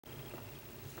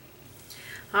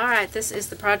Alright, this is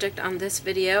the project on this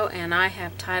video, and I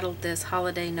have titled this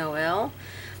Holiday Noel.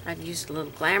 I've used a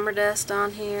little glamour dust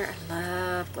on here. I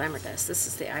love glamour dust. This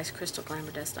is the ice crystal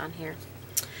glamour dust on here.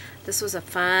 This was a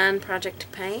fun project to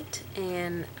paint,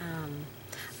 and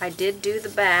I did do the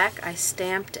back. I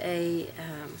stamped a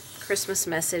Christmas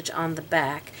message on the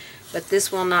back, but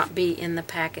this will not be in the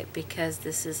packet because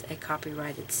this is a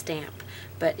copyrighted stamp.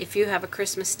 But if you have a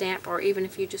Christmas stamp, or even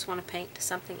if you just want to paint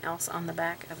something else on the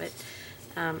back of it,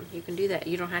 you can do that.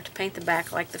 You don't have to paint the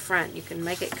back like the front. You can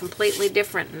make it completely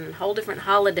different and a whole different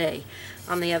holiday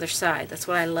on the other side. That's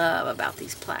what I love about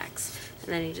these plaques.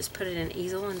 And then you just put it in an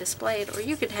easel and display it, or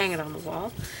you could hang it on the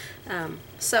wall.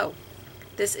 So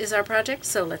this is our project,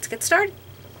 so let's get started.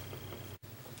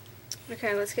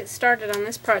 Okay, let's get started on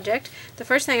this project. The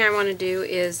first thing I want to do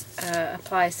is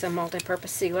apply some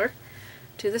multi-purpose sealer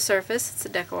to the surface. It's a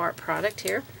DecoArt product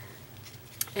here.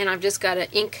 And I've just got an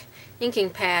inking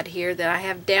pad here that I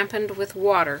have dampened with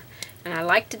water. And I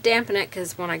like to dampen it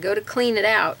because when I go to clean it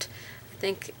out, I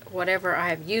think whatever I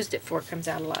have used it for comes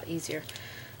out a lot easier.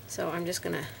 So I'm just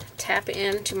going to tap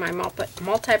into my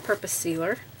multi-purpose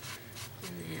sealer,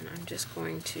 and then I'm just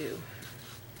going to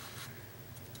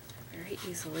very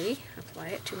easily apply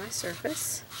it to my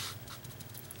surface.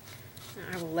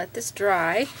 Now I will let this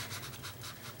dry,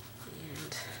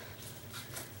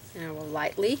 and I will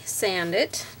lightly sand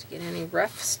it to get any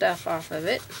rough stuff off of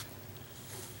it,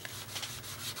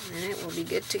 and then it will be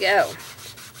good to go.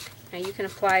 Now you can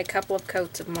apply a couple of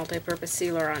coats of multi-purpose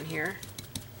sealer on here.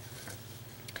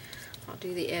 I'll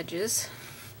do the edges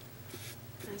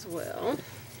as well.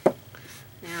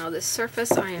 Now this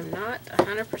surface, I am not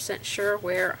 100% sure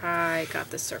where I got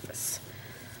this surface,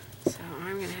 so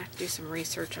I'm going to have to do some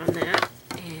research on that,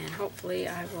 and hopefully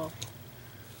I will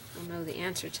know the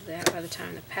answer to that by the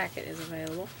time the packet is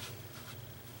available.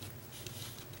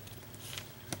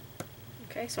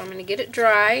 Okay, so I'm going to get it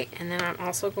dry, and then I'm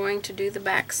also going to do the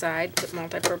back side, put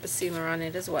multi-purpose sealer on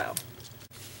it as well.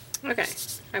 Okay,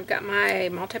 I've got my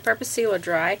multi-purpose sealer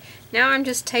dry. Now I'm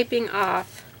just taping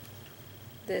off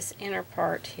this inner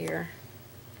part here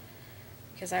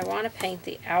because I want to paint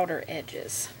the outer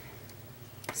edges.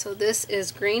 So this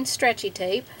is green stretchy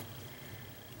tape.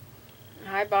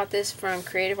 I bought this from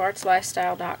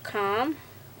creativeartslifestyle.com,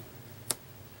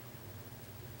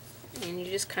 and you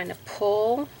just kind of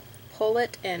pull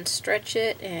it and stretch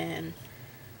it and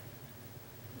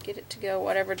get it to go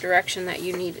whatever direction that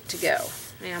you need it to go.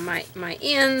 Now my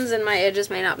ends and my edges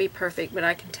may not be perfect, but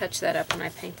I can touch that up when I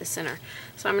paint the center.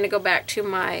 So I'm going to go back to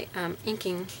my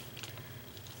inking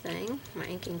thing, my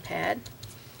inking pad,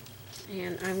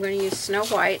 and I'm going to use Snow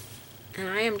White, and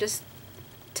I am just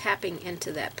tapping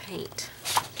into that paint.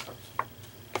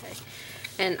 Okay,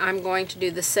 and I'm going to do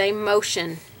the same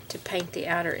motion to paint the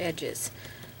outer edges.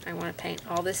 I want to paint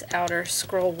all this outer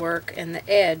scroll work and the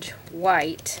edge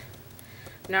white.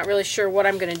 I'm not really sure what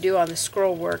I'm going to do on the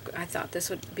scroll work. I thought this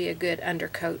would be a good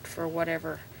undercoat for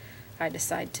whatever I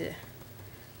decide to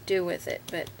do with it,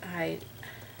 but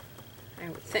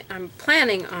I'm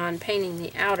planning on painting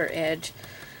the outer edge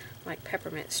like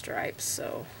peppermint stripes,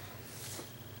 so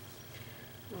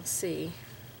we'll see.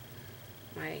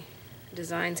 My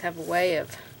designs have a way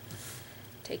of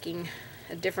taking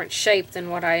a different shape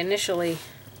than what I initially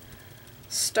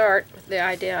start with, the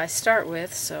idea I start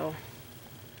with, so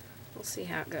we'll see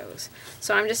how it goes.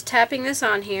 So I'm just tapping this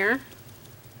on here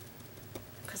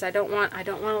because I don't want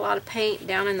a lot of paint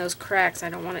down in those cracks. I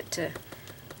don't want it to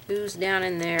ooze down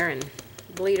in there and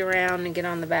bleed around and get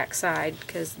on the back side,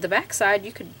 because the back side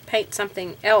you could paint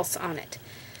something else on it.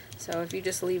 So if you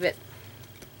just leave it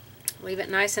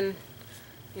nice and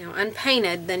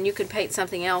unpainted, then you could paint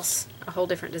something else, a whole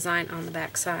different design on the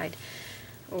back side,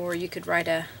 or you could write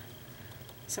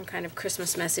some kind of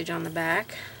Christmas message on the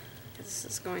back. This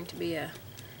is going to be a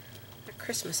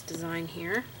Christmas design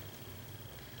here.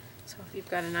 So if you've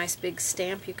got a nice big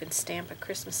stamp, you can stamp a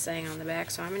Christmas saying on the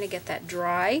back. So I'm going to get that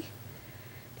dry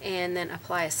and then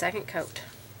apply a second coat.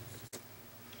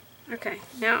 Okay,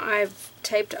 now I've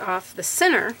taped off the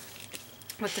center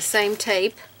with the same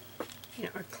tape,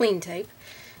 or clean tape,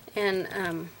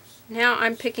 and now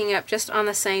I'm picking up, just on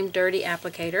the same dirty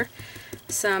applicator,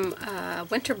 some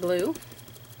winter blue,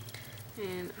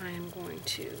 and I am going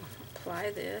to apply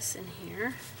this in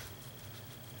here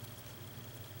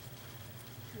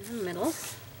in the middle.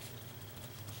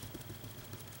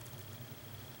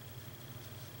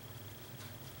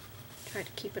 Try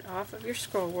to keep it off of your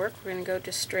scroll work. We're going to go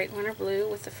just straight winter blue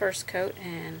with the first coat,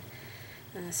 and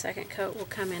then the second coat will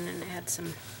come in and add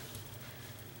some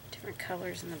different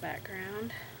colors in the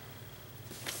background.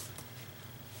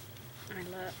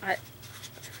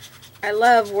 I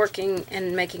love working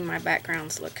and making my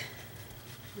backgrounds look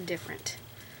different.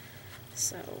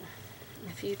 So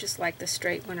if you just like the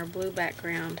straight winter blue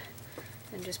background,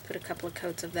 then just put a couple of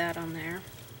coats of that on there.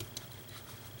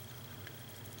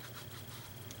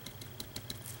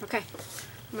 Okay,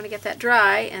 I'm going to get that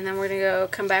dry, and then we're going to go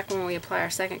come back when we apply our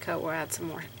second coat. We'll add some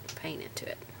more paint into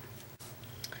it.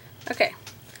 Okay,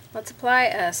 let's apply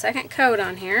a second coat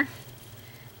on here,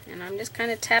 and I'm just kind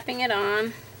of tapping it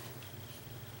on.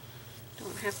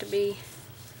 Don't have to be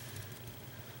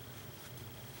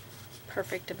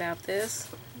perfect about this.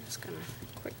 I'm just going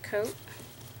to quick coat.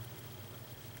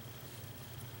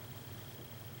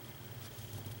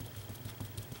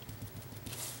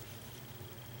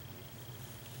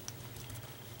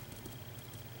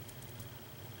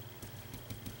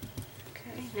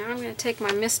 Now I'm going to take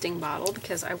my misting bottle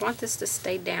because I want this to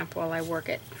stay damp while I work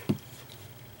it.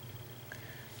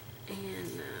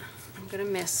 And I'm going to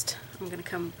mist. I'm going to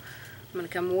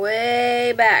come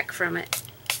way back from it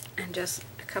and just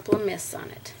a couple of mists on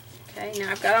it. Okay,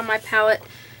 now I've got on my palette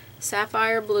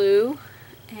Sapphire Blue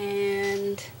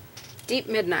and Deep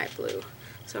Midnight Blue.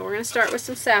 So we're going to start with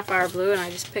some Sapphire Blue, and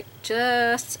I just picked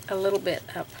just a little bit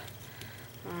up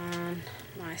on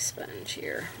my sponge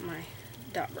here, my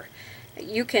dauber.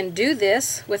 You can do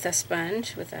this with a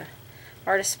sponge, with a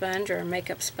artist sponge or a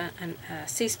makeup sponge,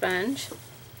 sea sponge.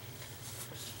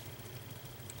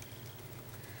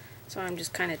 So I'm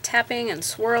just kind of tapping and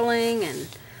swirling and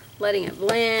letting it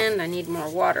blend. I need more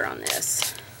water on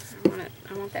this.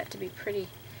 I want that to be pretty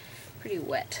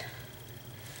wet.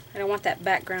 I don't want that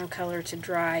background color to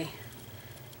dry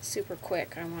super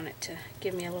quick. I want it to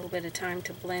give me a little bit of time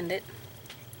to blend it.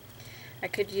 I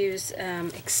could use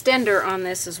extender on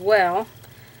this as well.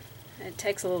 It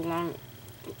takes a little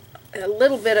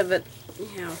bit of it,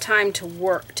 time to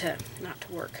work,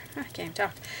 I can't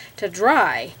talk, to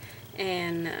dry,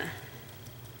 and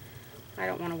I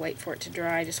don't want to wait for it to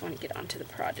dry. I just want to get onto the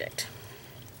project.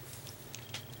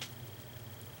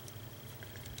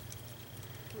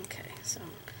 Okay, so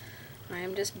I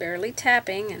am just barely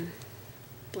tapping and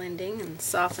blending and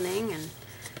softening, and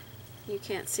you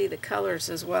can't see the colors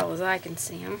as well as I can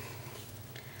see them.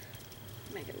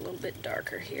 Make it a little bit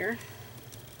darker here.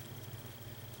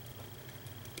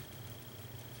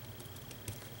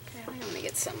 Okay, I think I'm going to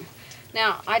get some.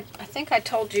 Now, I think I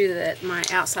told you that my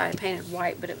outside I painted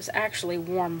white, but it was actually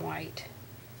warm white.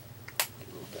 Get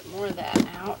a little bit more of that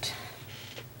out.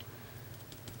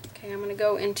 Okay, I'm going to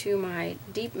go into my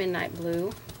Deep Midnight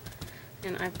Blue,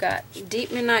 and I've got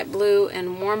Deep Midnight Blue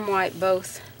and warm white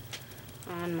both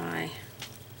on my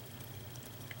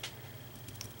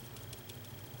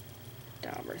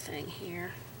dauber thing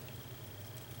here.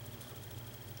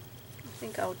 I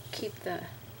think I'll keep the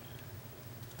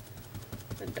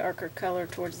darker color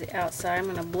towards the outside. I'm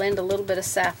going to blend a little bit of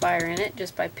sapphire in it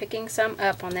just by picking some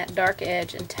up on that dark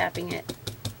edge and tapping it.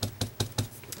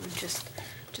 I'm just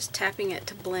tapping it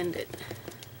to blend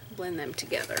them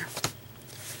together.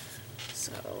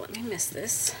 So let me mist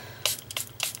this.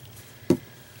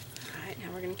 Alright,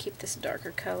 now we're going to keep this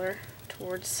darker color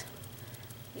towards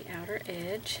the outer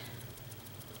edge.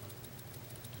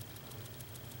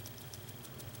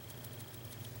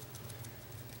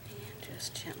 And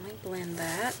just gently blend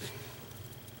that.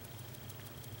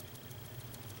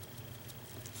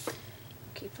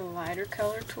 Keep the lighter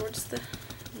color towards the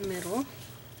middle. A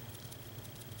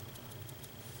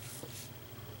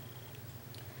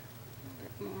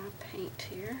bit more paint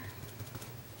here.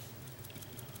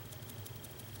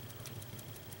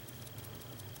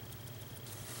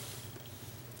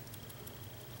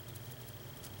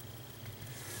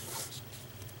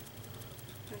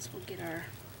 We'll get our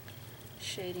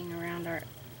shading around our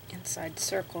inside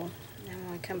circle, and then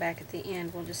when we come back at the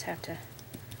end we'll just have to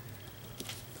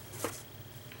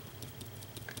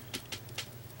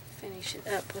finish it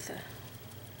up with a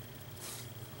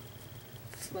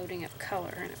floating up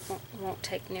color, and it won't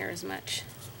take near as much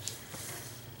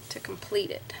to complete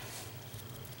it.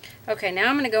 Okay, now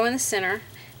I'm going to go in the center,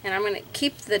 and I'm going to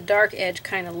keep the dark edge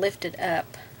kind of lifted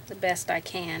up the best I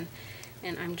can.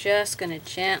 And I'm just going to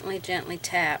gently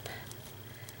tap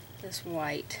this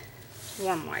white,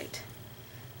 warm white,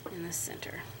 in the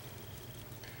center.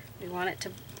 We want it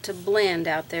to blend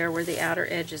out there where the outer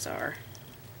edges are.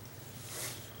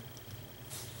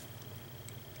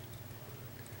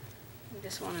 We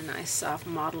just want a nice soft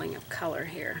modeling of color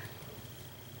here.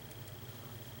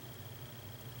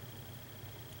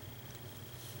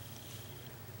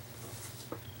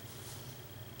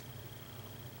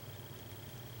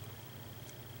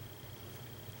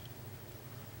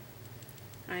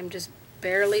 I'm just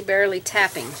barely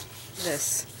tapping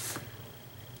this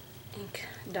ink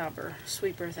dauber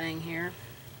sweeper thing here.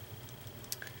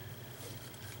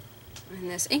 And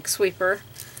this ink sweeper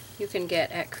you can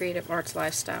get at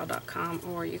creativeartslifestyle.com,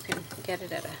 or you can get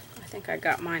it at I think I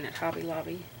got mine at Hobby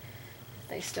Lobby.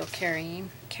 They still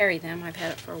carry them. I've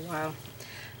had it for a while.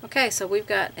 Okay, so we've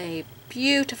got a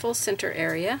beautiful center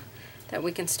area that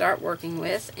we can start working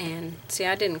with. And see,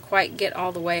 I didn't quite get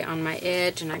all the way on my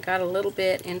edge, and I got a little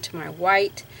bit into my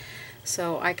white,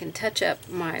 so I can touch up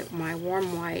my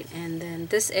warm white, and then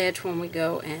this edge, when we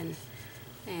go and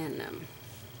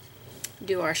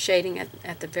do our shading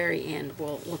at the very end,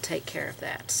 we'll take care of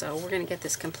that. So we're going to get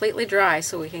this completely dry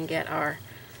so we can get our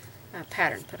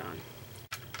pattern put on.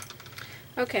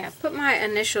 Okay, I've put my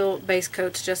initial base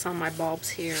coats just on my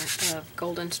bulbs here of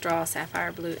Golden Straw,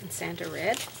 Sapphire Blue, and Santa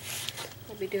Red.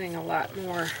 We'll be doing a lot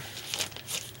more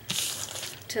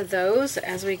to those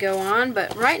as we go on,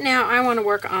 but right now I want to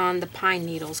work on the pine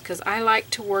needles because I like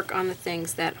to work on the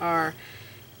things that are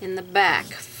in the back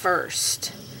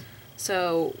first.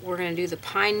 So we're going to do the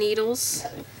pine needles,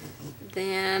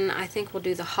 then I think we'll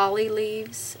do the holly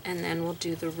leaves, and then we'll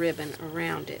do the ribbon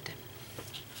around it.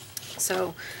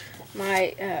 So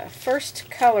my first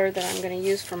color that I'm going to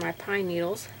use for my pine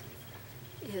needles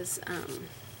is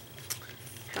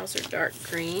Hauser Dark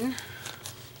Green.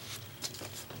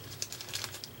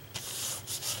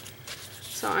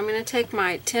 So I'm going to take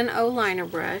my 10-0 liner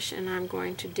brush and I'm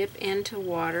going to dip into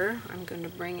water. I'm going to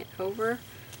bring it over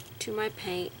to my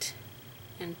paint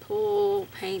and pull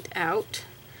paint out.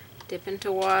 Dip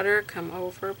into water, come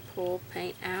over, pull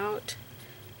paint out.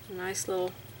 A nice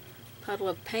little puddle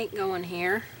of paint going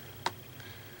here.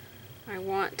 I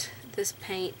want this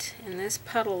paint and this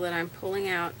puddle that I'm pulling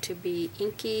out to be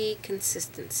inky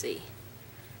consistency.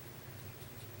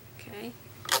 Okay.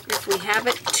 If we have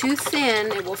it too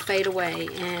thin, it will fade away,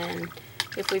 and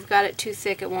if we've got it too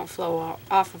thick, it won't flow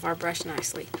off of our brush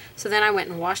nicely. So then I went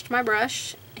and washed my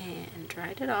brush and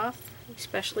dried it off. You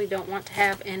especially don't want to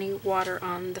have any water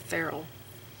on the ferrule.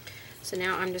 So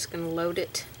now I'm just going to load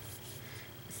it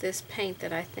with this paint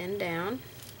that I thinned down.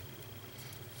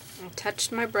 I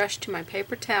touched my brush to my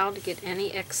paper towel to get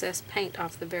any excess paint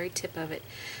off the very tip of it.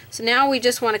 So now we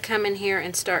just want to come in here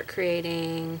and start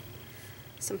creating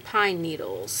some pine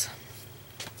needles.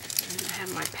 And I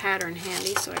have my pattern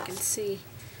handy so I can see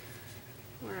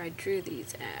where I drew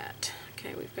these at.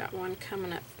 Okay, we've got one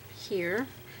coming up here.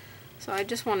 So I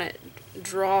just want to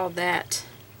draw that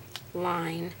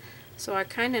line so I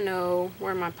kind of know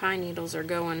where my pine needles are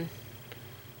going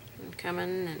and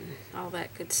coming and all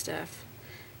that good stuff.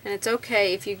 And it's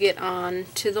okay if you get on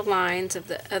to the lines of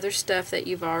the other stuff that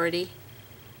you've already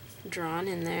drawn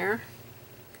in there,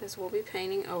 because we'll be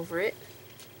painting over it.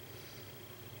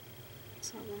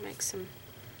 So we'll make some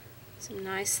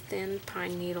nice thin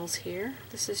pine needles here.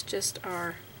 This is just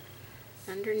our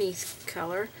underneath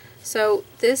color. So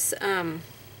this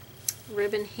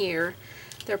ribbon here,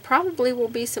 there probably will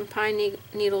be some pine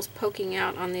needles poking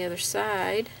out on the other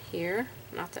side here.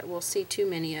 Not that we'll see too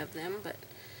many of them, but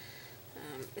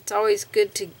it's always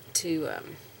good to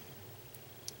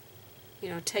you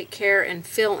know, take care and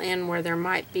fill in where there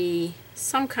might be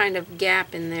some kind of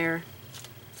gap in there.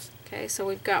 Okay, so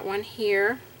we've got one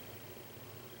here.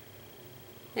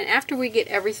 And after we get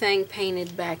everything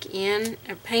painted back in,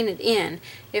 or painted in,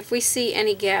 if we see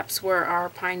any gaps where our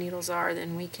pine needles are,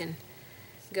 then we can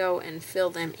go and fill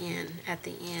them in at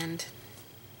the end.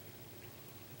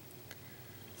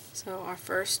 So our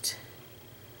first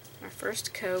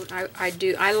coat,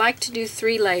 I like to do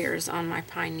 3 layers on my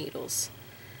pine needles.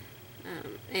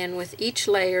 And with each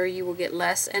layer you will get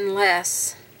less and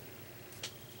less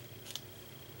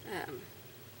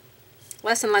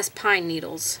pine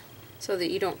needles, so that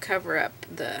you don't cover up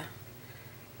the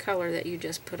color that you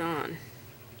just put on.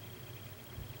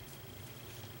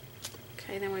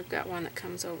 Okay, then we've got one that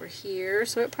comes over here,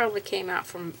 so it probably came out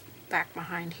from back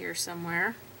behind here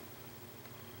somewhere.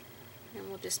 And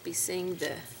we'll just be seeing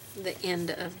the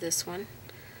end of this one.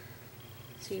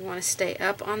 So you want to stay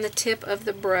up on the tip of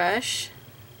the brush.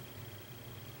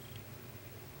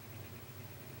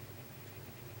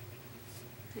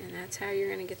 And that's how you're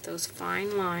going to get those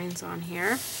fine lines on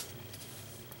here.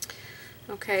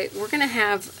 Okay, we're going to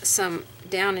have some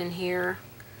down in here.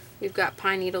 We've got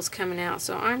pine needles coming out,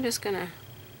 so I'm just going to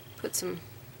put some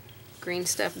green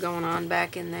stuff going on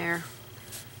back in there.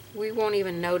 We won't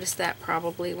even notice that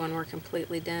probably when we're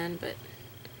completely done, but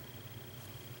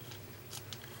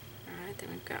alright, then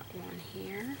we've got one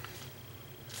here.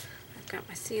 I've got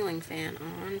my ceiling fan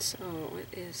on, so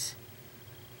it is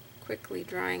quickly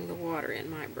drying the water in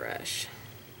my brush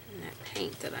and that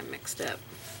paint that I mixed up.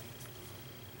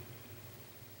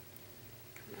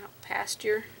 Come out past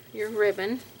your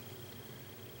ribbon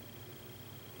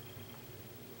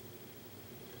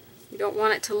You don't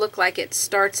want it to look like it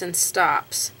starts and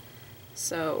stops.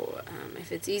 So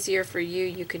if it's easier for you,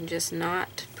 you can just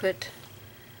not put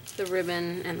the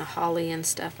ribbon and the holly and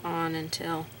stuff on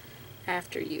until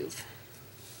after you've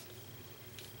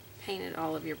painted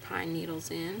all of your pine needles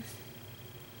in.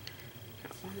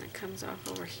 Got one that comes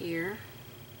off over here.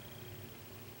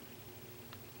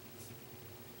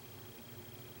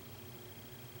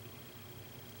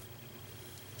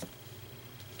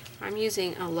 I'm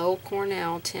using a low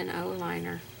Cornell 10-0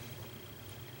 liner,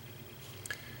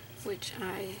 which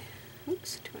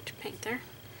oops, too much paint there,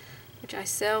 which I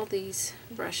sell these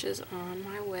brushes on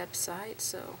my website,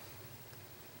 so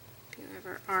if you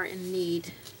ever are in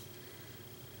need.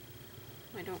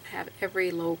 I don't have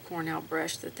every low Cornell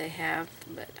brush that they have,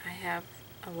 but I have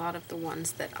a lot of the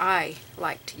ones that I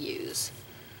like to use.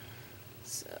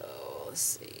 So let's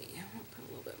see, I'll put a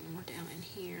little bit more down in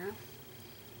here.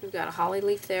 We've got a holly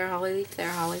leaf there, holly leaf there,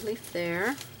 holly leaf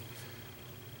there.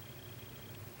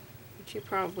 But you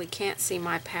probably can't see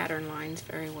my pattern lines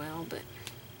very well, but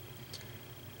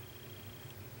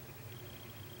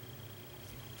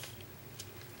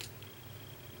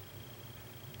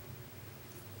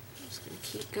I'm just going to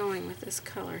keep going with this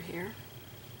color here.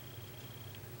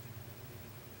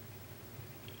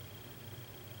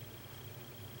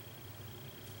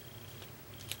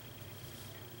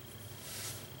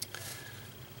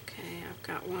 I've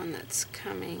got one that's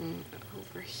coming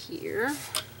over here,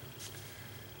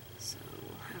 so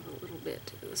we'll have a little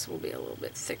bit, this will be a little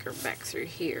bit thicker back through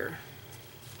here.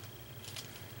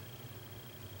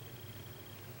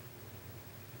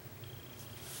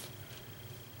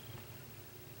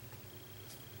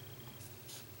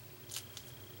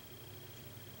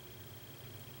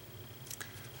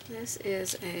 This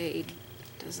is a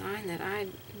design that I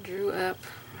drew up,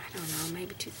 I don't know,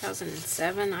 maybe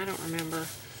 2007, I don't remember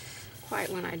quite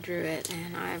when I drew it,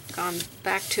 and I've gone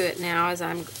back to it now as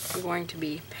I'm going to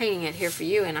be painting it here for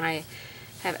you, and I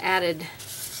have added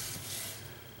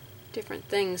different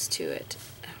things to it.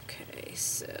 Okay,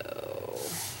 so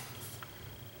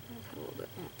I'll put a little bit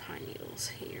more pine needles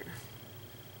here.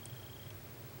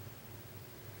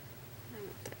 I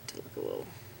want that to look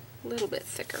a little bit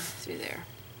thicker through there.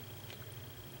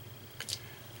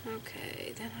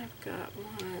 Okay, then I've got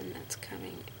one that's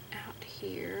coming out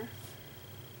here.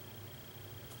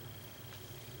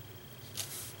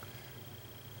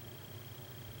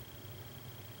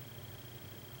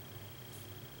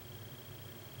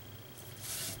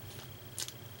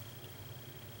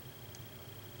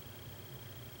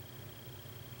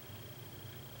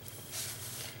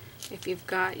 If you've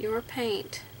got your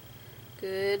paint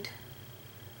good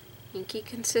inky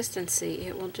consistency,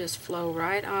 it will just flow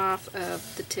right off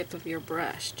of the tip of your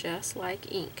brush, just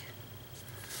like ink.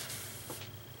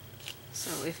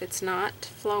 So if it's not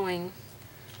flowing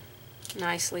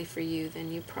nicely for you,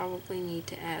 then you probably need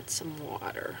to add some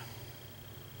water.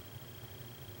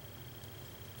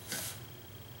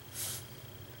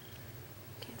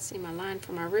 Can't see my line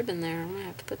for my ribbon there. I'm going to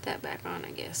have to put that back on,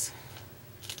 I guess.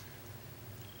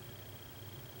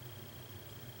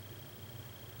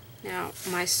 Now,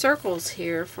 my circles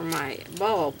here for my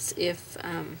bulbs, if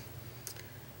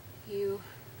you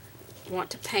want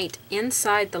to paint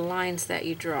inside the lines that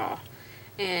you draw,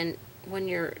 and when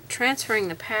you're transferring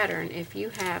the pattern, if you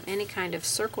have any kind of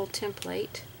circle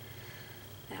template,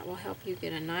 that will help you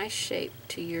get a nice shape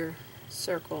to your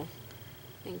circle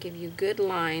and give you good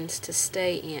lines to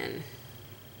stay in.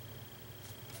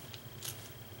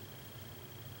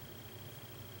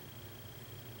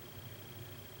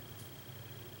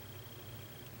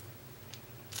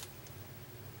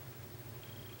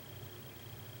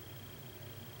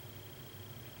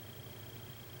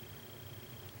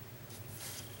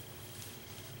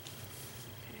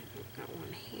 Got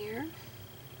one here.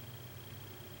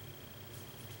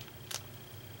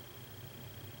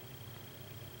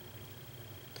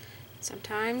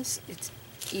 Sometimes it's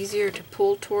easier to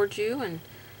pull towards you, and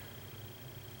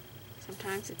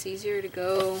sometimes it's easier to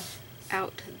go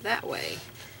out that way.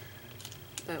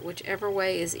 But whichever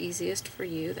way is easiest for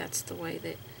you, that's the way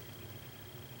that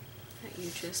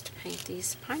you just paint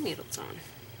these pine needles on.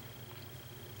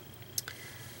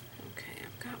 Okay,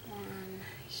 I've got one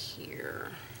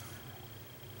here.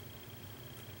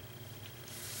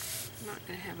 I'm not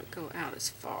going to have it go out as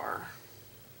far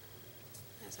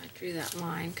as I drew that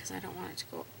line because I don't want it to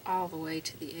go all the way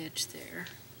to the edge there.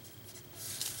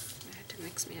 I have to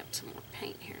mix me up some more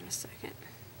paint here in a second.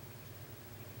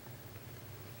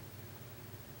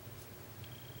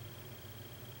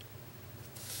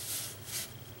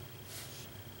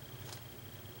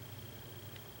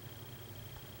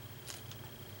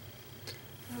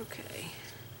 Okay,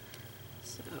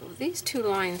 So these two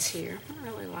lines here, I'm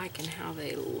not really liking how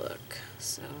they look,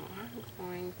 so I'm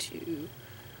going to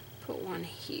put one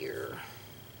here.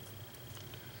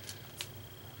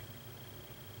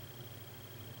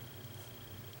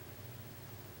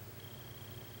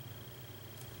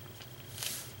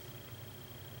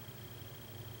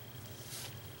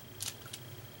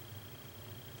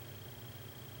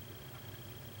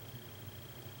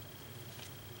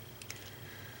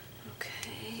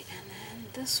 Okay, and then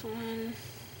this one,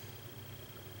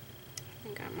 I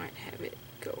think I might have it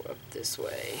go up this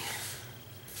way.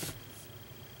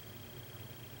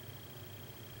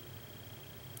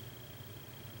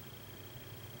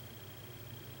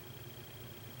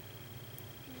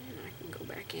 And I can go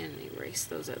back in and erase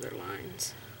those other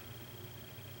lines.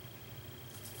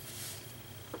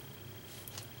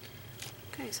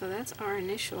 Okay, so that's our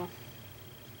initial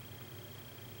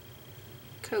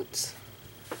coats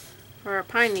for our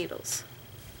pine needles.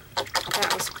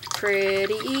 That was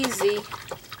pretty easy.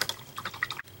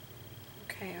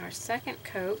 Okay, our second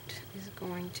coat is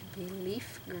going to be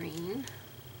leaf green.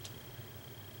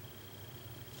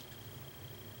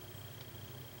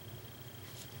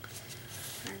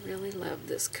 I really love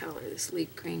this color, this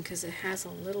leaf green, because it has a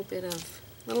little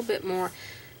bit more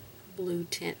blue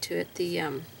tint to it.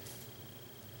 The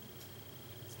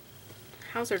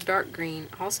Hauser dark green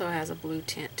also has a blue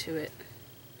tint to it.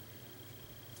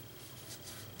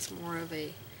 It's more of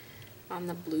a on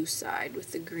the blue side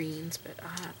with the greens, but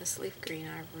this leaf green,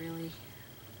 I really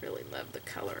love the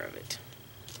color of it.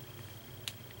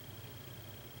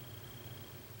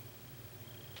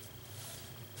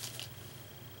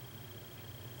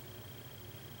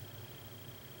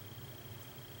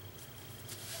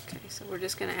 Okay, so we're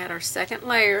just going to add our second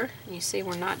layer, and you see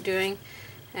we're not doing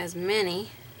as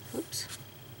many. Oops.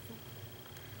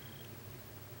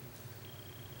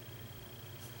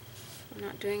 We're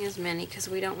not doing as many because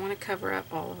we don't want to cover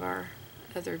up all of our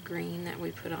other green that we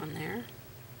put on there.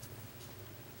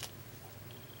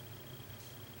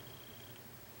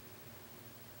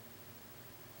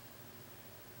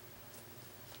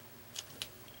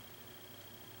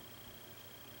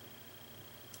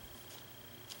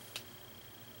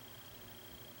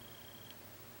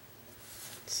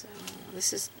 So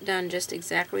this is done just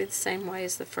exactly the same way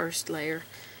as the first layer.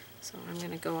 So I'm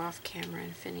going to go off camera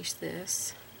and finish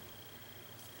this.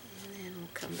 And then we'll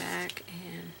come back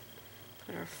and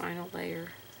put our final layer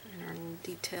and our little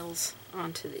details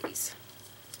onto these.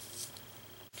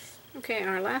 Okay,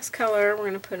 our last color we're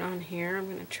going to put on here, I'm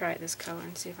going to try this color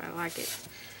and see if I like it,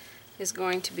 is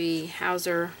going to be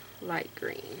Hauser light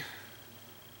green.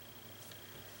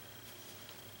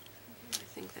 I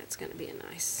think that's going to be a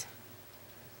nice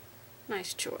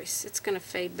choice. It's going to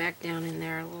fade back down in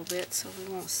there a little bit, so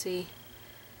we won't see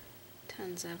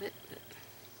tons of it, but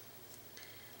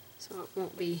so it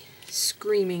won't be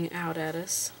screaming out at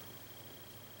us.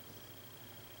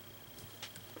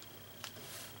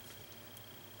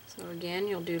 So again,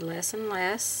 you'll do less and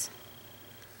less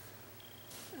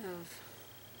of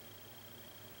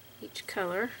each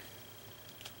color.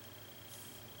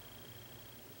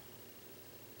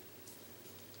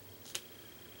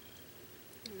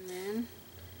 And then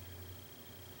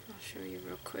I'll show you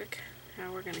real quick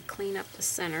how we're going to clean up the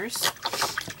centers.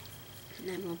 And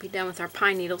then we'll be done with our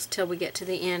pine needles till we get to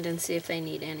the end and see if they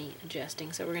need any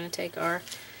adjusting. So we're going to take our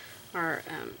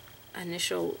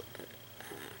initial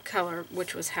color,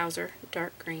 which was Hauser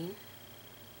dark green,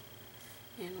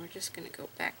 and we're just going to go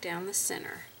back down the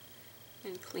center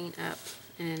and clean up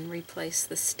and replace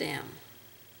the stem.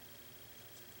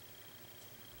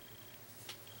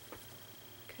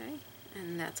 Okay,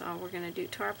 and that's all we're going to do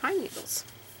to our pine needles.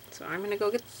 So I'm going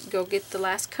to go get the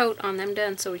last coat on them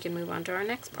done so we can move on to our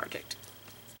next project.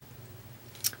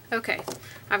 Okay,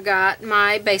 I've got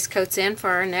my base coats in for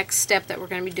our next step that we're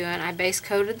going to be doing. I base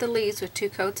coated the leaves with 2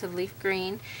 coats of leaf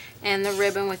green and the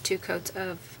ribbon with 2 coats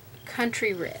of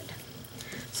country red.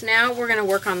 So now we're going to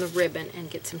work on the ribbon and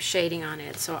get some shading on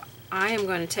it. So I am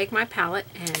going to take my palette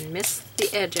and mist the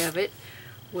edge of it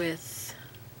with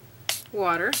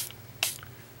water.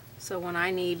 So when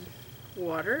I need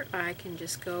water, I can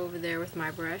just go over there with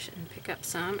my brush and pick up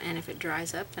some, and if it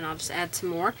dries up, then I'll just add some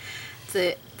more.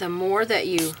 The more that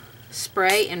you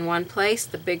spray in one place,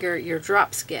 the bigger your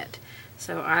drops get.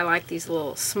 So I like these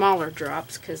little smaller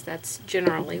drops because that's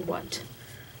generally what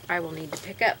I will need to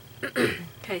pick up.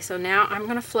 Okay, so now I'm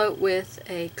going to float with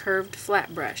a curved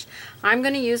flat brush. I'm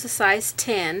going to use a size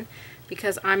 10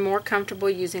 because I'm more comfortable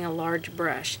using a large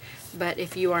brush. But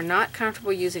if you are not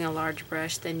comfortable using a large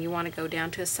brush, then you want to go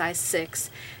down to a size 6.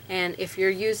 And if you're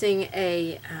using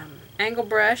a angle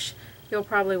brush, you'll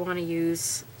probably want to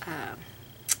use a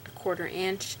quarter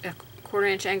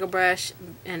 1/4" angle brush,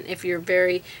 and if you're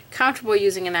very comfortable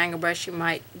using an angle brush, you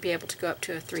might be able to go up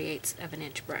to a 3/8 of an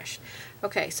inch brush.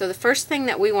 Okay, so the first thing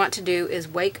that we want to do is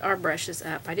wake our brushes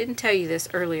up. I didn't tell you this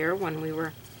earlier when we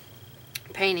were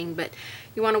painting, but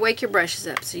you want to wake your brushes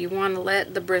up. So you want to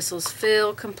let the bristles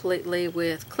fill completely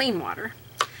with clean water,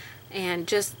 and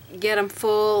just get them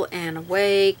full and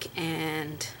awake,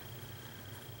 and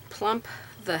plump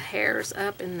the hairs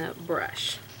up in the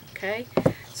brush. Okay,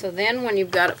 so then when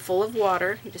you've got it full of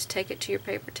water, you just take it to your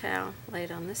paper towel, lay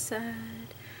it on this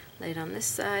side, lay it on this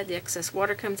side. The excess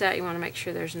water comes out. You want to make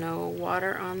sure there's no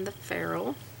water on the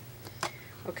ferrule.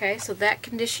 Okay, so that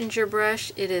conditions your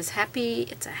brush. It is happy.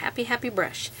 It's a happy, happy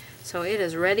brush. So it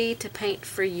is ready to paint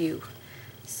for you.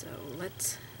 So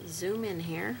let's zoom in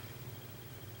here.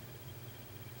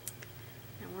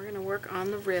 Now we're going to work on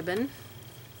the ribbon.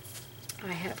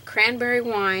 I have cranberry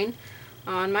wine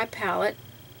on my palette.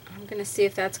 I'm going to see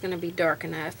if that's going to be dark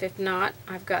enough. If not,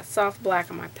 I've got soft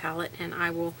black on my palette, and I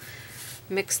will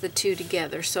mix the two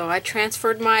together. So I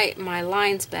transferred my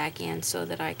lines back in so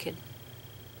that I could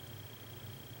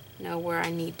know where I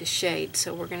need to shade.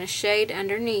 So we're going to shade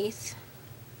underneath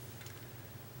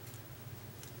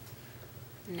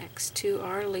next to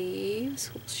our leaves.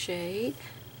 We'll shade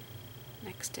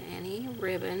next to any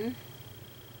ribbon,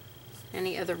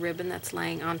 any other ribbon that's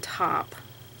laying on top.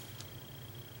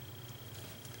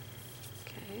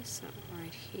 Okay, so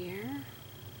right here.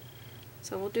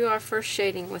 So we'll do our first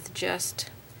shading with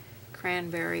just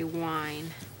cranberry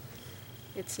wine.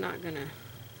 It's not going to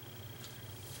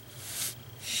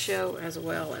show as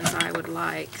well as I would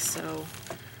like, so,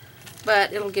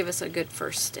 but it'll give us a good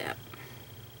first step.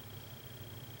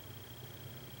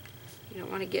 You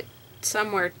don't want to get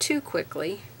somewhere too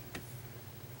quickly.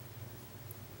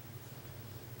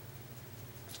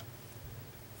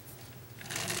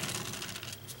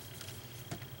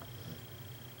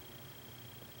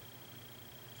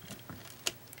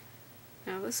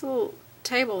 Now this little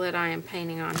table that I am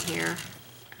painting on here,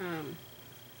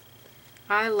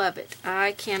 I love it.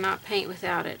 I cannot paint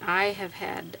without it. I have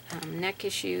had neck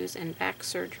issues and back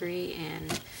surgery,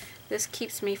 and this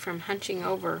keeps me from hunching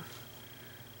over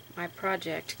my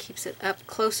project, keeps it up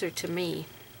closer to me,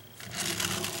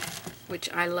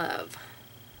 which I love.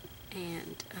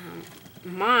 And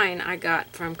mine I got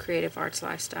from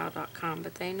creativeartslifestyle.com,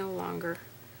 but they no longer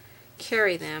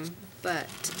carry them,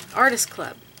 but Artist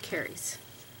Club carries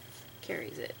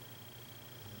it.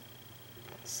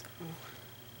 So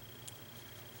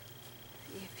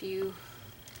if you,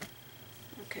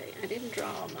 okay, I didn't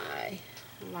draw my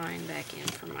line back in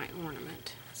for my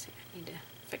ornament. Let's see, I need to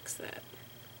fix that.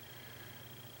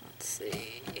 Let's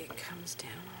see, it comes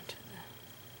down onto the,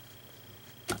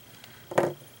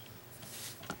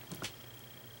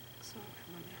 so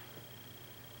I'm going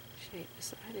to shade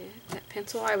beside it. That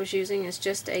pencil I was using is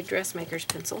just a dressmaker's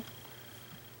pencil.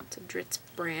 It's a Dritz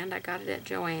brand. I got it at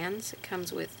Joann's. It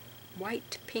comes with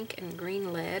white, pink, and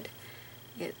green lead.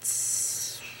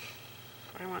 It's,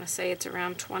 I want to say it's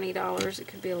around $20. It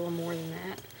could be a little more than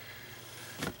that.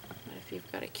 But if you've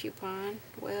got a coupon,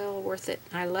 well worth it.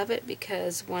 I love it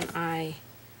because when I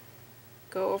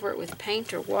go over it with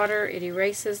paint or water, it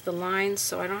erases the lines,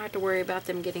 so I don't have to worry about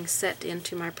them getting set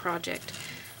into my project.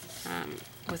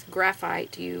 With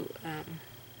graphite,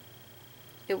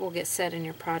 it will get set in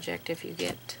your project if you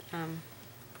get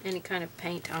any kind of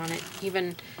paint on it,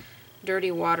 even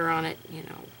dirty water on it, you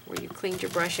know, where you cleaned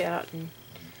your brush out and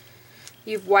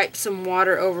you've wiped some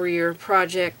water over your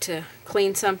project to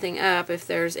clean something up. If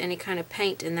there's any kind of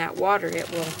paint in that water,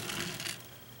 it will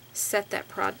set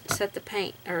the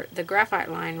paint or the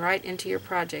graphite line right into your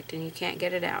project, and you can't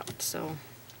get it out. So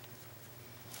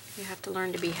you have to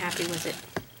learn to be happy with it.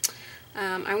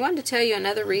 I wanted to tell you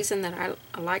another reason that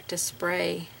I like to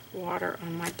spray water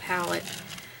on my palette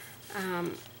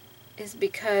is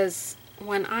because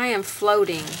when I am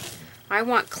floating, I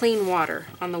want clean water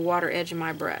on the water edge of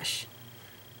my brush.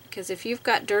 Because if you've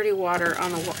got dirty water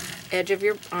on the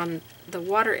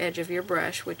water edge of your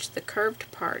brush, which the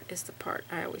curved part is the part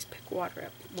I always pick water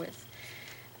up with,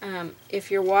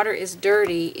 if your water is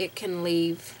dirty, it can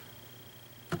leave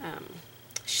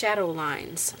shadow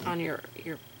lines on your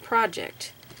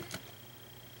project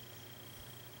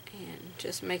and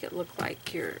just make it look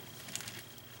like your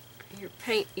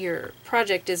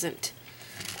project isn't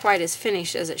quite as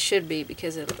finished as it should be,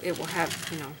 because it will have,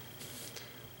 you know,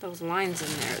 those lines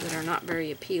in there that are not very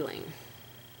appealing.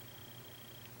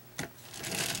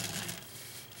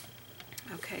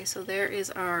 Okay, so there is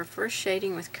our first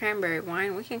shading with cranberry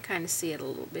wine. We can kind of see it a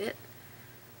little bit.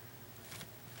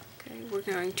 Okay, we're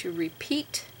going to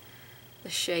repeat the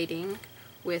shading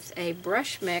with a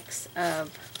brush mix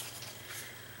of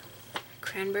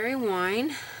cranberry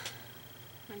wine.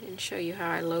 I didn't show you how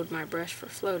I load my brush for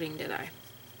floating, did I?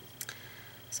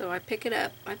 So I pick it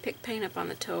up, I pick paint up on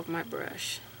the toe of my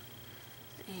brush,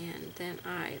 and then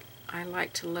I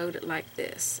like to load it like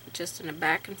this, just in a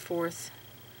back and forth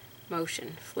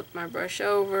motion. Flip my brush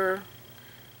over,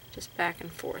 just back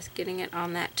and forth, getting it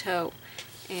on that toe.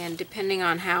 And depending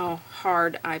on how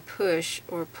hard I push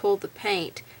or pull the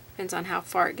paint, depends on how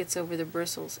far it gets over the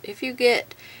bristles. If you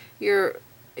get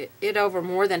it over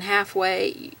more than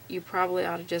halfway, you probably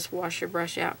ought to just wash your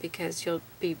brush out, because you'll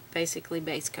be basically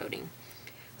base coating.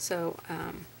 So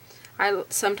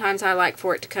sometimes I like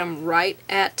for it to come right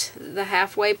at the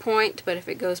halfway point, but if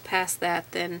it goes past that,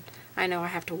 then I know I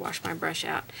have to wash my brush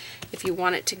out. If you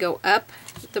want it to go up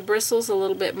the bristles a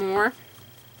little bit more,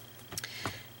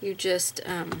 you just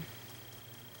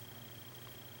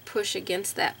push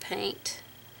against that paint,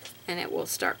 and it will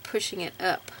start pushing it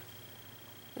up.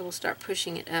 It will start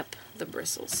pushing it up the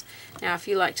bristles. Now, if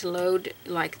you like to load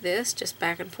like this, just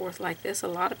back and forth like this, a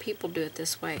lot of people do it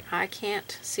this way. I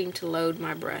can't seem to load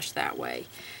my brush that way.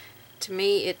 To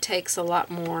me, it takes a lot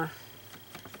more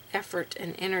effort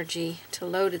and energy to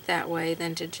load it that way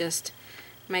than to just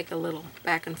make a little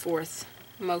back and forth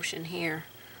motion here,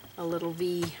 a little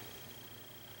V.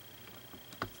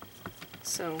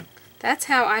 So that's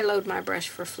how I load my brush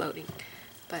for floating.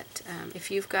 But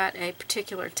if you've got a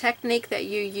particular technique that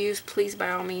you use, please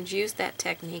by all means use that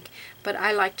technique. But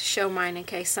I like to show mine in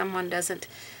case someone doesn't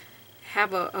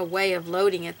have a way of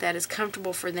loading it that is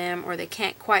comfortable for them, or they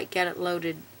can't quite get it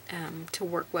loaded to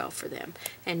work well for them.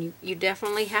 And you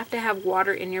definitely have to have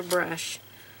water in your brush.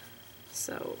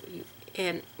 So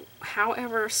and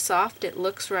however soft it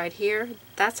looks right here,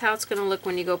 that's how it's going to look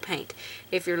when you go paint.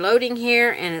 If you're loading here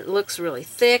and it looks really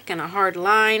thick and a hard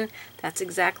line, that's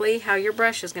exactly how your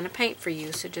brush is going to paint for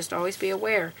you. So just always be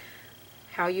aware.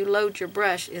 How you load your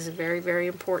brush is very, very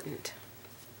important.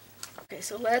 Okay,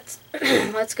 so let's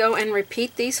go and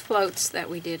repeat these floats that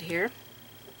we did here.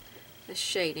 This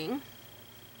shading.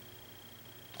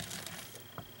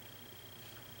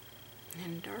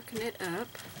 And darken it up.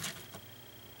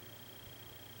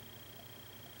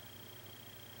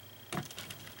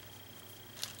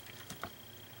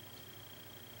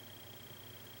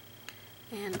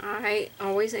 And I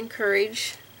always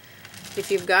encourage, if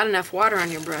you've got enough water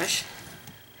on your brush,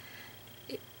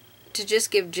 to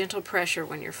just give gentle pressure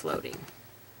when you're floating.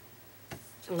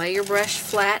 Lay your brush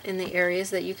flat in the areas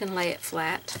that you can lay it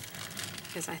flat,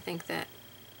 because I think that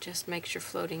just makes your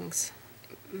floating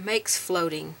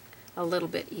a little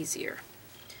bit easier.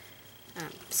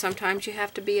 Sometimes you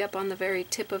have to be up on the very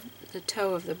tip of the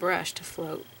toe of the brush to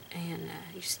float, and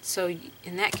so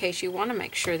in that case you want to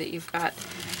make sure that you've got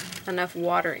enough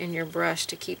water in your brush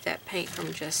to keep that paint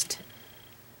from just,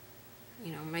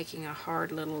 you know, making a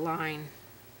hard little line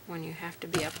when you have to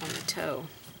be up on the toe.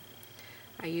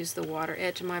 I use the water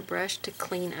edge of my brush to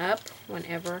clean up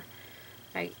whenever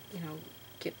I,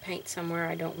 get paint somewhere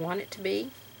I don't want it to be.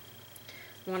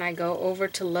 When I go over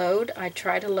to load, I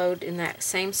try to load in that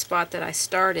same spot that I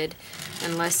started,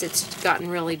 unless it's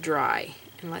gotten really dry.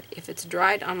 And if it's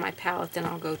dried on my palette, then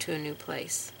I'll go to a new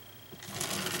place.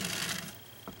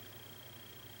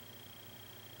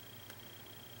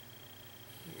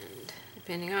 And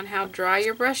depending on how dry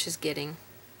your brush is getting,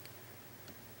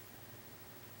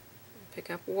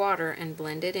 pick up water and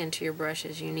blend it into your brush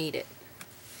as you need it.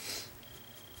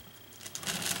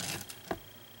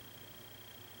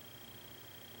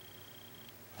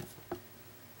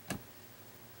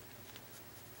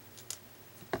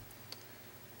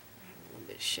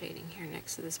 Shading here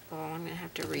next to this ball. I'm going to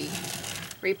have to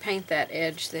repaint that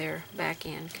edge there back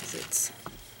in, because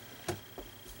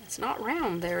it's not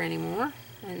round there anymore,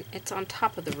 and it's on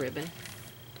top of the ribbon.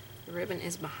 The ribbon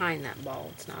is behind that ball.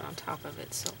 It's not on top of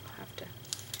it, so I'll have to.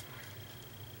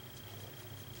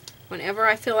 Whenever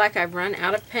I feel like I've run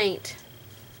out of paint,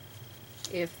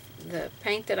 if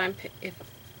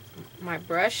my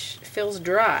brush feels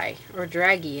dry or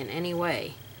draggy in any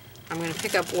way, I'm going to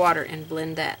pick up water and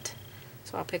blend that.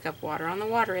 So I'll pick up water on the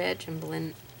water edge and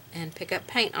blend, and pick up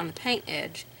paint on the paint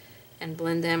edge and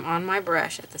blend them on my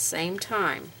brush at the same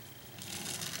time.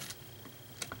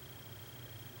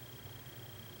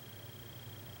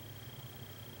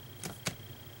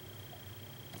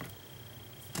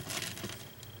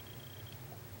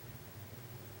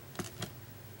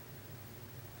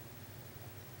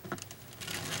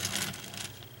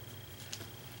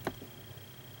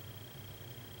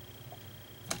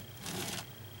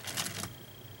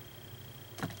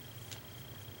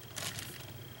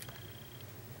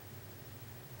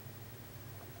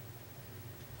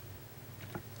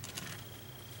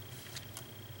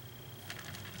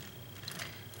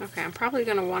 Okay, I'm probably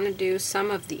going to want to do some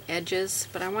of the edges,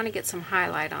 but I want to get some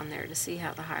highlight on there to see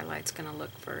how the highlight's going to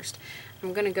look first.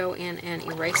 I'm going to go in and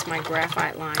erase my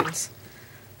graphite lines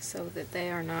so that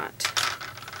they are not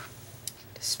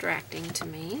distracting to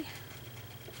me.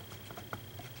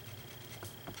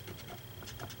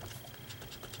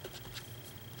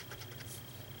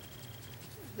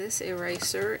 This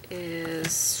eraser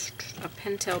is a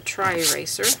Pentel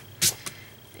Tri-Eraser,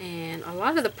 and a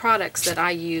lot of the products that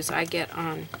I use I get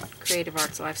on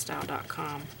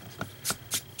creativeartslifestyle.com,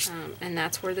 and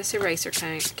that's where this eraser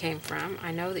came from.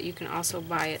 I know that you can also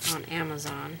buy it on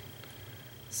Amazon,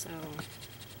 so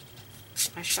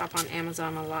I shop on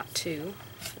Amazon a lot too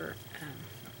for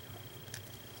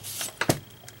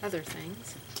other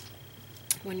things.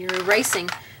 When you're erasing,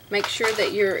 make sure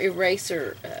that your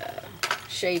eraser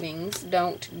shavings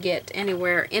don't get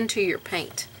anywhere into your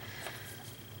paint.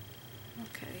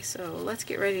 Okay, so let's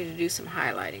get ready to do some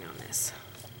highlighting on this.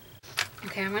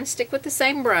 Okay, I'm going to stick with the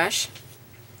same brush,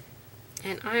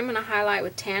 and I'm going to highlight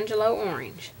with Tangelo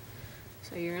Orange.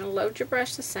 So you're going to load your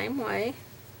brush the same way,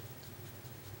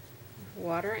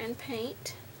 water and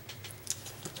paint.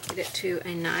 Get it to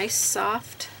a nice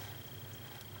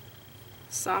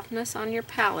softness on your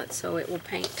palette so it will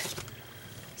paint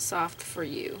soft for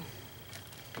you.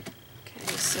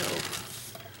 Okay, so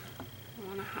I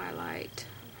want to highlight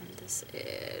on this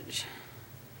edge.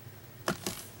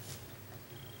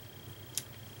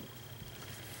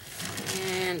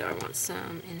 And I want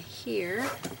some in here.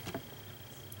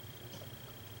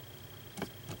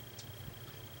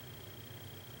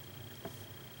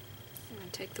 I'm going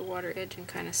to take the water edge and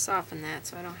kind of soften that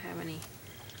so I don't have any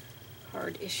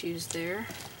hard issues there.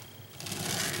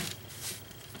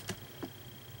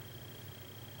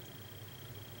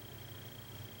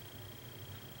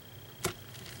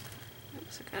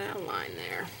 Oops, I got a line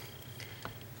there.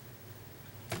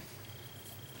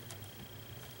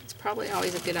 It's probably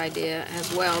always a good idea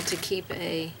as well to keep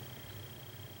a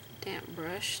damp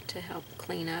brush to help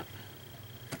clean up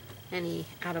any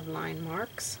out of line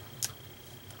marks.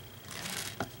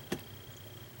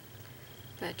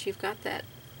 But you've got that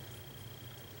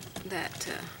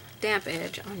damp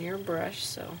edge on your brush,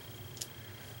 so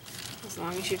as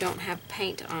long as you don't have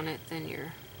paint on it, then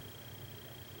you're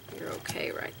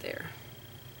okay right there.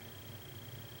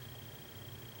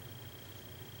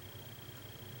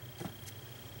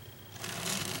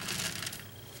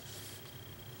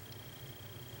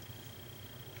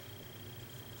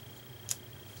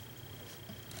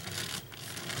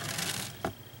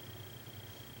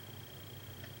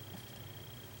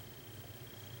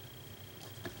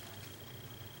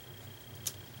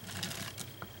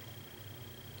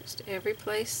 Just every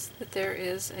place that there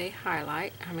is a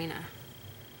highlight,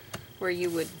 where you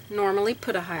would normally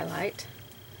put a highlight,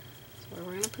 that's where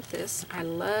we're going to put this. I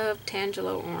love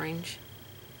Tangelo Orange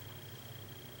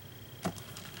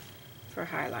for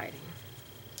highlighting.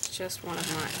 It's just one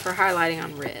of my, for highlighting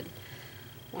on red,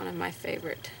 one of my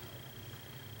favorite.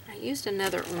 I used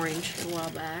another orange a while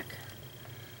back,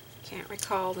 can't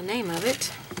recall the name of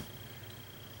it,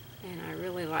 and I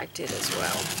really liked it as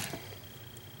well.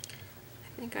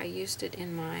 I think I used it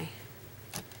in my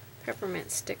peppermint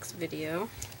sticks video,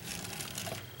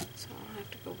 so I'll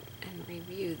have to go and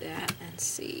review that and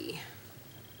see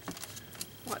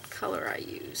what color I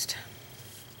used.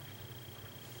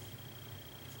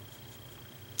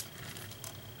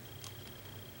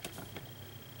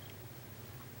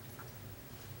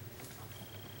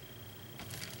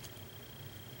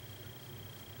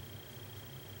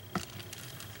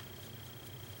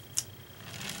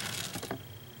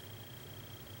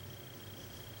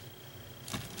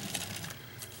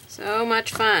 So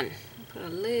much fun. Put a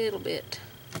little bit,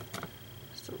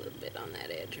 just a little bit on that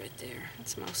edge right there.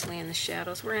 It's mostly in the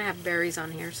shadows. We're going to have berries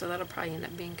on here, so that'll probably end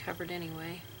up being covered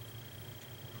anyway.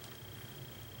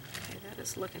 Okay, that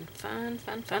is looking fun,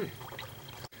 fun, fun.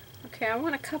 Okay, I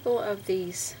want a couple of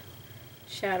these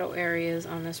shadow areas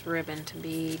on this ribbon to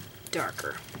be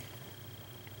darker.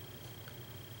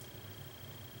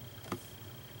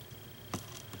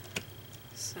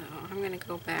 So I'm going to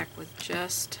go back with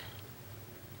just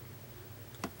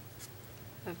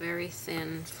a very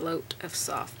thin float of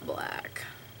soft black.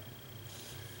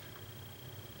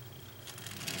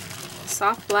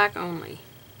 Soft black only.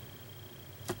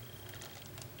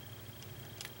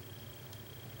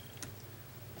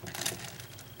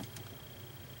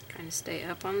 Kind of stay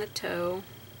up on the toe.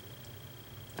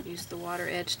 Use the water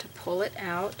edge to pull it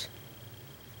out.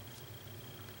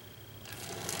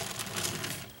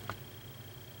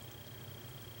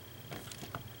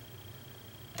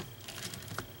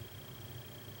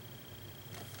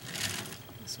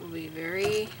 This will be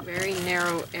very, very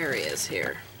narrow areas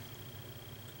here.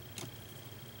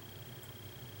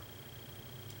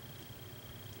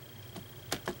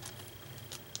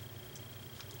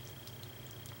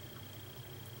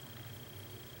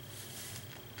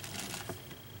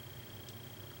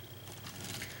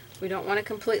 We don't want to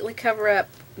completely cover up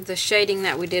the shading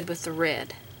that we did with the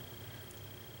red,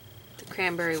 the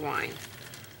cranberry wine.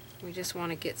 We just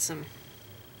want to get a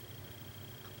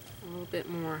little bit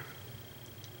more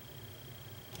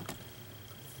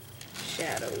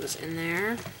shadows in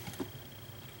there.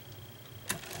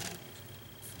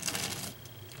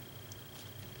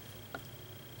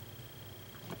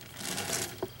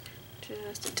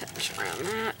 Just a touch around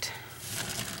that.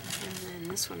 And then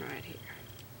this one right here.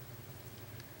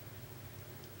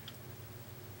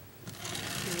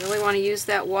 You really want to use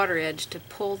that water edge to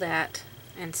pull that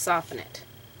and soften it.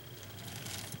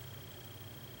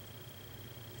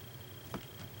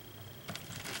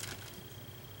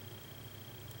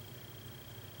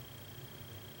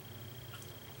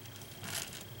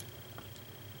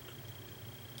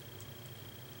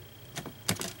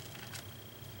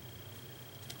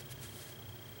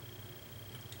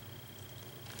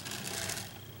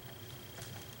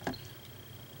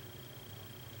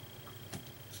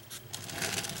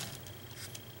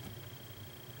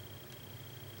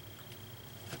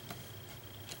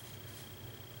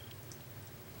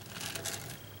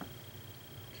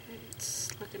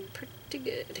 Looking pretty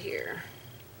good here.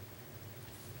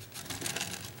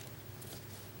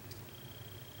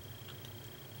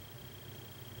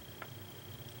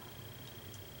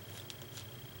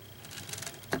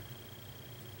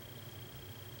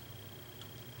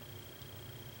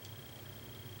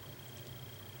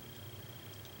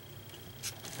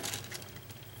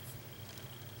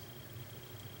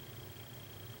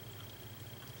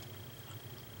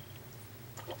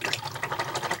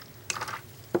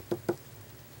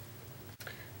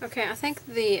 Okay, I think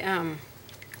the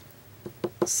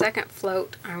second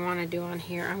float I want to do on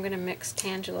here, I'm going to mix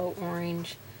Tangelo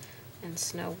Orange and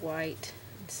Snow White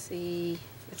and see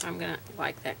if I'm going to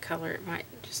like that color. It might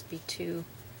just be too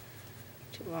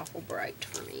awful bright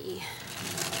for me.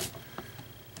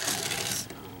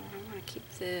 So I want to keep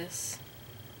this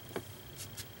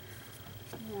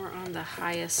more on the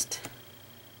highest,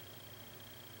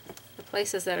 the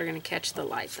places that are going to catch the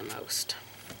light the most.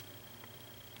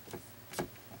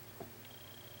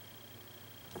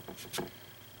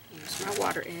 Use my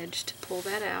water edge to pull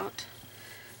that out.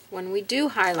 When we do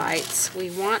highlights, we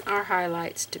want our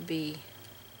highlights to be,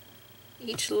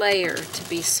 each layer to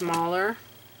be smaller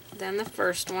than the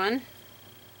first one.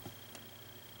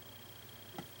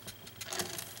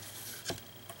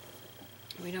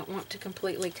 We don't want to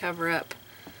completely cover up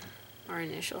our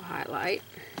initial highlight.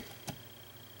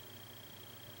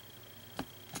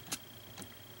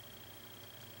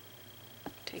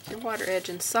 Take your water edge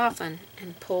and soften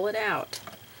and pull it out.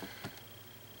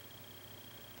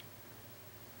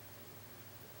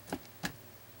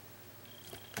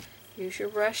 Use your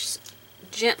brush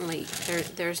gently.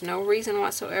 There's no reason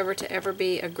whatsoever to ever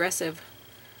be aggressive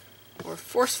or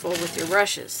forceful with your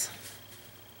brushes.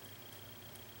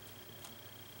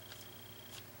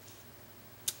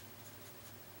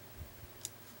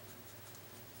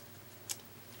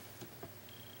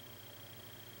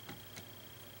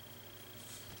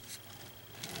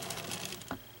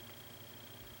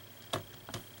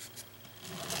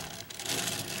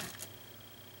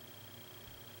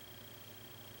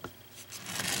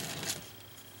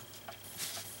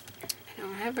 I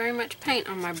don't have very much paint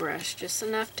on my brush, just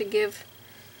enough to give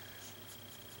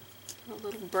a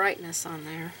little brightness on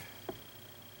there.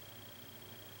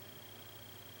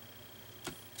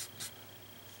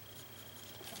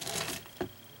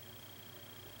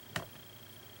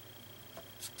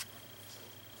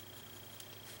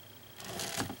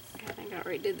 I think I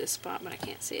already did this spot, but I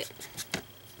can't see it.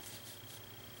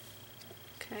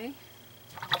 Okay.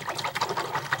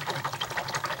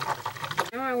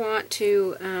 Now I want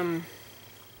to, I'm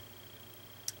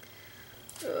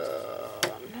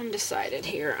undecided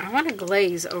here. I want to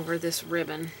glaze over this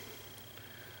ribbon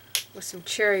with some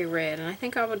cherry red, and I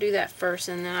think I will do that first,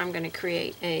 and then I'm going to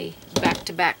create a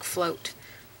back-to-back float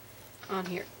on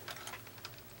here.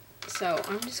 So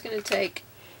I'm just going to take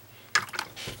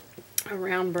a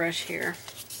round brush here.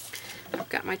 I've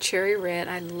got my cherry red.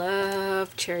 I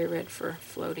love cherry red for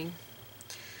floating.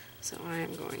 So I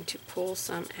am going to pull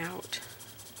some out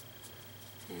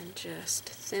and just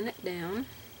thin it down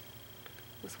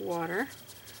with water.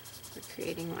 We're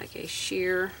creating like a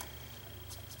sheer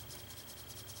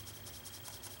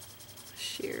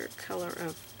color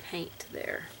of paint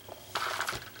there.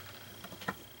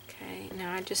 Okay,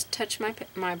 now I just touch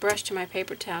my brush to my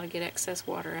paper towel to get excess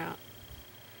water out.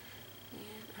 And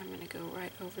I'm going to go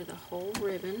right over the whole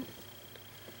ribbon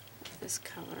with this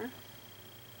color.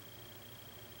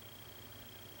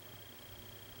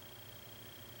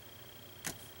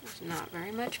 There's not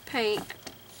very much paint.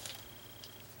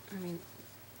 I mean,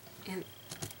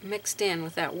 mixed in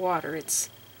with that water. It's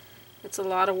a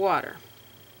lot of water.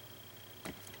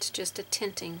 It's just a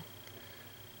tinting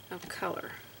of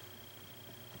color.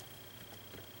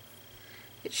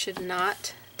 It should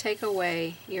not take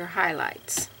away your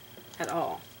highlights at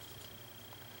all.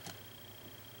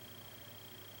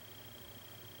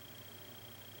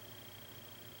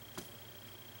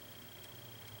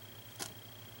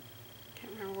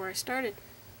 Can't remember where I started.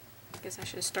 I guess I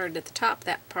should have started at the top.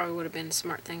 That probably would have been a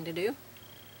smart thing to do.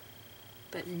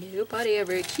 But nobody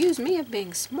ever accused me of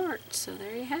being smart, so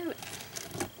there you have it.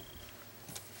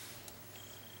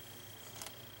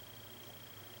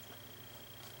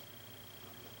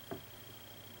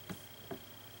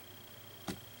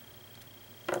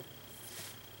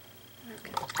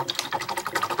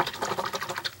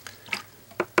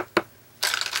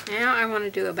 Now I want to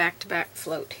do a back-to-back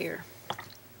float here.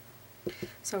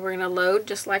 So we're going to load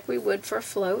just like we would for a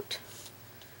float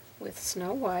with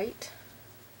Snow White.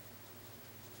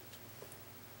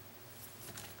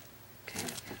 Okay,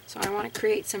 so I want to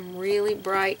create some really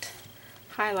bright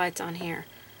highlights on here.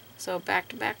 So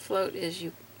back-to-back float is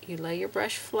you lay your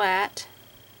brush flat,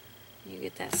 you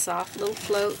get that soft little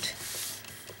float,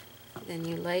 then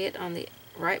you lay it on the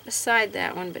right beside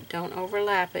that one, but don't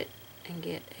overlap it, and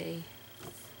get a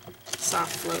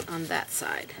soft float on that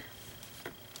side.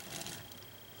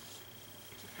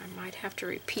 I might have to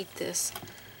repeat this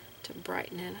to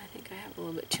brighten it. I think I have a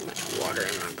little bit too much water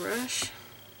in my brush.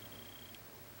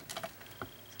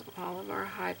 So all of our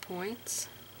high points,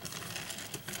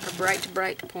 our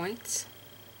bright points,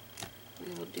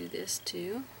 we will do this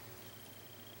too.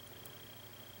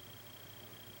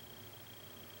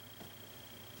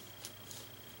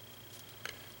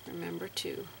 Remember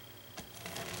to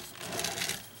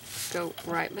go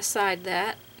right beside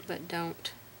that, but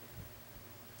don't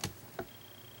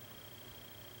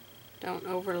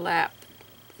overlap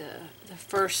the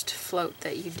first float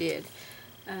that you did.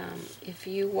 If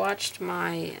you watched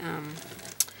my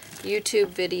YouTube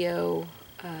video,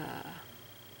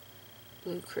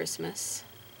 Blue Christmas,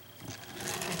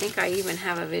 I think I even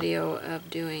have a video of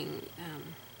doing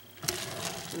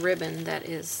ribbon that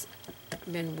is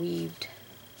been weaved.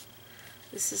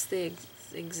 This is the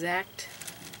exact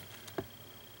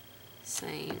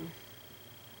same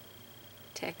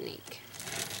technique,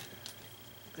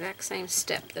 exact same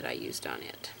step that I used on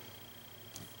it.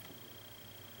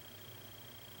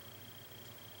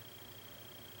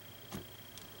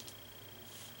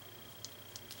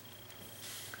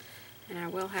 And I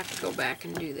will have to go back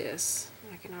and do this.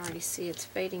 I can already see it's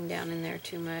fading down in there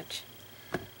too much.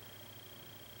 So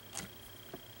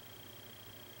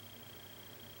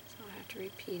I'll have to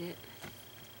repeat it.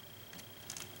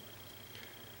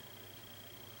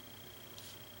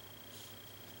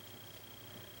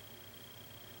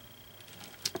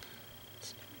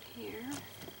 Here.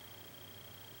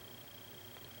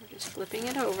 We're just flipping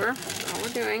it over, that's all we're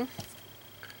doing.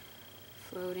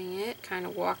 Floating it, kind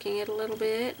of walking it a little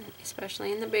bit,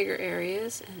 especially in the bigger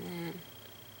areas, and then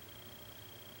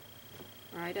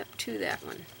right up to that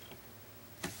one.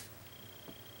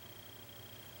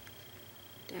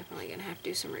 Definitely going to have to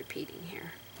do some repeating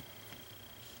here.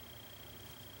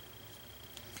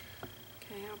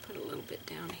 Okay, I'll put a little bit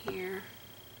down here.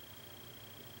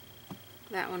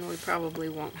 That one we probably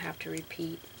won't have to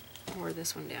repeat, or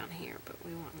this one down here, but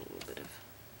we want a little bit of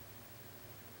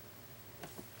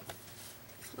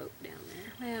float down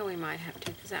there. Well, we might have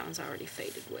to, because that one's already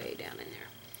faded way down in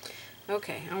there.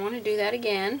 Okay, I want to do that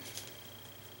again.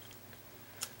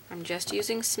 I'm just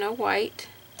using Snow White.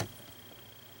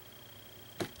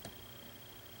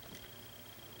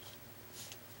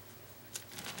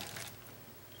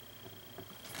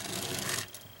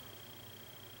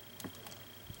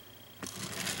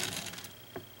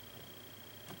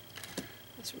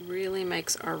 This really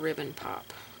makes our ribbon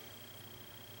pop.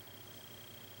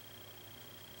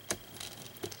 I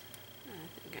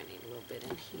think I need a little bit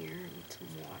in here. I need some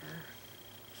water.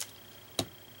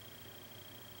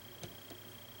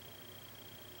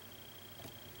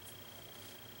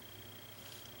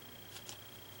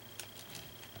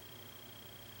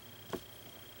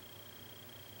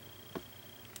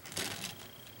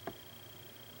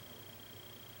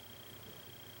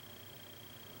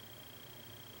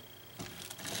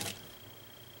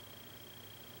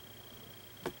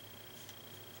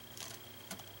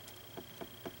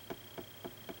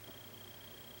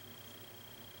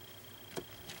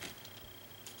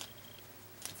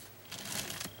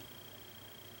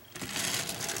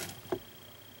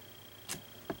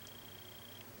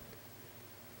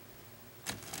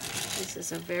 This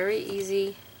is a very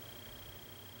easy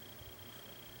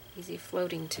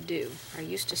floating to do. I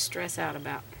used to stress out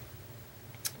about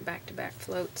back-to-back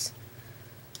floats.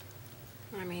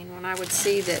 I mean, when I would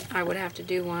see that I would have to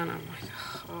do one, I'm like,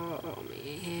 oh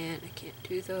man, I can't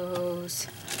do those.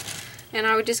 And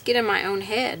I would just get in my own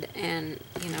head and,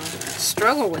 you know,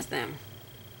 struggle with them.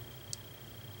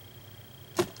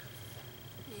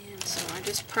 And so I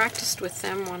just practiced with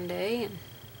them one day, and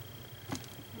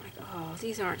I'm like, oh,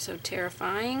 these aren't so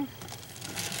terrifying.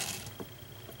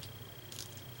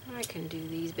 I can do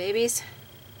these babies.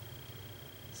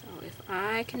 So if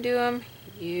I can do them,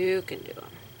 you can do them.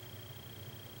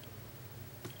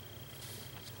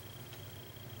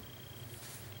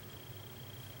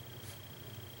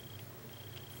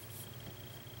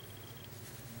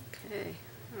 Okay.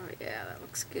 Oh yeah, that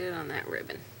looks good on that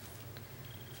ribbon.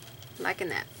 Liking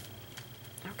that.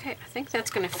 Okay, I think that's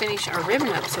going to finish our ribbon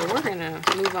up, so we're going to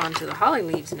move on to the holly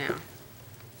leaves now.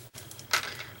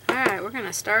 Alright, we're going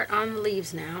to start on the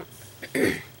leaves now.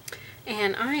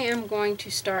 And I am going to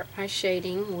start my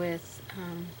shading with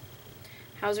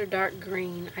Hauser Dark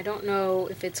Green. I don't know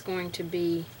if it's going to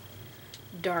be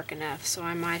dark enough, so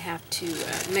I might have to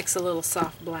mix a little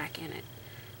soft black in it.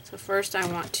 So first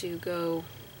I want to go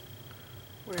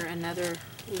where another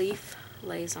leaf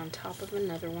lays on top of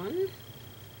another one.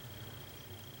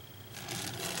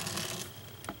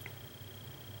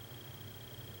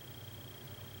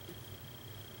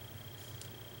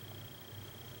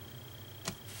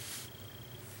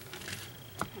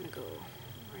 I'm going to go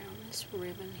around this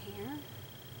ribbon here.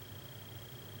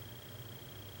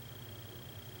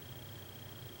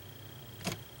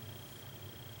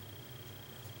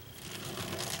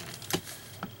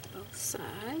 Both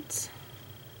sides.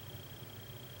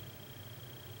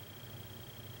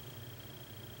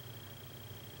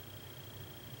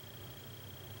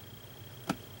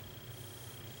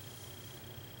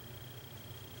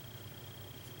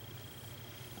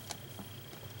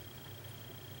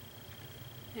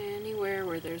 Anywhere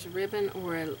where there's ribbon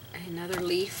or another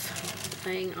leaf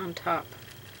laying on top,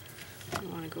 I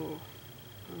want to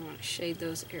shade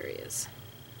those areas.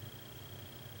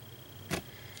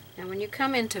 Now when you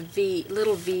come into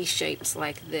little V shapes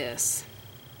like this,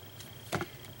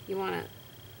 you want to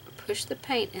push the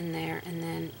paint in there, and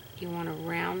then you want to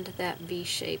round that V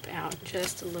shape out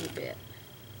just a little bit.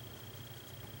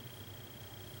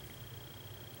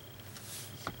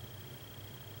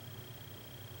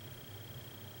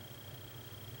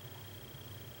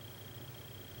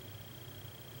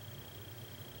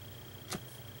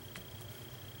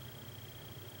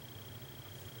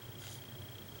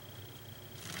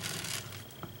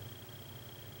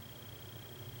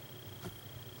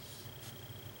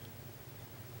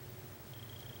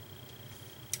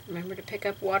 Remember to pick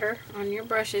up water on your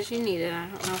brush as you need it. I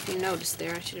don't know if you noticed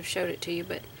there. I should have showed it to you,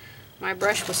 but my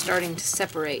brush was starting to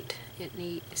separate.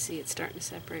 See, it's starting to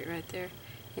separate right there.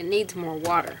 It needs more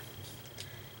water.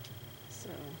 So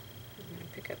I'm going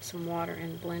to pick up some water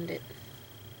and blend it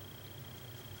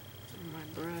on my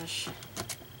brush.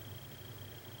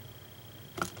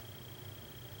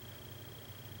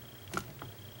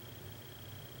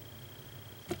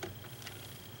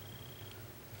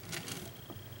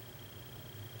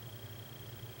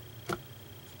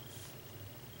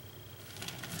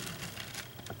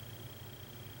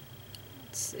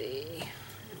 Let's see, I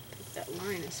don't think that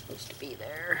line is supposed to be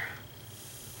there.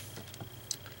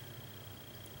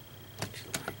 Which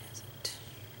line is it?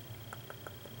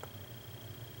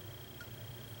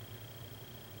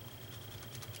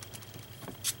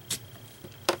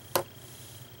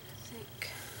 I think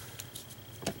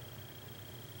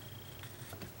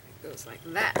it goes like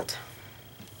that.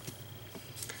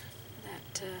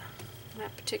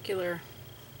 That particular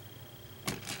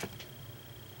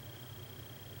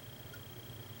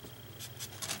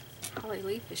holly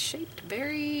leaf is shaped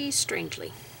very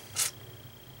strangely.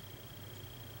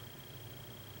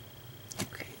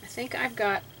 Okay, I think I've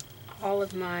got all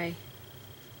of my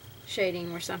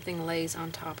shading where something lays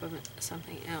on top of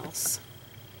something else.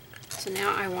 So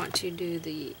now I want to do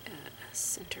the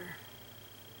center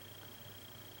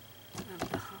of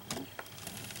the holly.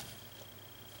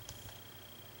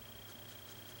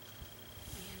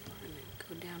 And we're going to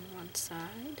go down one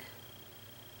side.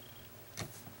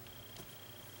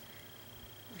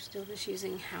 We're still just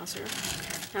using Hauser.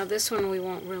 Now this one we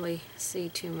won't really see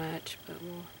too much, but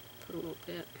we'll put a little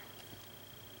bit.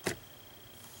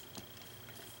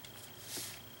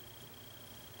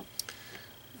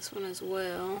 This one as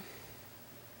well.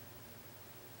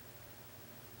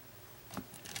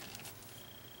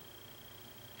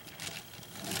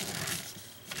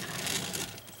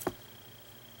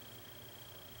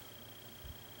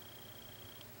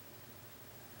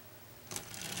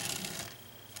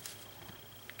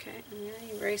 Okay, I'm going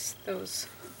to erase those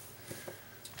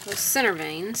those center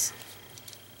veins.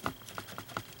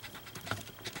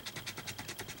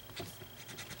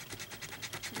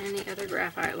 Any other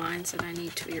graphite lines that I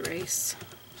need to erase.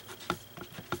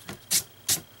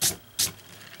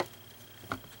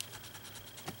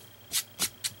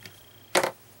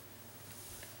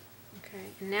 Okay,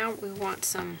 and now we want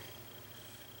some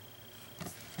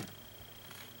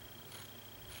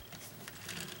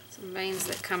veins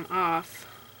that come off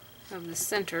of the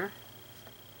center.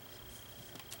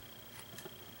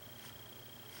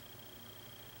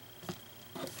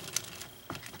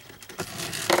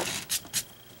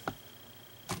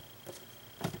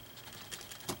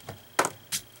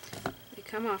 They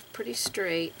come off pretty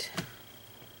straight.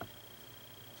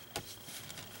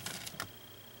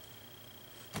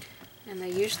 And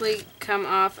they usually come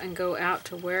off and go out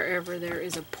to wherever there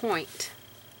is a point.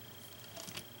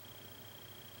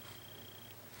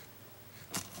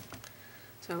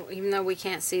 So even though we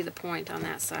can't see the point on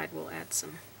that side, we'll add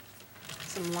some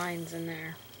lines in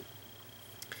there.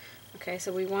 Okay,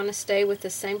 so we want to stay with the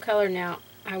same color. Now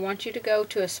I want you to go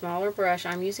to a smaller brush.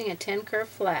 I'm using a 10 curve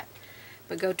flat,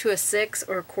 but go to a 6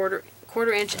 or a quarter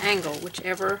inch angle,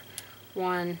 whichever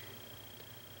one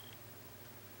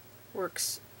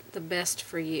works the best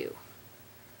for you.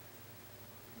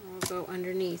 I'll go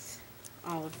underneath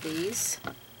all of these.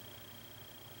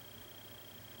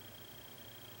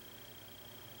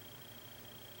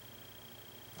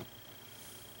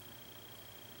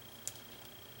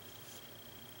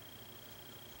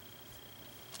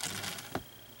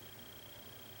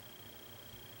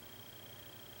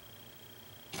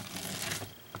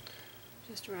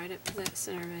 Just right up to that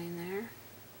center vein there.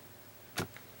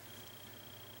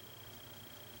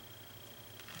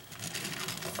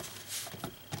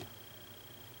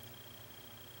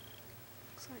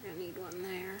 Looks like I need one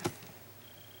there.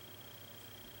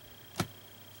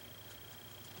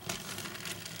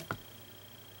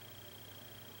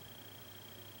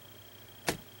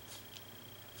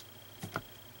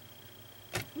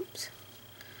 Oops,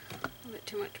 a little bit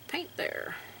too much paint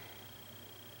there.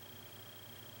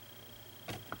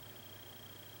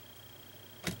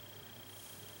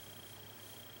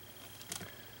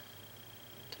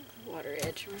 Water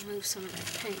edge and remove some of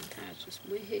that paint. That's just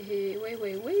way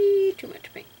too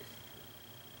much paint.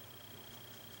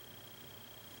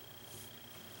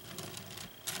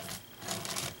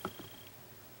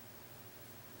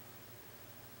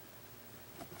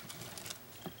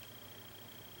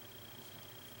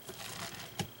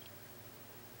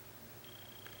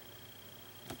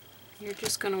 You're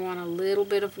just going to want a little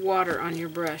bit of water on your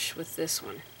brush with this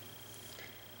one.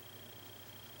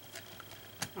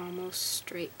 Almost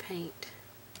straight paint.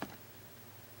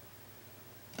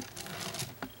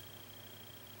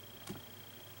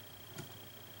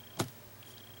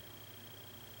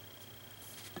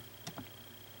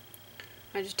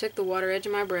 I just took the water edge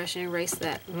of my brush and erased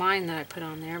that line that I put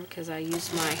on there because I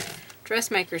used my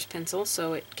dressmaker's pencil,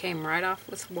 so it came right off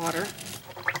with water.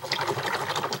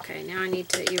 Okay, now I need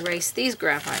to erase these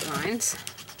graphite lines.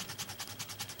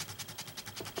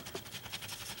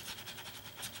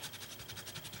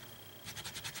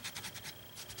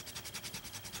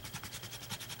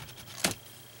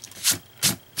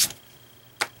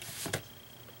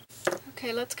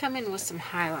 Okay, let's come in with some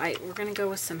highlight. We're going to go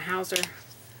with some Hauser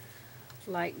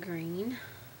light green.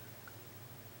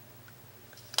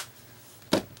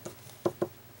 So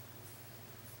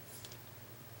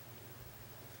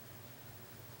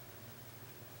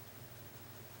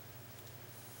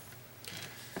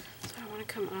I want to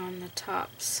come on the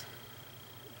tops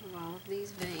of all of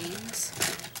these veins.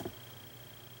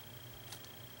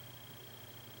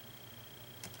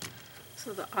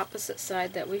 So the opposite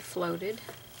side that we floated.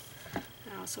 I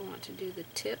also want to do the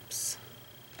tips.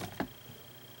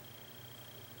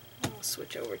 I'll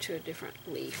switch over to a different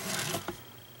leaf.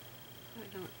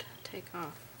 I don't take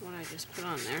off what I just put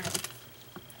on there.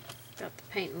 Got the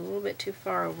paint a little bit too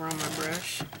far over on my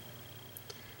brush.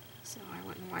 So I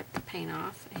went and wiped the paint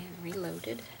off and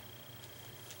reloaded.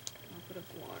 A little bit of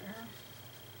water.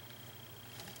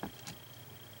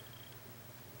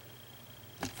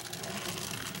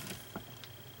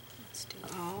 Let's do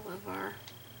all of our...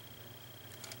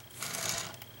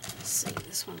 Let's see,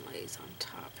 this one lays on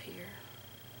top here.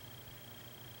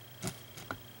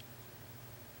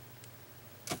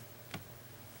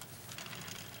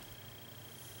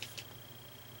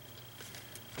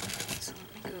 So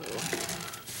let me go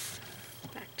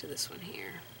back to this one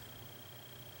here.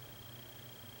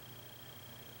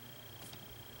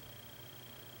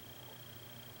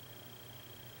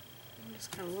 I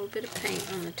just got a little bit of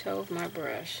paint on the toe of my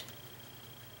brush.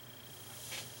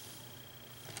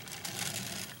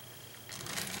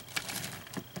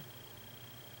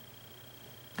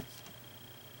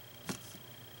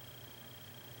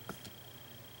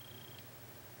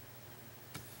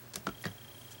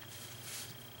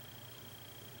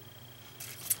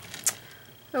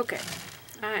 Okay,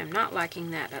 I am not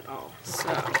liking that at all, so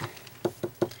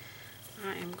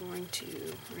I am going to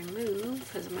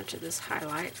remove as much of this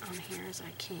highlight on here as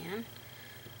I can.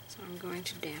 So I'm going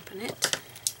to dampen it.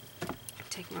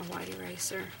 Take my white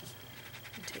eraser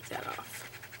and take that off.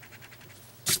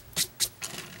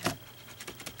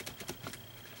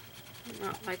 I'm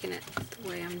not liking it the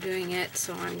way I'm doing it,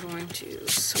 so I'm going to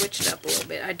switch it up a little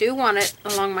bit. I do want it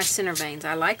along my center veins.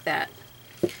 I like that,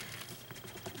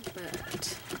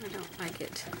 but I don't like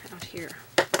it out here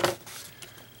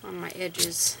on my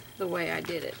edges the way I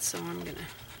did it, so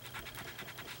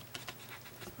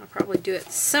I'll probably do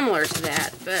it similar to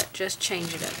that, but just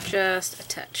change it up just a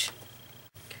touch.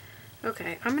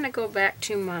 Okay, I'm going to go back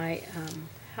to my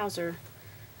Hauser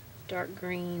dark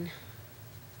green,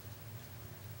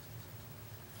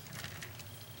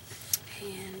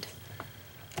 and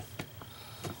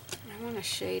I want to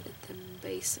shade at the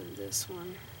base of this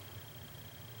one.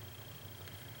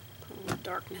 Put a little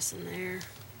darkness in there.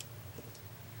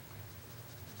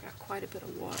 I've got quite a bit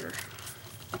of water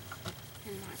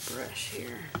in my brush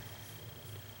here.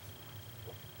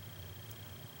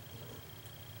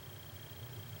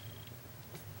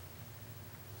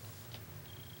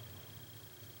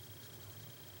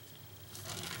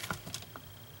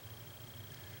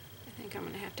 I think I'm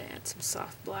going to have to add some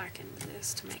soft black into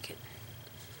this to make it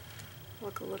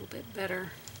look a little bit better.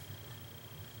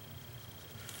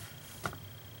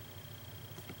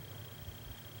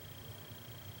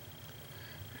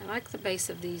 I like the base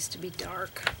of these to be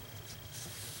dark.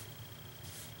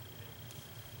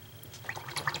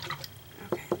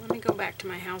 Okay, let me go back to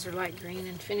my Hauser light green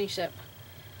and finish up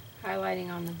highlighting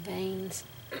on the veins.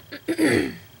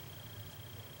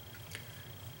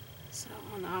 So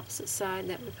on the opposite side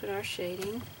that we put our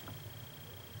shading.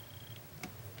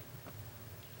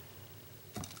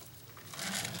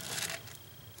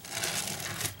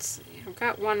 Let's see, I've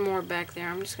got one more back there.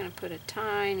 I'm just going to put a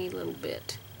tiny little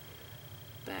bit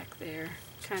back there,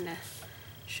 kind of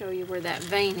show you where that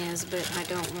vein is, but I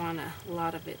don't want a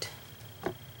lot of it.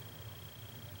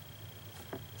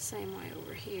 Same way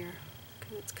over here,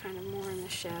 because it's kind of more in the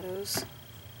shadows.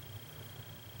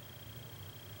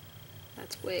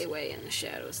 That's way in the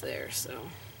shadows there, so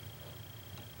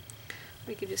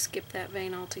we could just skip that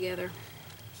vein altogether.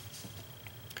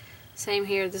 Same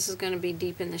here, this is going to be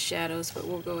deep in the shadows, but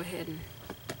we'll go ahead and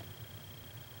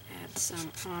add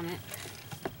some on it.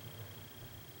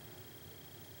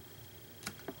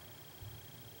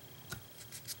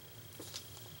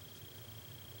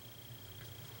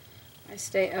 I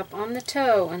stay up on the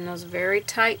toe in those very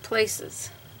tight places.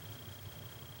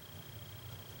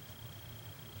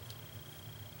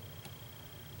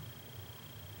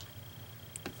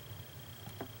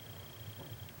 A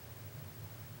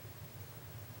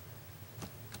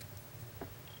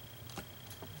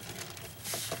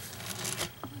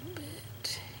little bit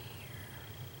here.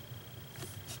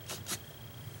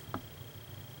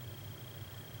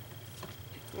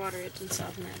 Take the water edge and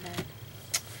soften that bag.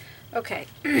 Okay,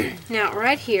 now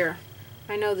right here,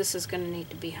 I know this is going to need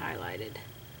to be highlighted.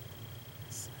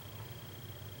 So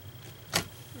I'm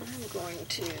going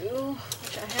to,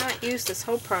 which I haven't used this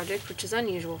whole project, which is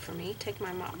unusual for me, take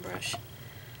my mop brush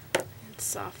and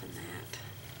soften that.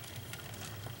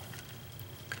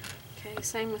 Okay,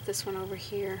 same with this one over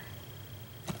here.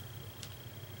 I'm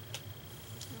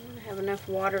going to have enough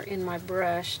water in my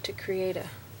brush to create a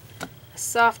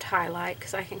soft highlight,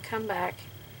 because I can come back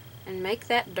and make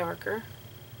that darker.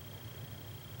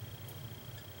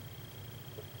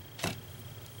 But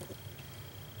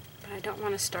I don't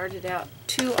want to start it out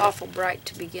too awful bright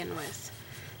to begin with.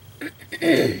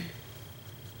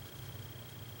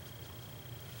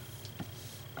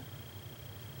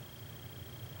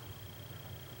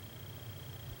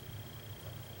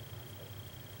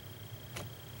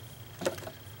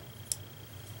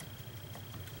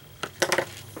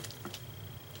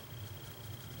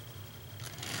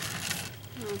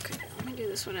 Okay, let me do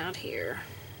this one out here.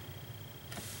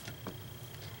 I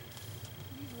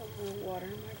need a little more water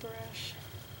in my brush.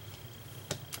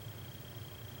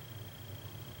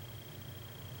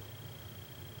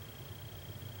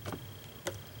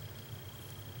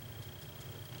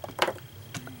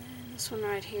 And this one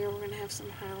right here, we're going to have some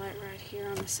highlight right here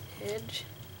on this edge.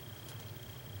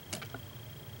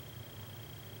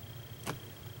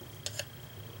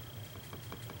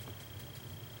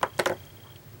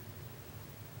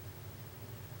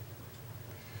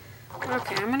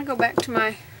 Okay, I'm going to go back to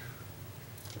my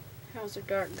Hauser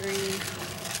dark green.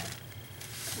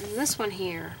 And this one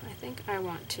here, I think I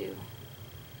want to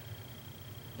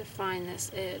define this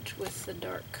edge with the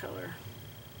dark color.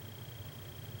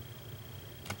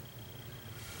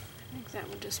 I think that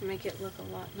would just make it look a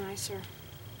lot nicer.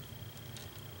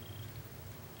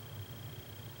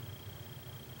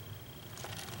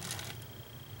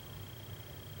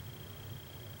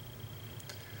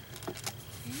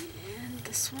 And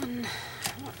this one,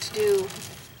 I want to do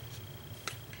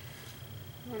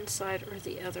one side or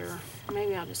the other.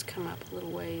 Maybe I'll just come up a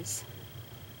little ways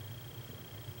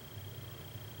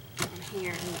on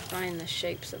here and define the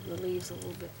shapes of the leaves a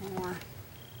little bit more.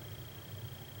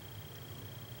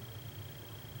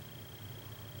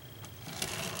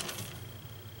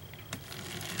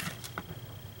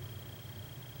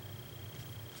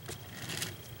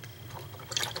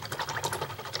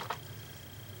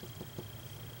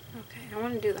 Okay, I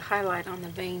want to do the highlight on the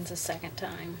veins a second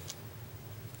time.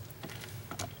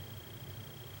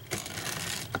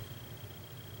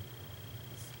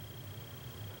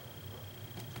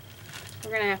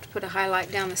 We're going to have to put a highlight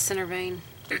down the center vein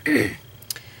to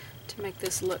make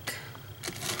this look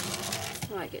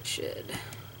like it should.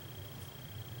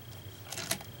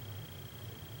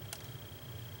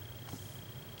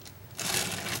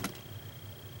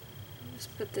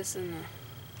 Just put this in the,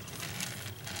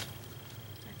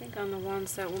 I think on the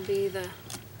ones that will be the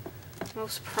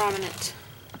most prominent.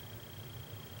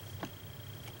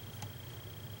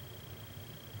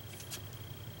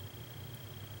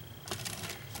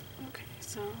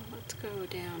 So let's go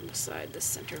down beside the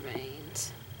center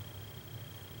veins.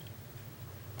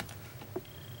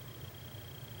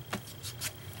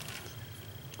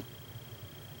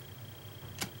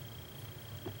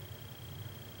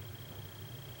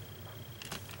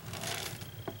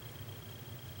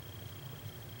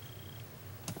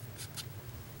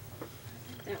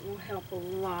 I think that will help a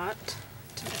lot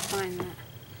to define that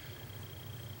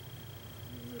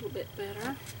a little bit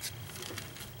better.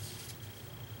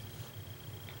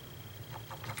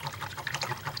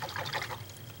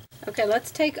 Okay,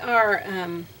 let's take our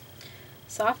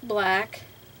soft black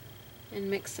and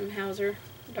mix some Hauser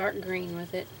dark green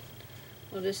with it.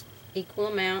 We'll just equal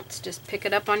amounts. Just pick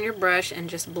it up on your brush and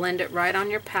just blend it right on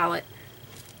your palette.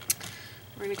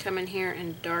 We're going to come in here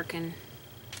and darken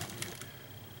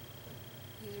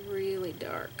these really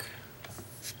dark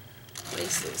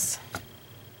places.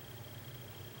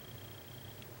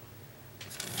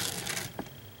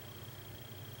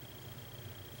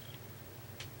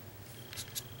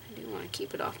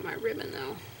 Keep it off my ribbon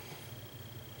though.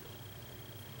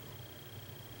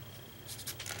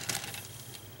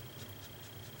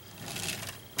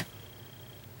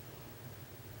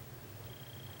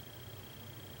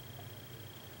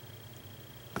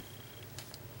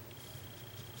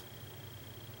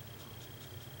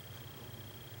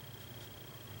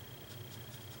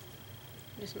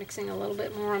 Just mixing a little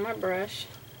bit more on my brush.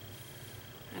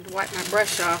 I had to wipe my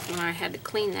brush off when I had to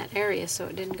clean that area so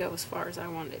it didn't go as far as I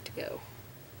wanted it to go.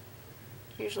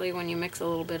 Usually when you mix a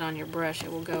little bit on your brush,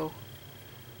 it will go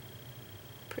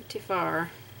pretty far.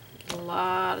 Get a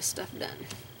lot of stuff done.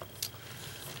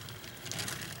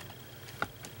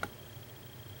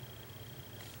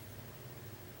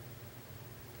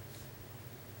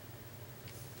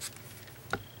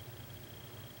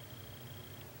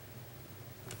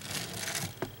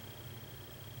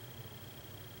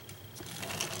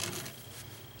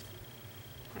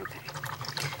 Okay.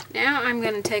 Now I'm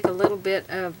going to take a little bit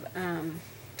of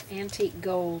antique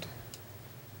gold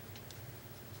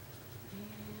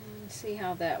and see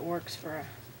how that works for a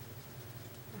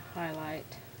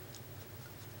highlight.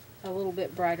 A little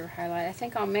bit brighter highlight. I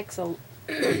think I'll mix a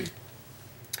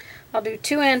I'll do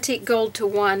 2 antique gold to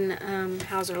 1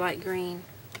 Hauser light green,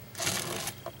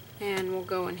 and we'll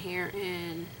go in here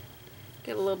and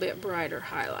get a little bit brighter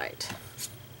highlight.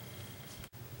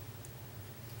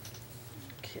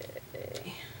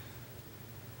 Okay.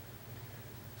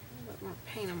 More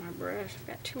paint on my brush. I've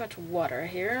got too much water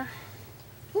here.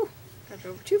 Whew, got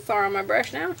over too far on my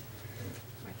brush now.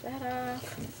 Wipe that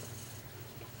off.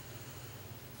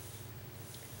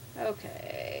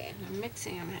 Okay, I'm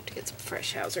mixing. I'm gonna have to get some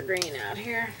fresh Hauser green out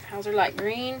here. Hauser light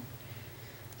green.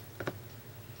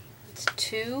 It's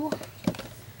 2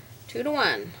 to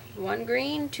 1. 1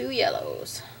 green, 2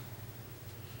 yellows.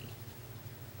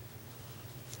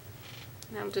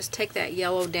 Now I'll just take that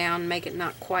yellow down, make it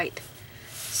not quite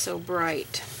so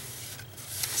bright.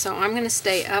 So I'm going to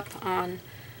stay up on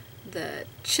the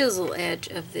chisel edge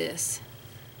of this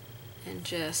and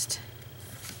just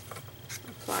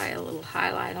apply a little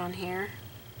highlight on here.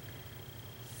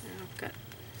 Now I've got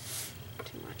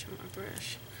too much on my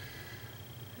brush.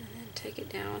 And then take it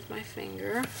down with my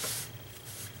finger.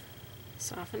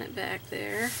 Soften it back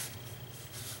there.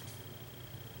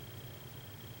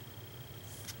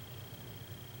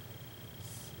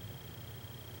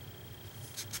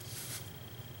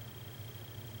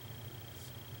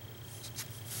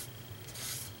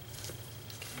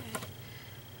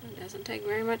 Doesn't take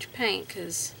very much paint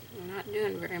because we're not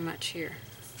doing very much here.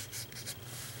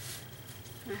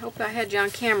 I hope I had you on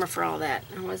camera for all that.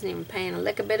 I wasn't even paying a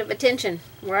lick a bit of attention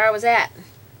where I was at.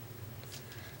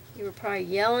 You were probably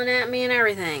yelling at me and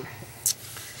everything.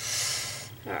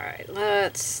 Alright,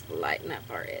 let's lighten up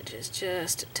our edges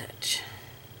just a touch.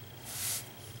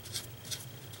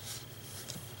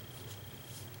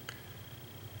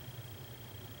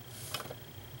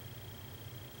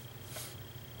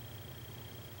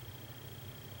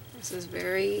 This is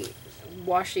very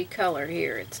washy color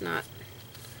here. It's not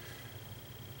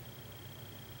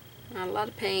a lot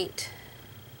of paint.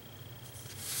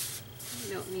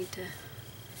 You don't need to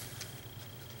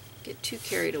get too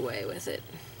carried away with it.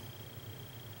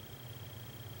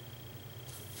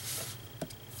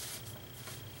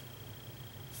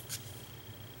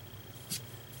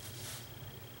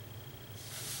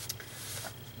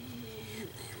 And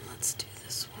then let's do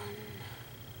this one.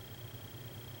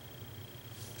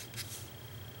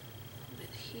 A bit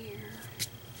here.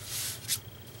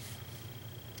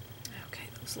 Okay,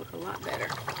 those look a lot better.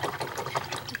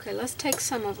 Okay, let's take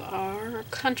some of our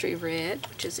country red,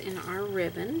 which is in our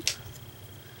ribbon.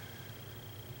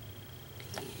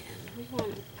 And we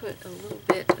want to put a little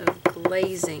bit of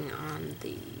glazing on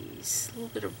these, a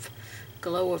little bit of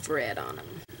glow of red on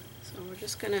them. So we're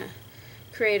just going to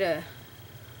create a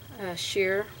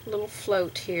sheer little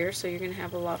float here, so you're going to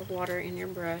have a lot of water in your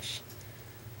brush.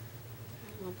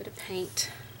 A little bit of paint,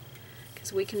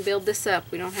 because we can build this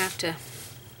up. We don't have to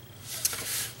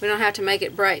make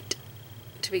it bright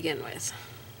to begin with.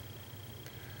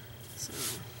 So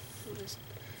we'll just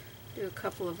do a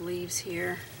couple of leaves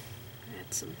here.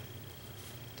 Add some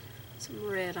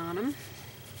red on them.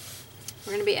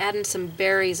 We're going to be adding some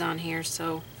berries on here,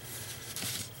 so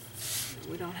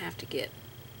we don't have to get,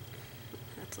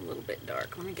 that's a little bit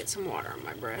dark. Let me get some water on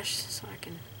my brush so I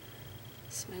can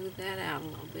smooth that out a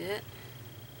little bit.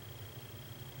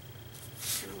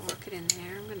 I'm going to work it in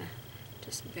there. I'm going to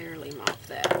just barely mop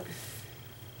that.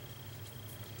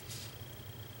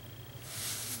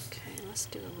 Okay, let's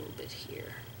do a little bit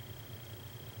here,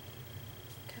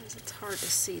 because it's hard to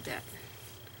see that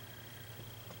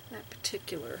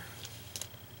particular.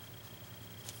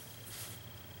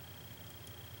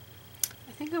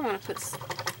 I think I want to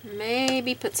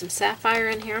maybe put some sapphire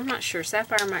in here. I'm not sure.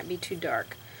 Sapphire might be too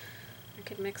dark. I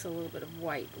could mix a little bit of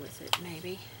white with it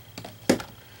maybe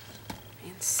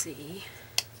and see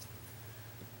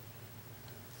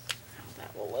how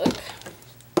that will look.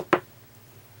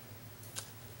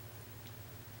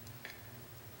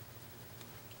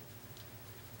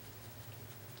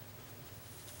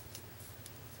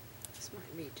 This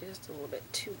might be just a little bit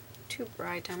too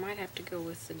bright. I might have to go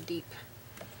with the deep.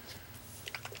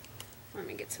 Let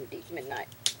me get some deep midnight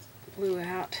blue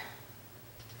out.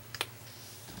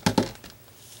 I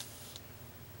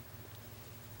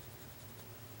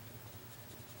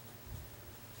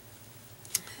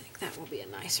think that will be a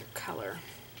nicer color.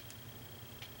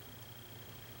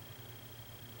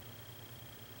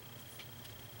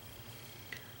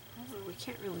 Although we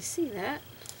can't really see that,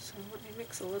 so let me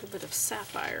mix a little bit of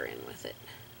sapphire in with it.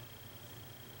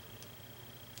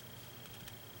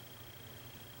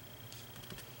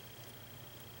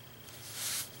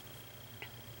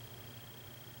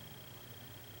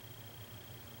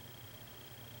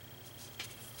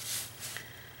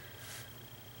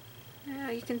 Now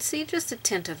you can see just a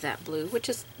tint of that blue, which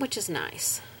is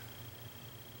nice.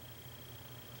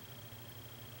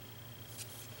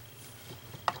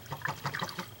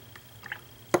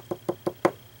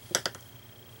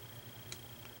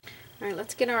 Alright,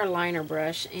 let's get our liner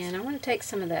brush, and I want to take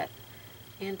some of that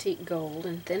antique gold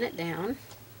and thin it down.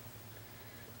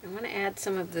 I want to add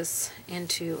some of this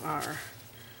into our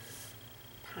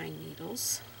pine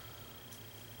needles.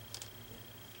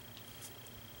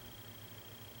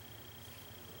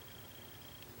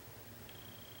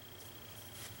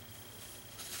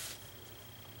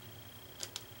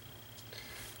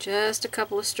 Just a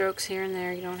couple of strokes here and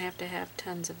there. You don't have to have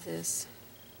tons of this.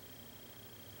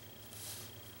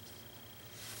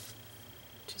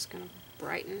 Just going to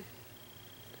brighten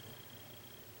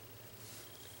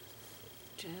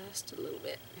just a little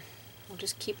bit. We'll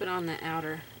just keep it on the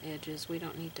outer edges. We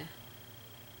don't need to.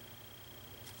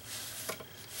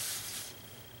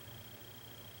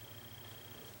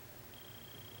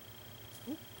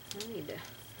 I need to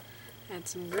add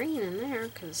some green in there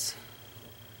because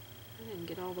I didn't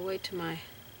get all the way to my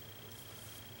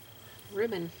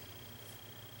ribbon.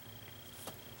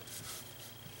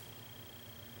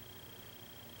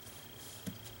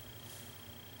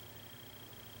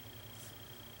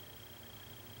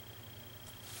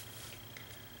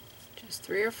 Just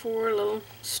 3 or 4 little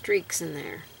streaks in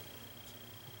there.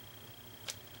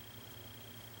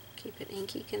 Keep it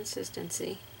inky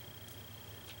consistency.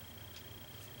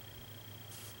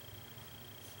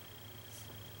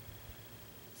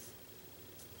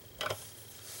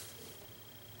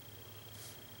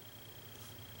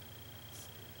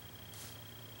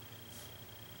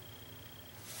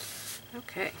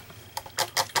 Okay. I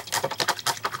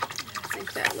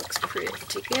think that looks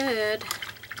pretty good.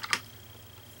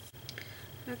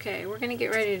 Okay, we're going to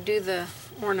get ready to do the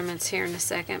ornaments here in a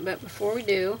second, but before we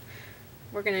do,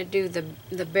 we're going to do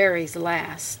the berries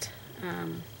last.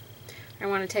 I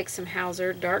want to take some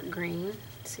Hauser dark green,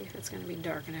 see if it's going to be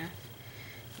dark enough,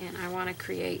 and I want to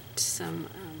create some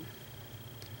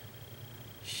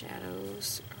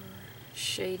shadows or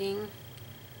shading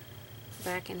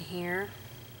back in here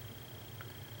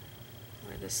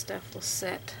where this stuff will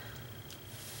set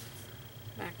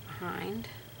back behind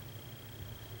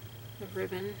the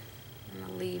ribbon and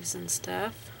the leaves and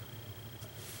stuff.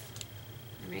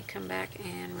 I may come back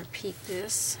and repeat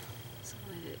this so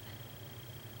that it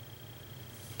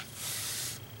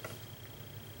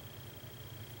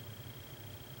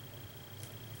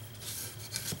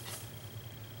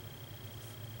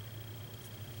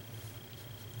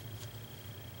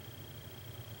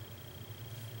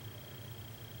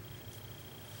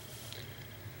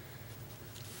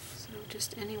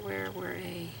just anywhere where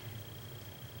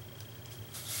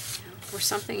where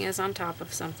something is on top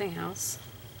of something else.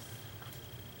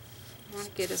 I want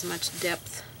to get as much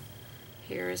depth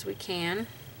here as we can.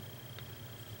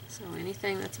 So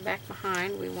anything that's back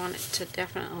behind, we want it to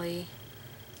definitely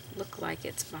look like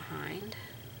it's behind.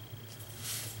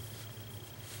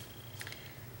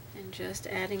 And just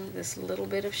adding this little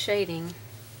bit of shading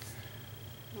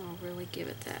will really give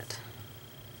it that.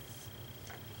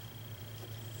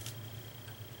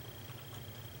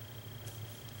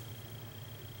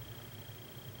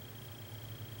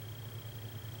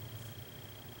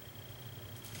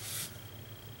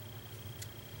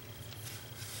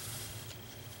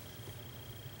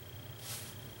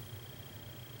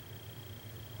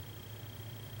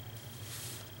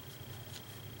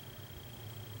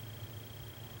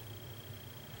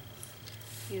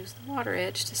 Use the water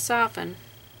edge to soften.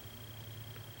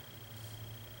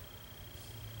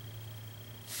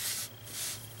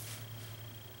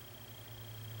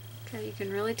 Okay, you can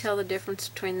really tell the difference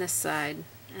between this side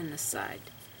and this side.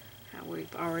 How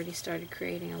we've already started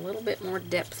creating a little bit more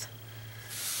depth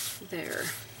there.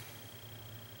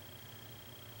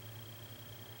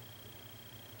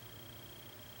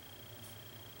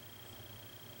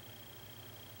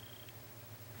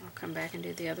 I'll come back and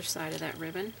do the other side of that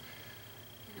ribbon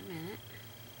in a minute.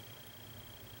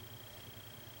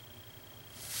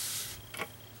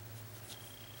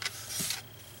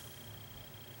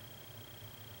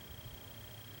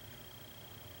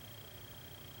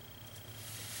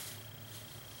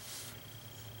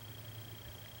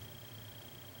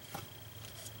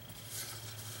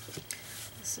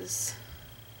 This is,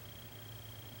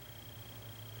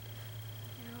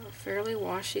 a fairly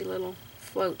washy little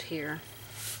float here.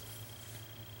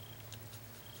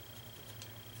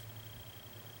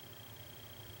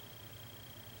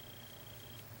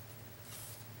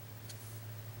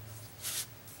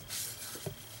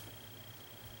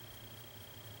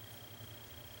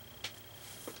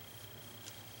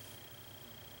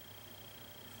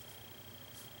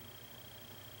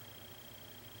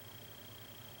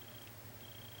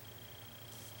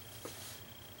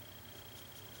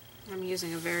 I'm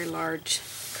using a very large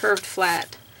curved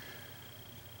flat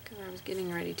because I was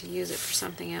getting ready to use it for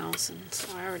something else, and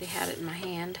so I already had it in my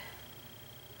hand.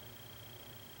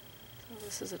 So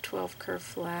this is a 12 curved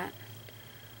flat,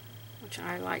 which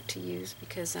I like to use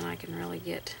because then I can really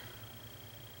get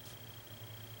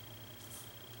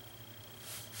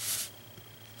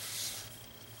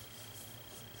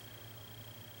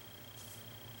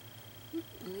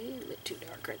a little bit too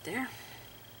dark right there.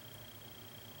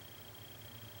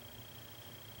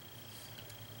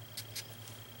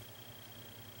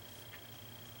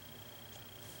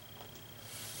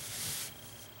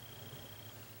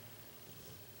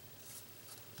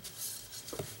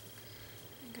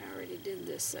 Did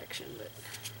this section, but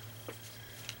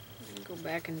I'm going to go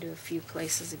back and do a few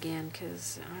places again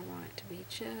because I want it to be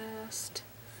just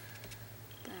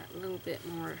that little bit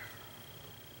more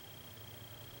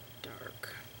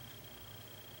dark.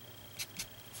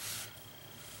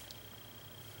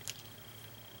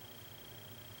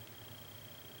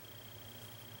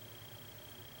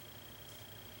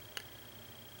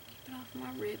 Keep it off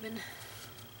my ribbon.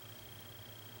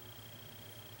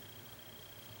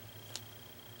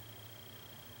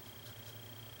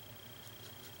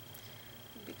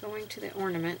 Going to the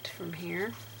ornament from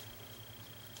here.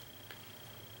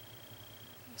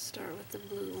 Start with the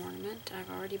blue ornament. I've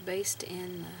already based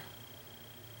in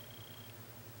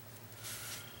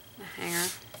the hanger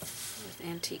with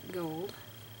antique gold.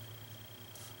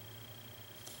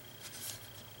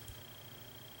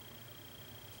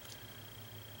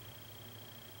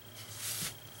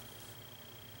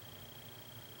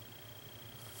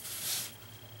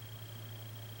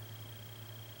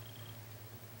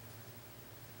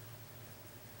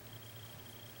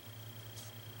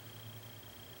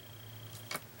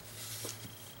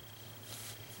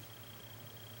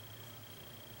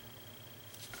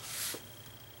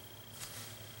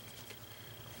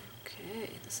 Okay,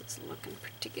 this is looking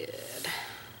pretty good.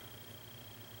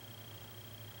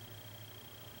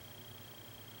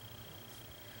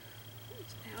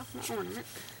 Stay off my ornament.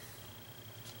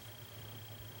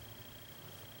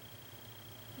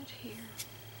 Right here.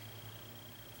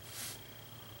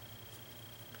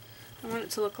 I want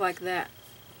it to look like that.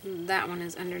 That one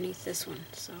is underneath this one,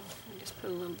 so I just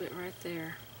put a little bit right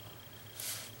there.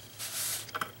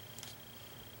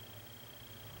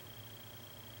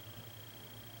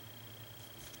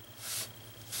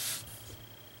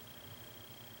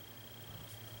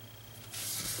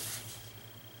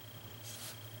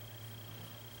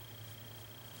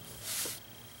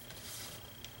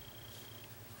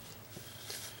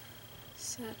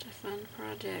 Such a fun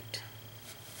project.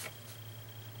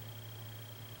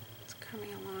 It's coming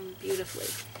along beautifully.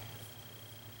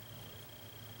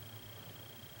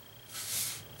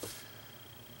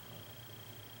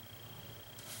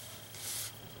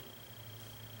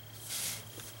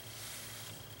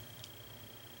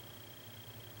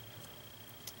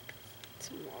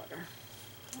 Some water.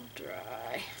 It'll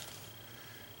dry.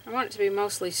 I want it to be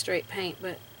mostly straight paint,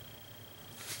 but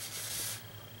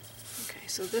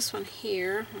so this one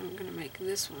here, I'm going to make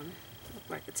this one look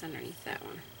like it's underneath that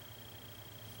one.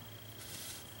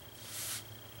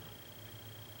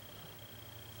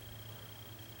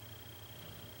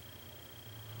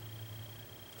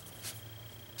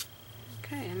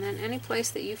 Okay, and then any place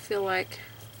that you feel like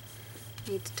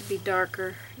needs to be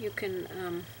darker, you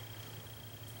can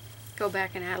go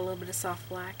back and add a little bit of soft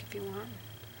black if you want.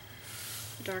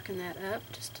 Darken that up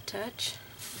just a touch.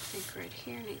 I think right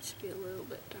here needs to be a little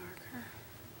bit darker.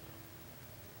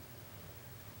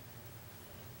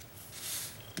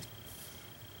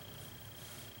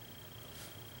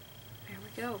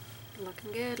 Go.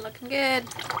 Looking good, looking good.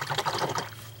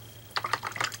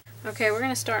 Okay, we're going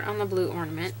to start on the blue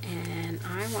ornament, and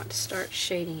I want to start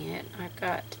shading it. I've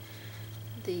got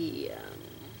the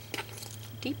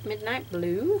deep midnight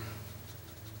blue,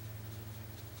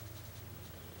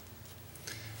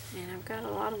 and I've got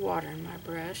a lot of water in my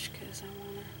brush because I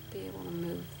want to be able to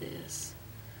move this.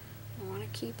 I want to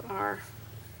keep our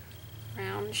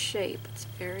round shape. It's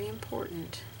very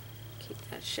important. Keep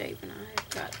that shape, and I've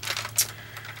got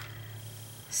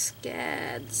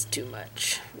scads too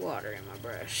much water in my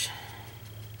brush.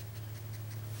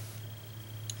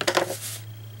 Get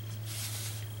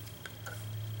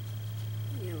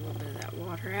a little bit of that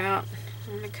water out.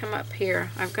 I'm going to come up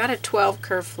here. I've got a 12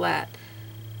 curve flat,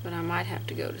 but I might have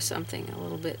to go to something a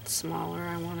little bit smaller.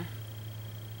 I want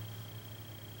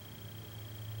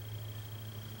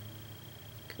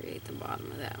to create the bottom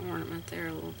of that ornament there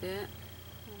a little bit.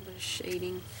 A little bit of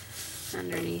shading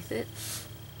underneath it.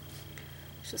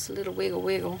 Just a little wiggle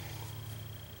wiggle.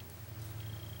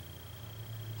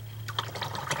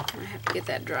 I have to get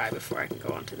that dry before I can go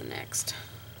on to the next.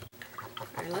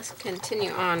 Alright, let's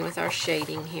continue on with our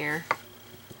shading here.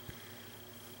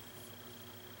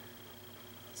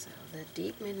 So the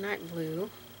deep midnight blue.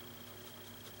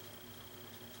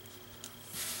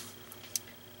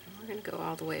 And we're going to go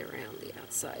all the way around the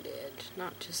outside edge,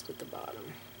 not just at the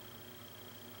bottom.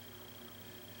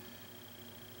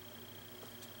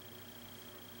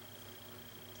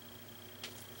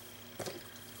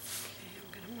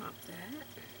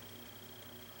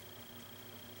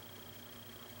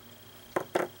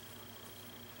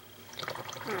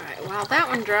 Alright, while that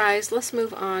one dries, let's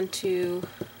move on to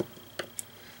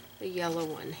the yellow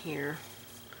one here.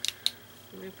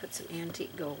 I'm going to put some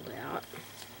antique gold out.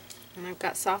 And I've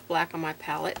got soft black on my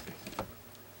palette.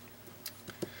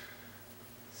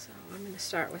 So I'm going to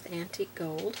start with antique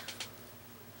gold.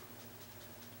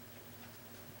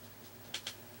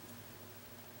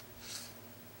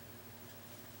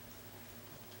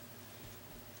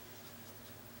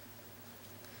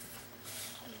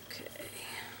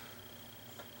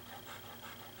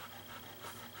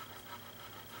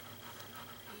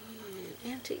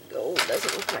 Antique gold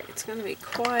doesn't look like it's going to be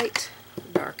quite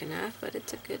dark enough, but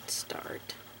it's a good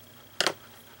start.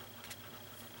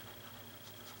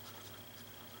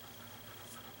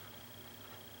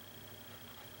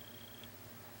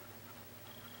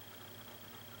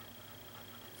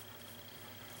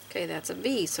 Okay, that's a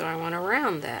V, so I want to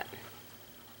round that.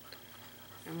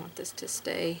 I want this to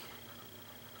stay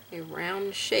a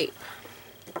round shape.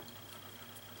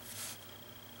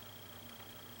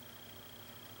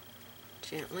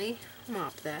 Gently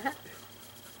mop that.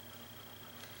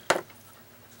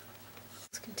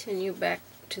 Let's continue back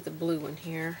to the blue one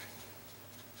here.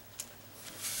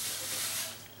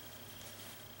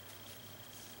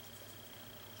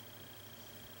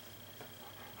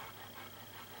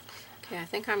 Okay, I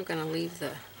think I'm going to leave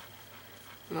the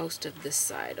most of this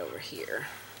side over here.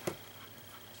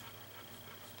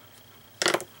 A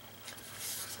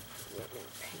little more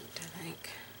paint, I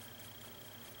think.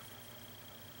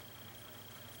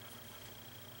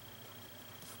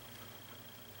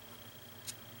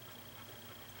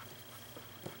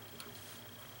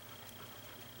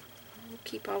 We'll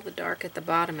keep all the dark at the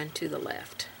bottom and to the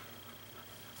left.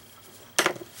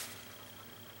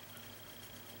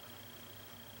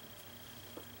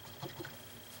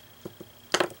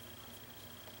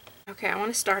 Okay, I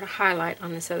want to start a highlight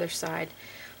on this other side.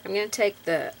 I'm going to take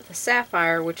the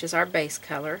sapphire, which is our base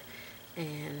color,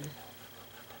 and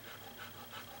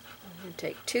I'm going to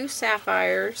take 2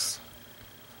 sapphires.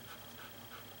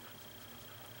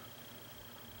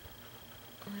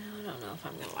 Well, I don't know if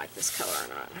I'm going to like this color or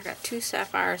not. I got 2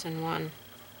 sapphires and 1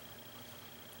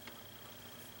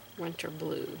 winter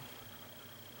blue.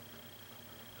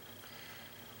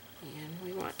 And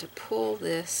we want to pull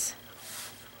this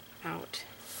out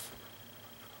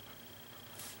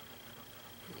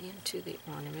and into the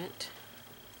ornament,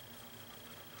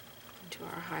 into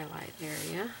our highlight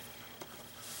area.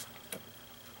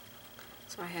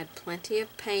 So I had plenty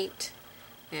of paint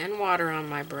and water on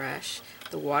my brush.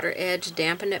 The water edge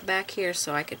dampened it back here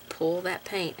so I could pull that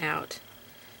paint out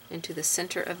into the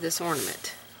center of this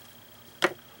ornament.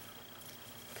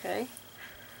 Okay,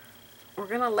 we're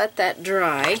going to let that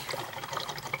dry,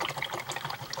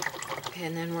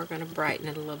 and then we're going to brighten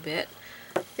it a little bit.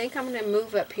 I think I'm going to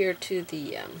move up here to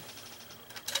the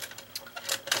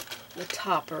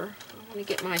topper. I want to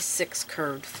get my 6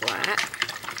 curved flat.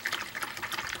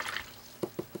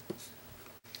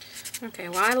 Okay,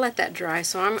 well, I let that dry,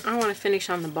 so I want to finish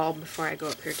on the bulb before I go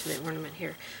up here to the ornament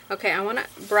here. Okay, I want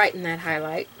to brighten that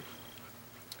highlight.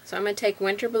 So I'm going to take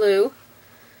winter blue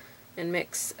and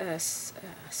mix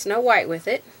Snow White with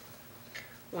it,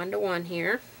 1:1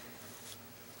 here.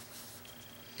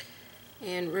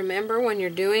 And remember, when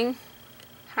you're doing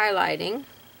highlighting,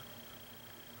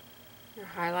 your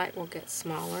highlight will get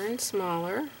smaller and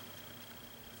smaller.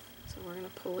 So we're going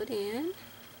to pull it in,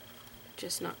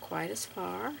 just not quite as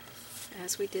far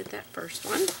as we did that first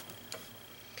one,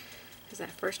 because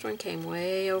that first one came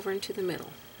way over into the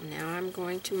middle. And now I'm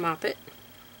going to mop it.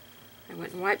 I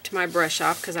went and wiped my brush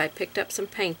off because I picked up some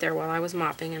paint there while I was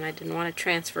mopping and I didn't want to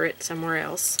transfer it somewhere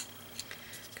else.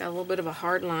 Got a little bit of a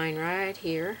hard line right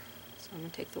here, so I'm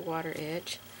going to take the water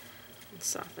edge and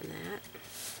soften that.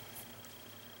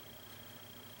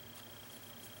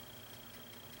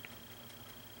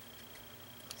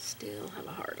 Still have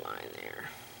a hard line there.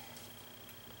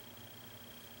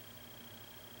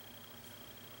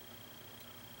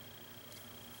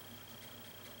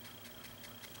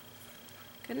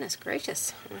 Goodness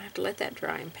gracious, I'm going to have to let that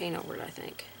dry and paint over it, I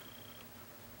think.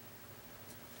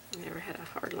 I never had a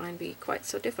hard line be quite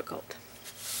so difficult.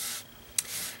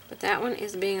 But that one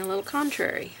is being a little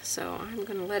contrary, so I'm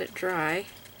going to let it dry.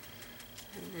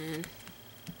 And then,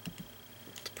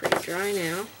 it's pretty dry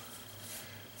now.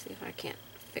 See if I can't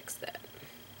fix that.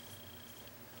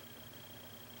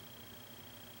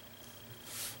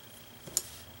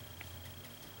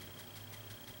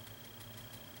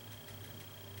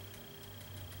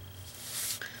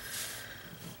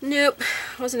 Nope,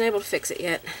 wasn't able to fix it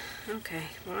yet. Okay,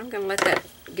 well, I'm going to let that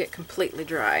get completely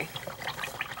dry.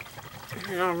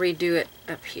 And I'll redo it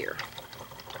up here.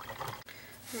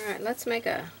 Alright, let's make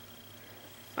a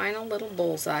final little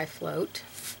bullseye float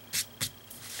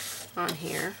on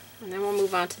here. And then we'll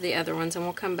move on to the other ones, and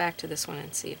we'll come back to this one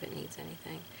and see if it needs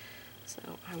anything.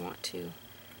 So I want to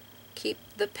keep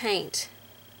the paint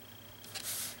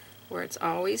where it's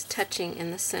always touching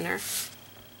in the center.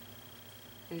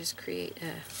 And just create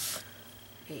a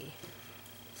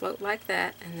float like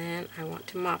that, and then I want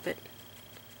to mop it.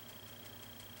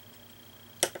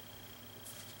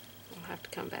 I'll have to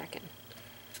come back and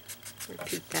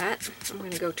repeat that. I'm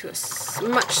going to go to a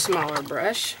much smaller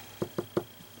brush.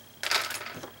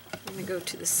 I'm going to go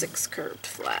to the 6 curved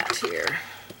flat here.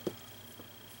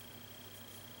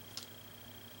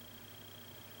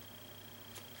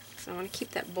 So I want to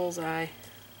keep that bullseye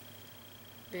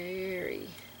very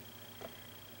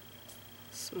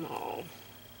small,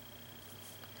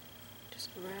 just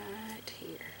right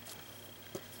here.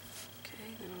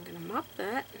 then I'm going to mop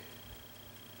that.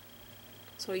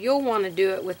 So you'll want to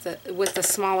do it with the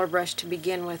smaller brush to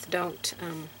begin with. Don't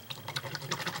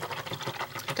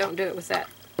do it with that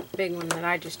big one that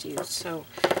I just used. So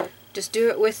just do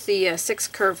it with the 6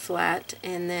 curve flat,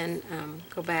 and then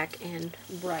go back and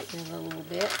brighten it a little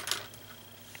bit.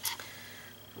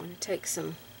 I'm going to take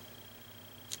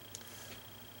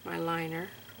my liner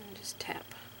and just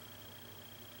tap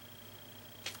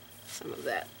some of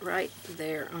that right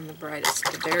there on the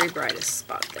very brightest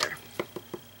spot there.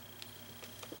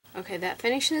 Okay, that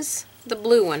finishes the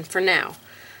blue one for now.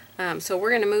 So we're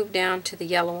going to move down to the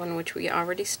yellow one, which we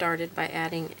already started by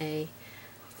adding a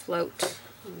float.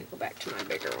 Let me go back to my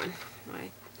bigger one,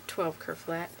 my 12 curve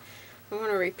flat. I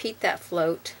want to repeat that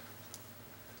float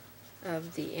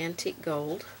of the antique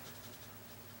gold.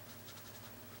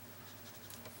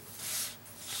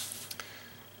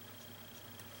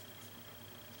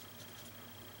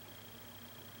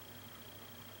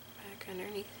 Back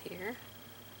underneath here.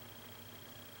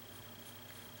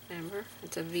 Remember,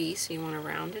 it's a V, so you want to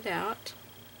round it out.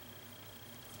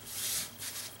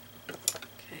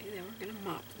 Okay, then we're going to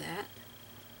mop that.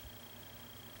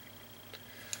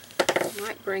 I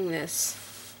might bring this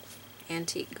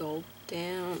antique gold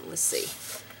down, let's see,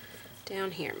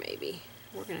 down here maybe.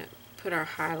 We're going to put our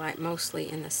highlight mostly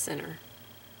in the center.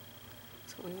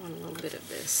 So we want a little bit of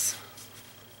this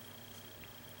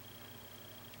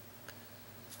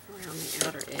around the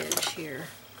outer edge here.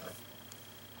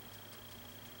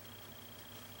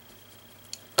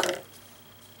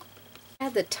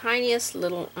 Add the tiniest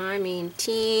little, I mean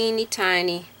teeny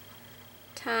tiny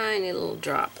little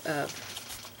drop of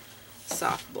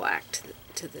soft black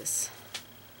to this.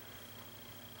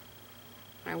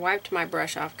 I wiped my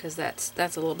brush off because that's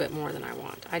a little bit more than I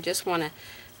want. I just want to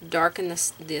darken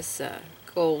this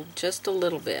gold just a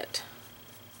little bit.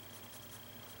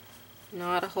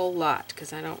 Not a whole lot,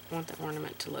 because I don't want the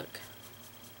ornament to look.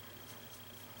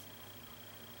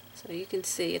 So you can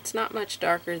see it's not much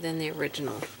darker than the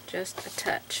original, just a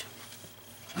touch.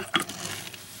 And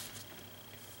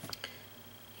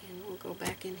we'll go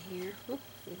back in here. Ooh,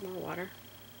 need more water.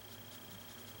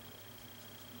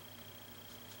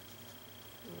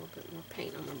 A little bit more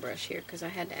paint on my brush here because I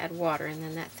had to add water, and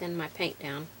then that thinned my paint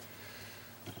down.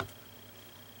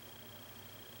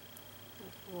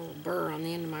 A little burr on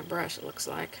the end of my brush, it looks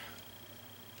like.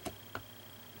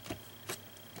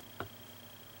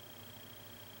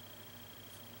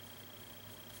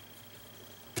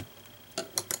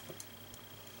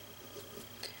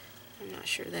 I'm not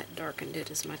sure that darkened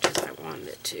it as much as I wanted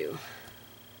it to.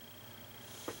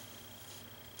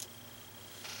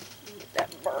 Get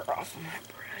that burr off of my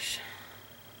brush.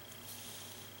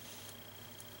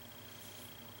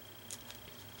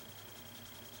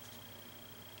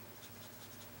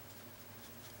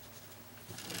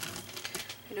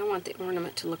 I don't want the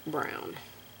ornament to look brown,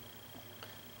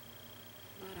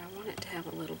 but I want it to have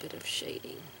a little bit of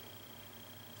shading.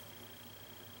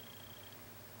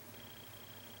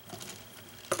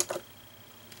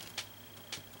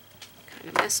 Kind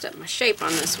of messed up my shape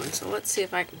on this one, so let's see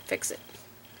if I can fix it.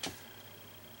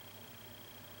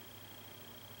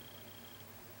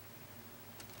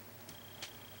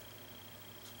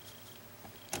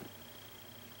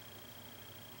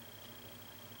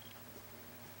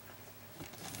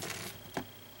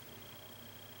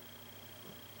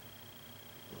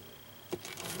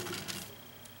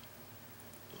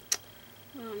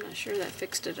 Well, I'm not sure that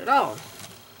fixed it at all.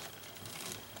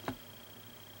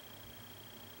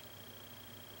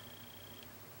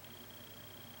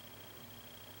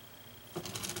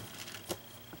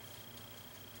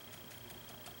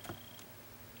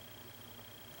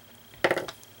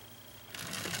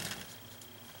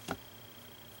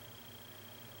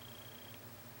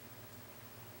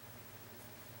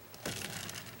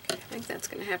 I think that's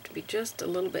going to have to be just a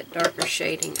little bit darker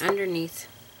shading underneath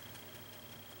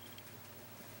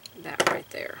that right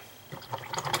there.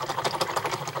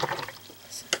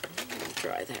 So I'm going to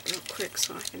dry that real quick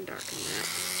so I can darken that.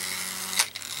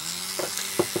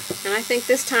 And I think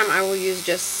this time I will use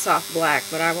just soft black,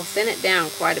 but I will thin it down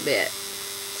quite a bit.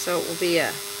 So it will be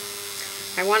I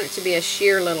want it to be a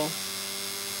sheer little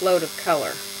float of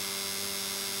color.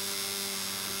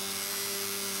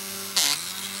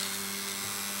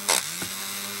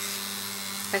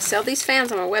 I sell these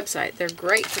fans on my website. They're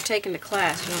great for taking to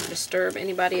class. You won't disturb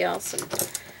anybody else and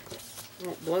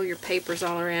won't blow your papers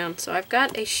all around. So I've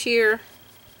got a sheer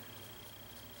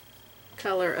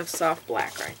color of soft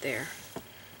black right there.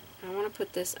 I want to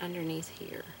put this underneath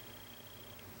here.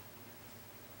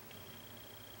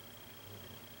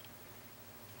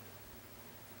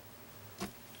 I'm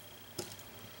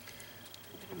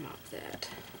going to mop that.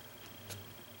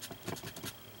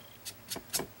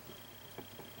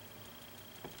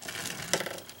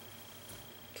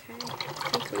 I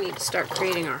think we need to start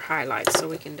creating our highlights so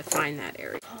we can define that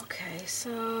area. Okay,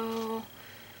 so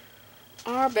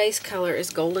our base color is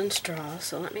Golden Straw,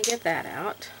 so let me get that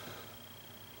out.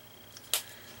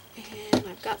 And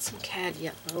I've got some Cad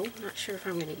Yellow. Not sure if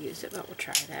I'm going to use it, but we'll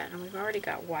try that. And we've already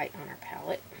got white on our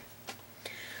palette.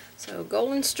 So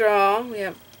Golden Straw, we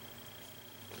have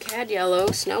Cad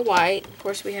Yellow, Snow White. Of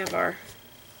course, we have our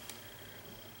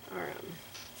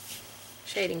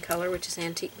shading color, which is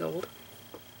Antique Gold.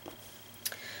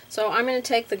 So I'm going to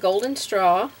take the Golden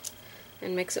Straw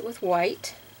and mix it with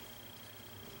white.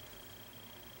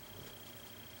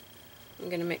 I'm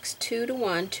going to mix 2 to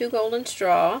 1, 2 Golden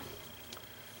Straw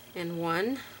and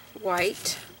 1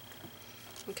 white.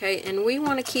 Okay, and we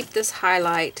want to keep this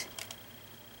highlight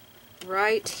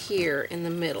right here in the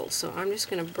middle. So I'm just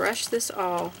going to brush this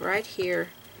all right here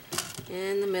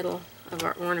in the middle of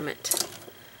our ornament.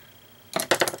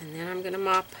 And then I'm going to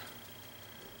mop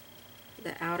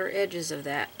the outer edges of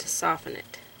that to soften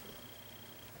it.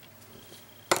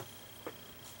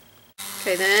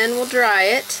 Okay, then we'll dry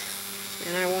it,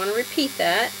 and I want to repeat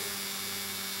that.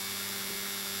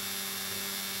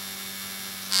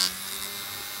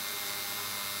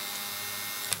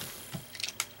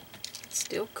 It's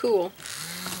still cool.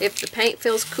 If the paint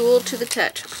feels cool to the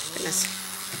touch, oh goodness,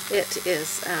 it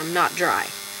is not dry.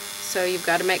 So you've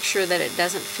got to make sure that it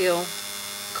doesn't feel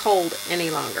cold any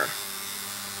longer.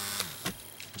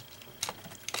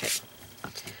 Okay,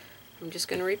 I'm just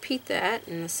going to repeat that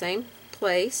in the same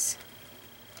place,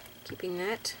 keeping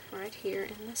that right here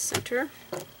in the center,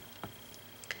 and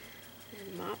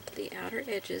mop the outer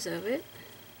edges of it.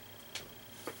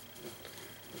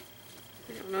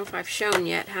 I don't know if I've shown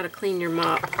yet how to clean your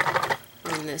mop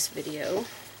on this video.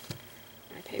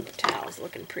 My paper towel is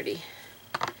looking pretty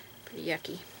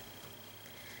yucky.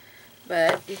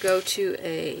 But you go to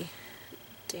a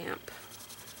damp,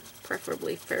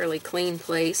 preferably fairly clean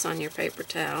place on your paper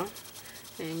towel,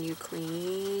 and you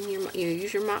you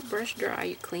use your mop brush dry,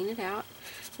 you clean it out,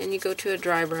 then you go to a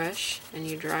dry brush and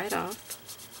you dry it off,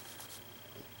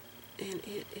 and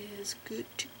it is good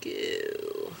to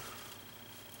go.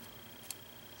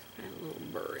 Got a little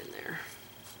burr in there.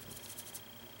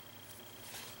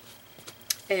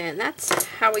 And that's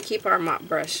how we keep our mop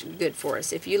brush good for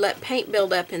us. If you let paint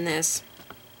build up in this,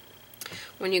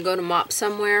 when you go to mop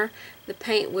somewhere, the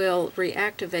paint will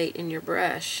reactivate in your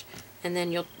brush, and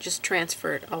then you'll just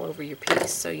transfer it all over your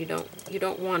piece. So you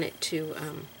don't want it to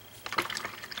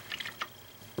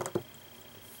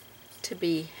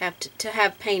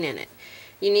have paint in it.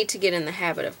 You need to get in the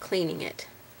habit of cleaning it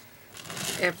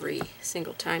every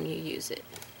single time you use it.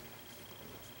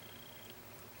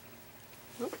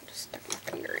 Oh, just stuck my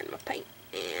finger in my paint.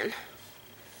 And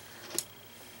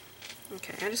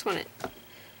okay, I just want to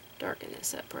darken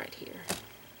this up right here.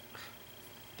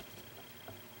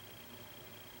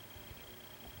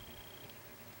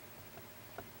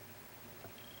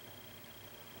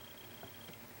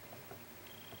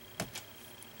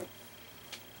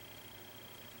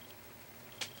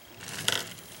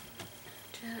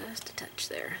 Just a touch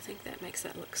there. I think that makes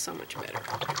that look so much better.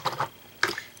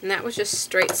 And that was just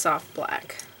straight soft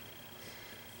black.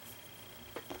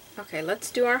 Okay, let's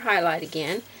do our highlight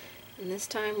again. And this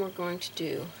time we're going to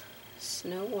do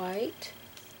Snow White.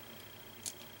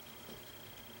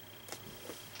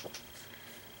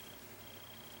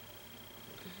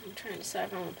 I'm trying to decide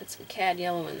if I want to put some Cad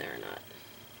Yellow in there or not.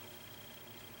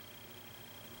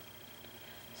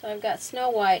 So I've got Snow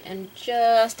White and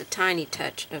just a tiny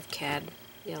touch of Cad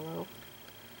Yellow.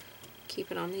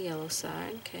 Keep it on the yellow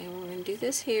side. Okay, we're going to do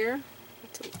this here.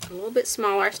 It's a little bit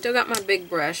smaller. I still got my big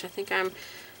brush. I think I'm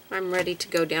ready to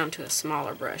go down to a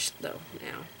smaller brush though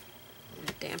now. I'm going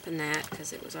to dampen that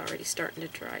because it was already starting to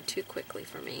dry too quickly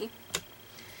for me.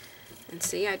 And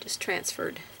see, I just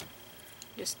transferred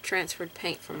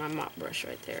paint from my mop brush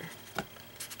right there.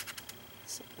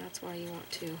 So that's why you want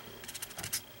to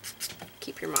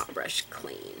keep your mop brush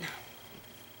clean.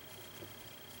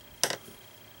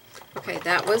 Okay,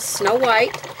 that was Snow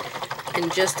White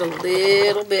and just a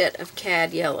little bit of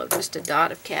Cad Yellow, just a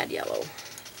dot of Cad Yellow.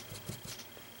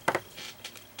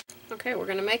 Okay, we're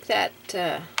going to make that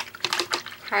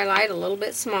highlight a little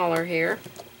bit smaller here.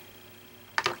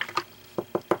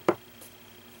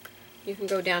 You can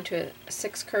go down to a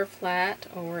 6 curved flat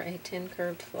or a 10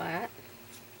 curved flat.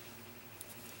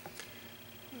 I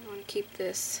want to keep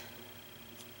this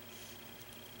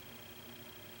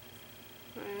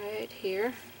right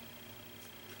here,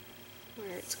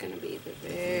 where it's going to be the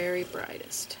very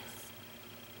brightest.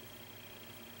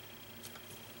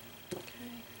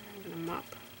 Okay, I'm going to mop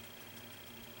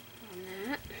on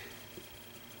that.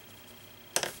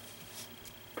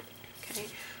 Okay,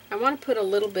 I want to put a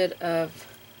little bit of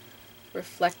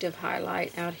reflective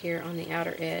highlight out here on the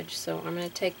outer edge. So I'm going to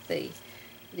take the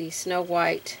Snow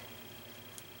White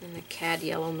and the Cad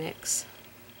Yellow mix,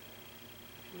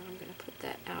 and I'm going to put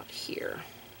that out here.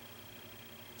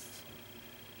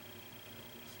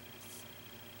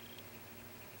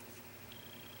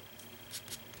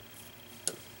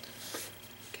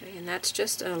 Okay, and that's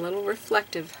just a little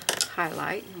reflective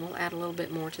highlight, and we'll add a little bit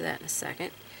more to that in a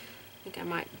second. I think I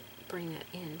might bring that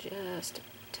in just a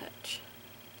touch.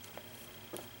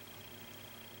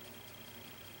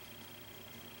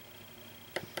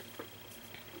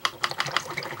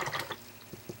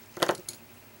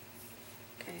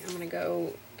 Okay, I'm going to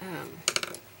go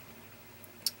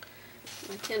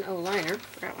my 10-0 liner.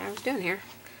 Forgot what I was doing here.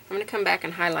 I'm going to come back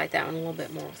and highlight that one a little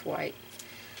bit more with white.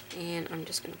 And I'm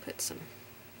just going to put some,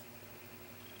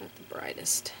 not the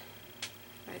brightest,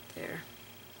 right there.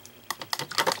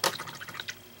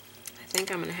 I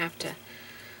think I'm going to have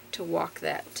to walk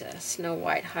that Snow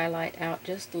White highlight out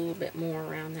just a little bit more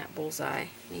around that bullseye.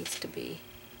 It needs to be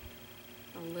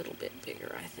a little bit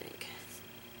bigger, I think.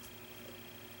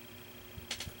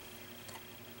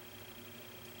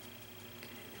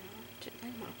 Gently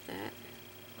mop that.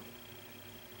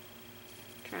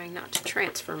 Trying not to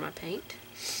transfer my paint.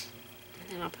 And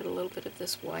then I'll put a little bit of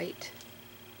this white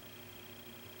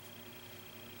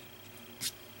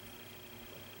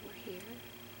over here.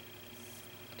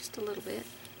 Just a little bit.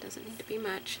 Doesn't need to be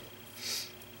much.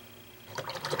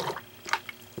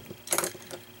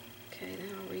 Okay, then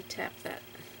I'll re-tap that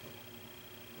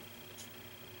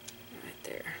right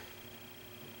there.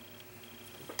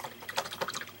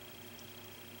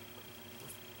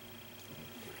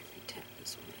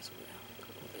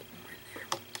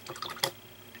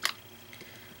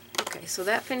 So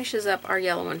that finishes up our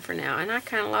yellow one for now, and I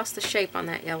kind of lost the shape on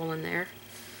that yellow one there.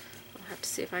 I'll have to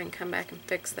see if I can come back and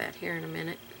fix that here in a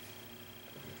minute.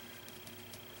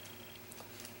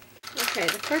 Okay,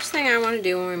 the first thing I want to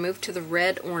do when we move to the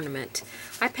red ornament,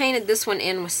 I painted this one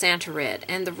in with Santa Red,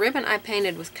 and the ribbon I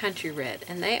painted with Country Red,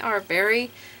 and they are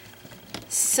very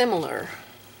similar.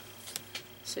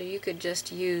 So you could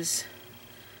just use,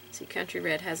 see, Country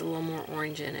Red has a little more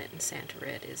orange in it, and Santa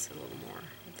Red is a little more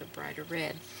of the brighter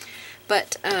red.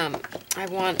 But I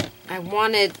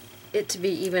wanted it to be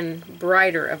even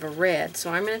brighter of a red,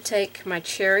 so I'm going to take my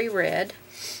Cherry Red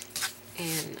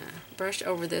and brush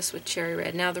over this with Cherry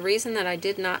Red. Now the reason that I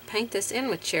did not paint this in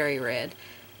with Cherry Red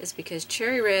is because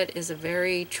Cherry Red is a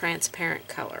very transparent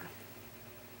color.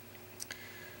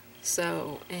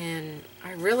 So, and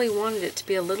I really wanted it to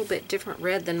be a little bit different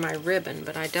red than my ribbon,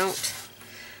 but I don't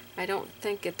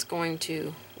think it's going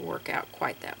to work out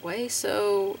quite that way.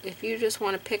 So if you just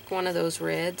want to pick one of those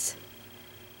reds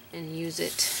and use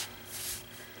it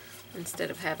instead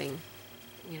of having,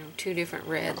 you know, two different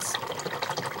reds,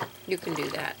 you can do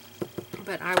that.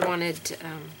 But I wanted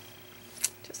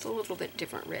just a little bit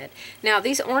different red. Now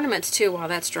these ornaments too, while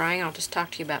that's drying, I'll just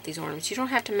talk to you about these ornaments. You don't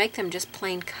have to make them just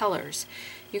plain colors.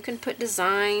 You can put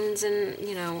designs and,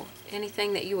 you know,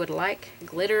 anything that you would like,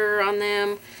 glitter on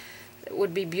them. It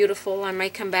would be beautiful. I may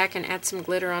come back and add some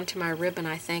glitter onto my ribbon,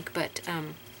 I think, but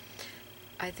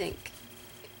I think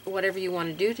whatever you want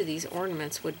to do to these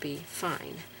ornaments would be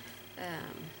fine.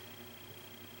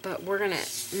 But we're going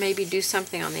to maybe do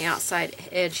something on the outside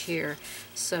edge here,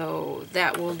 so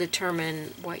that will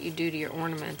determine what you do to your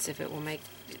ornaments, if it will make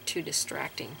it too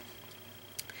distracting.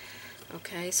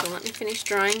 Okay, so let me finish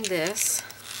drying this,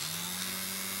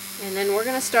 and then we're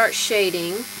going to start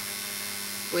shading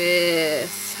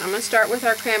with, I'm going to start with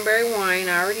our cranberry wine.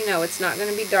 I already know it's not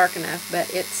going to be dark enough, but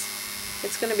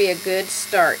it's going to be a good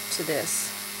start to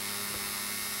this.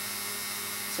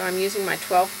 So I'm using my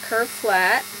 12 curve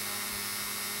flat.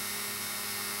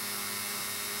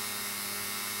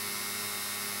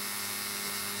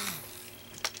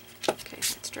 Okay,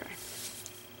 that's dry.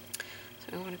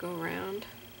 So I want to go around.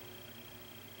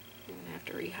 I'm going to have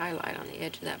to re-highlight on the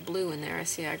edge of that blue in there. I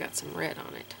see I got some red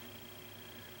on it.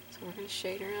 So we're going to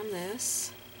shade around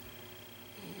this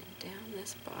and down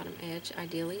this bottom edge.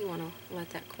 Ideally you want to let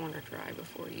that corner dry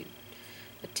before you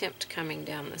attempt coming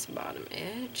down this bottom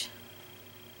edge.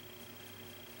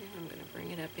 And I'm going to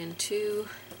bring it up into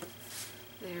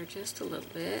there just a little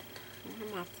bit. I'm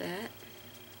going to mop that.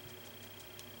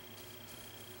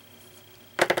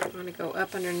 I'm going to go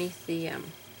up underneath the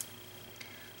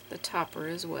topper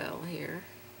as well here.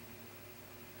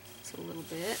 Just a little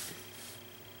bit.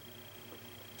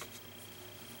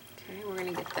 Okay, we're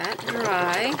going to get that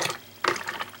dry.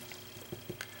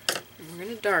 And we're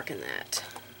going to darken that.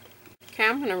 Okay,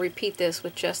 I'm going to repeat this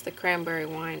with just the cranberry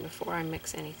wine before I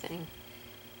mix anything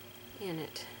in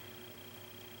it.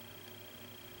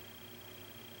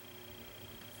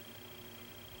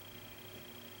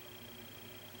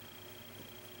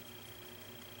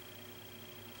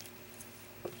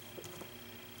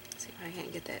 I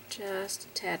can get that just a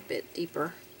tad bit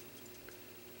deeper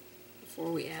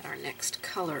before we add our next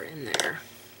color in there.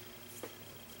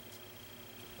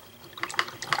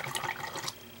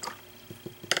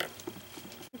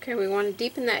 Okay, we want to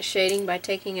deepen that shading by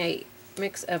taking a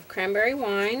mix of cranberry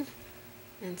wine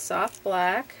and soft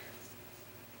black.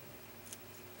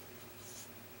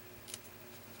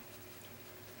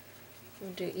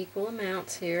 We'll do equal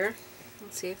amounts here.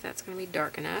 Let's see if that's going to be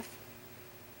dark enough.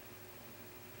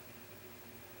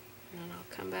 And then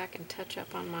I'll come back and touch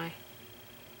up on my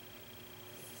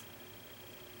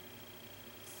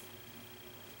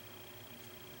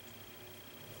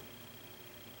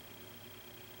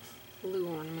blue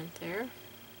ornament there.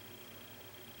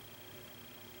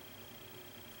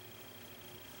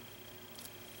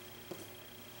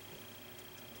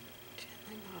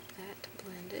 Gently mop that to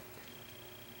blend it.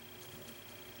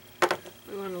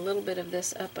 We want a little bit of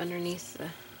this up underneath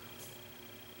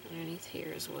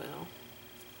here as well.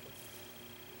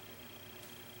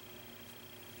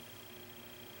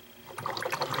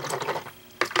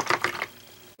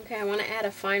 Okay, I want to add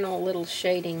a final little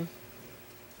shading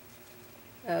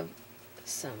of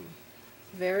some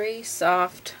very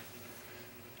soft,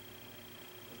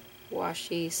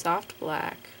 washy, soft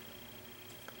black.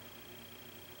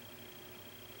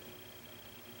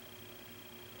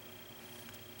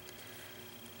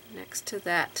 Next to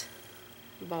that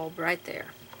bulb right there.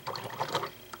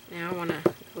 Now I want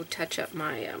to go touch up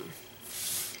my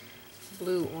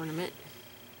blue ornament.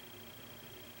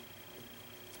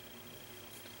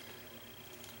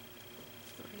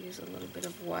 I'll use a little bit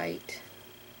of white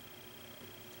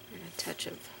and a touch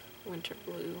of winter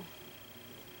blue.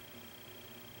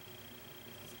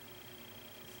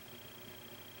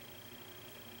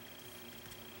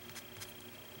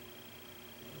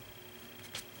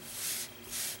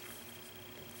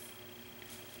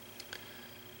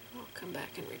 I'll come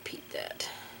back and repeat that.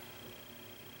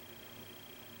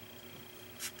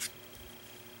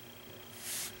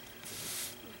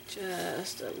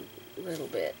 Just a little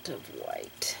bit of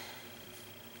white.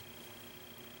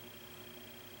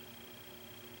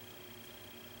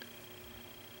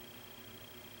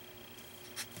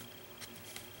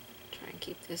 Try and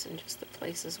keep this in just the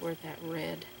places where that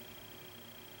red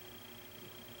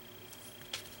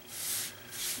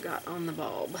got on the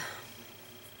bulb.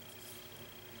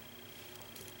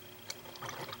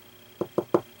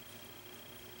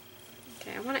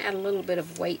 Okay, I want to add a little bit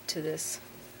of weight to this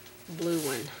blue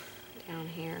one down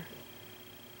here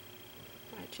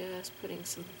by just putting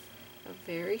a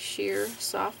very sheer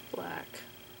soft black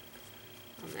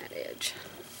on that edge.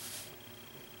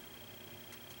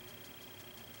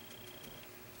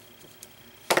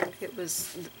 It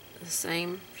was the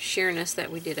same sheerness that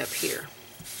we did up here.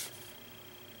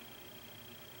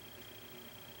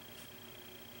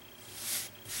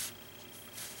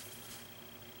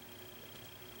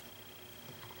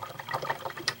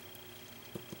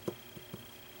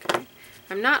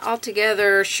 I'm not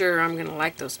altogether sure I'm going to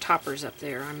like those toppers up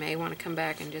there. I may want to come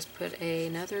back and just put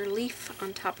another leaf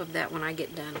on top of that when I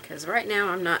get done, because right now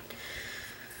I'm not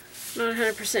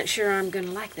 100% sure I'm going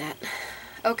to like that.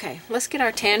 Okay, let's get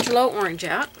our Tangelo orange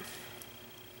out.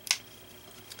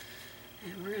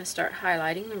 And we're going to start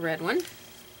highlighting the red one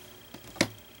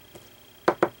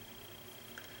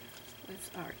with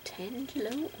our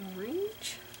Tangelo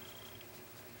orange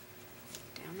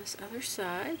down this other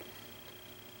side.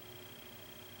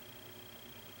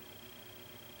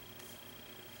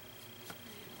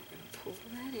 Pull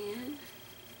that in.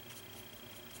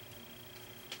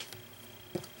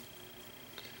 And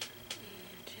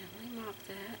gently mop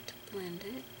that to blend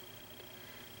it.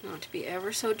 You want to be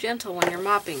ever so gentle when you're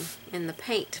mopping in the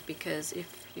paint, because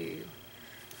if you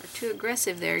are too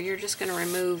aggressive there, you're just going to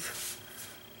remove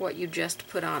what you just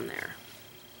put on there.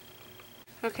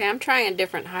 Okay, I'm trying a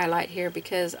different highlight here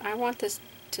because I want this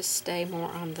to stay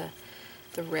more on the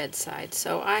red side.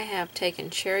 So I have taken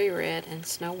Cherry Red and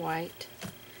Snow White.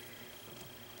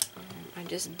 I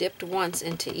just dipped once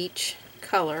into each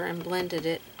color and blended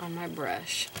it on my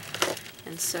brush.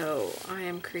 And so I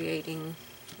am creating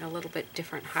a little bit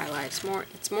different highlights.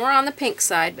 It's more on the pink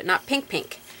side, but not pink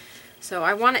pink. So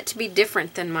I want it to be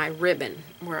different than my ribbon,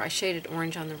 where I shaded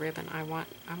orange on the ribbon. I want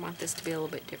this to be a little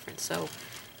bit different. So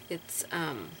it's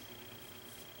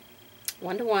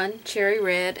 1-to-1 Cherry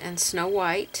Red and Snow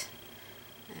White.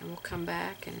 And we'll come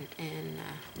back and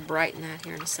brighten that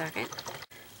here in a second.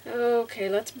 Okay,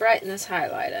 let's brighten this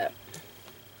highlight up.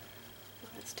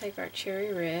 Let's take our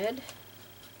Cherry Red,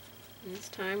 and this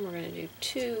time we're going to do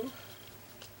 2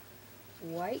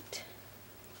 white,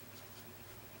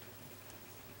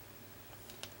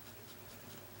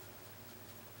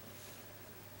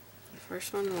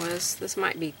 First one was, this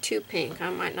might be too pink. I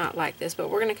might not like this, but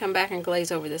we're going to come back and glaze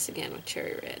over this again with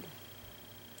cherry red.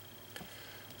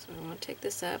 So we want to take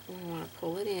this up and we want to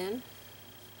pull it in.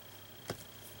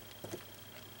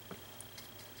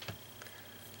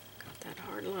 Got that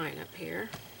hard line up here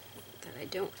that I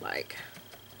don't like.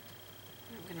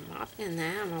 I'm going to mop in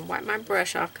that. I'm going to wipe my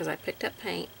brush off because I picked up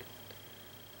paint.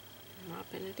 Mop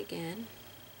in it again.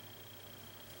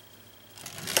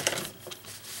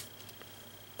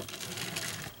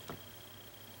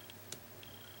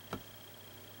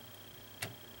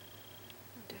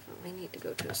 Definitely need to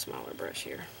go to a smaller brush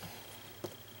here.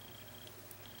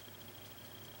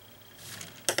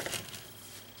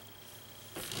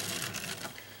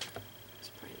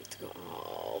 This probably needs to go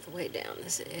all the way down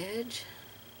this edge.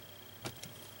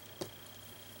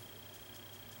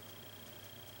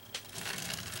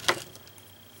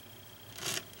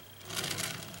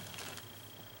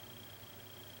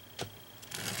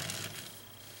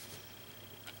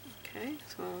 Okay,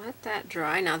 so I'll let that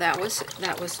dry. Now that was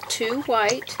 2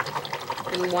 white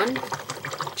and 1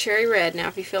 cherry red. Now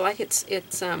if you feel like it's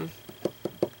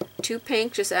too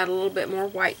pink, just add a little bit more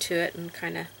white to it and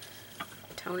kind of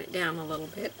tone it down a little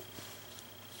bit.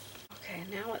 Okay,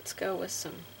 now let's go with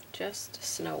some just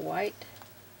Snow White.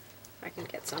 I can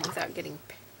get some without getting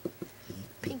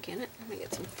pink in it. Let me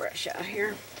get some fresh out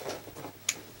here.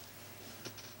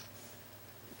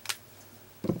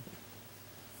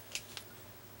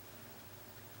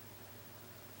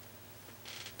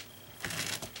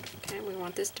 We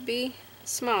want this to be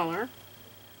smaller.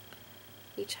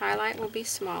 Each highlight will be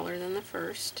smaller than the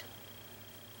first.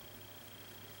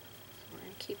 So we're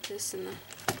going to keep this in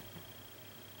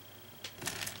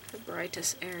the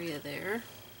brightest area there.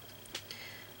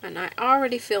 And I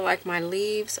already feel like my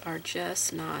leaves are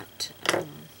just not, I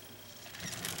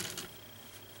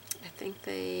think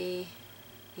they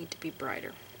need to be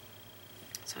brighter.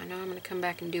 So I know I'm going to come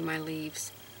back and do my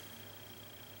leaves.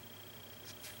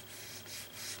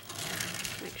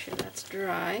 Make sure that's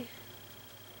dry.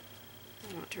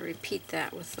 I want to repeat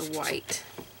that with the white.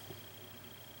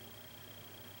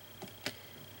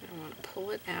 I want to pull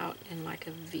it out in like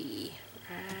a V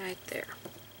right there.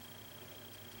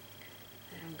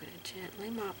 And I'm going to gently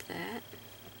mop that.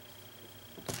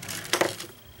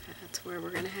 That's where we're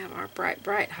going to have our bright,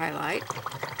 bright highlight.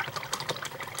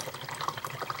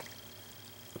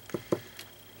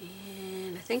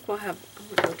 And I think we'll have, I'm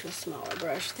going to go to a smaller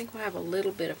brush. I think we'll have a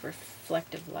little bit of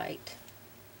reflective light.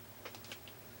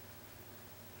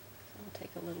 So I'll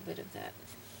take a little bit of that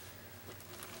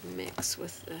mix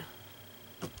with the,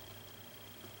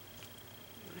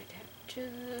 might have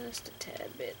just a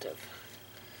tad bit of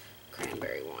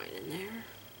cranberry wine in there.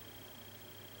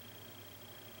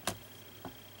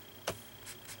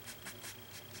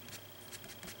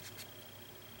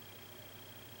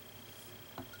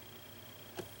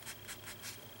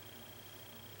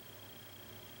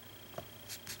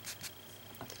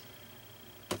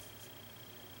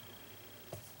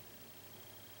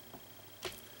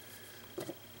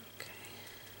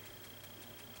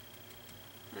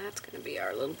 That's going to be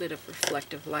our little bit of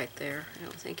reflective light there. I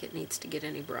don't think it needs to get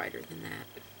any brighter than that.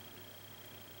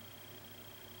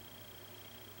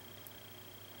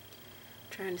 I'm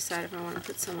trying to decide if I want to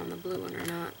put some on the blue one or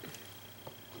not.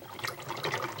 I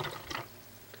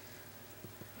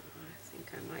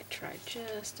think I might try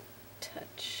just a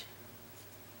touch.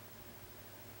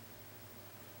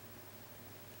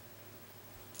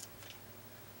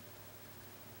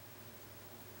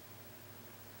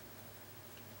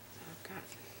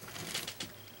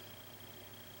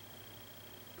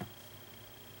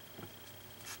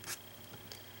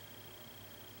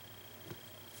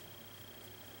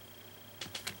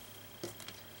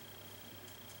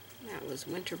 That was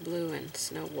Winter Blue and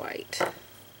Snow White. A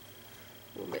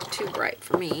little bit too bright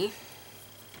for me.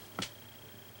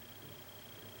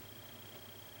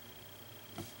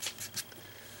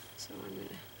 So I'm going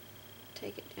to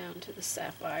take it down to the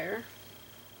Sapphire.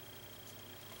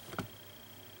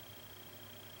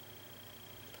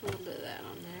 Put a little bit of that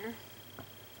on there.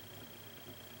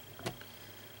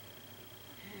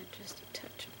 Add just a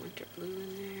touch of Winter Blue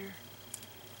in there.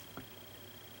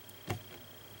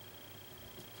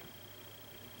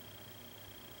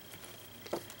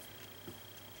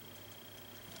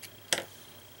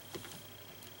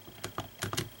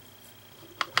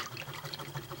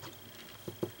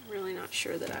 Really not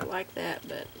sure that I like that,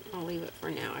 but I'll leave it for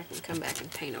now. I can come back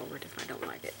and paint over it if I don't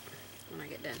like it when I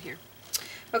get done here.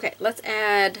 Okay, let's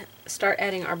start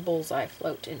adding our bullseye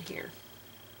float in here.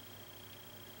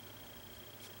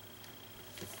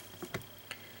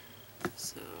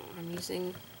 So I'm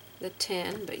using the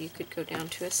 10, but you could go down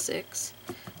to a 6.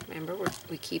 Remember,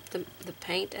 we keep the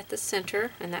paint at the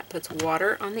center, and that puts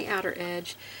water on the outer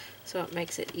edge, so it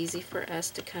makes it easy for us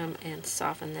to come and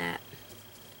soften that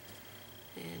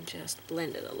and just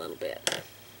blend it a little bit.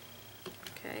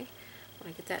 Okay, I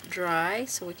want to get that dry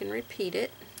so we can repeat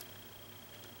it.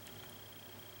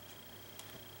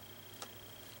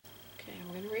 Okay,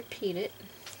 we're going to repeat it.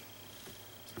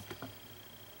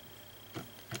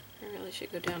 I really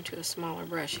should go down to a smaller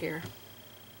brush here.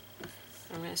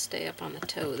 I'm going to stay up on the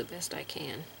toe the best I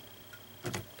can.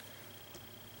 I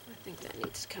think that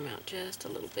needs to come out just a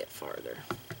little bit farther.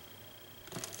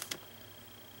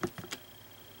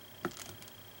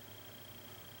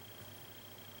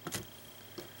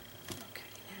 Okay,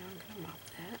 now I'm going to mop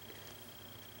that.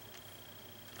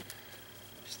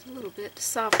 Just a little bit to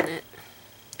soften it.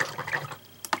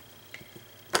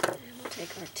 And we'll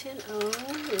take our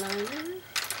 10-0 liner and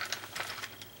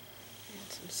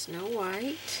some Snow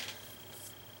White.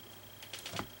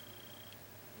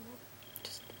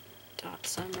 Dot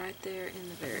some right there in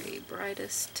the very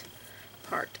brightest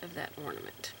part of that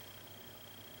ornament.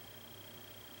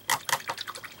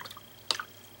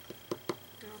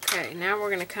 Okay, now we're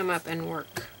going to come up and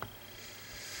work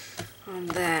on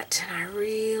that. And I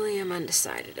really am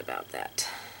undecided about that.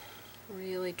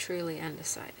 Really, truly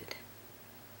undecided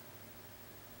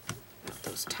about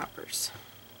those toppers.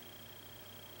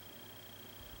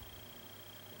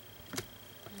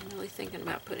 I'm really thinking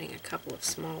about putting a couple of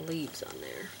small leaves on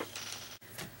there.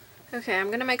 Okay, I'm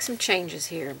going to make some changes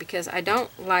here because I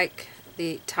don't like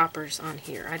the toppers on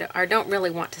here. I don't really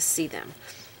want to see them.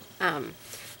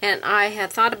 And I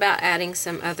had thought about adding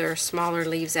some other smaller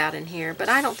leaves out in here, but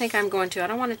I don't think I'm going to. I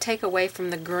don't want to take away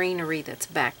from the greenery that's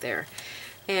back there.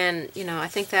 And, you know, I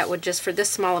think that would just, for this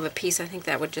small of a piece, I think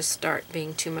that would just start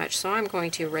being too much. So I'm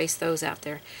going to erase those out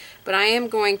there. But I am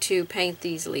going to paint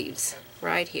these leaves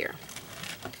right here.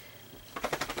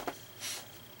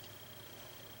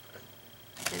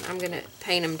 And I'm going to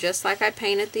paint them just like I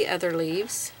painted the other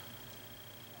leaves.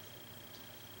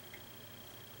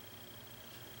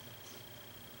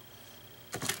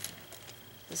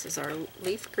 This is our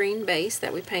leaf green base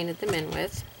that we painted them in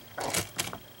with.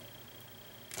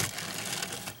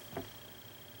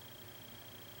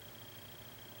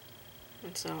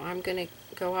 And so I'm going to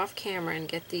go off camera and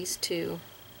get these two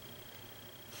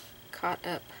caught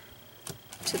up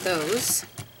to those.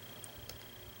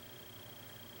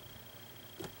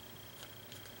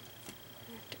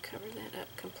 Cover that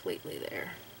up completely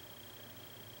there.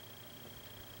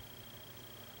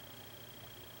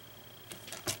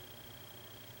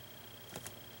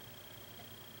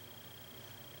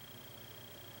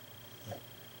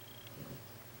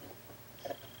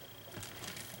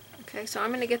 Okay, so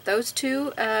I'm going to get those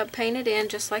two painted in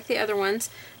just like the other ones.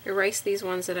 Erase these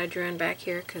ones that I drew in back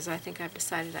here because I think I've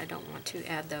decided I don't want to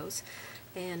add those.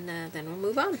 And then we'll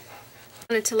move on.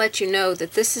 I wanted to let you know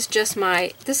that this is just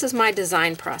my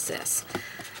design process.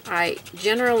 I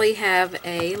generally have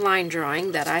a line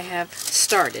drawing that I have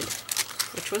started,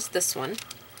 which was this one.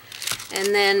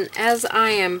 And then as I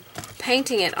am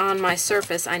painting it on my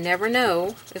surface, I never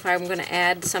know if I'm going to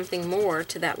add something more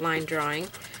to that line drawing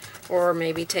or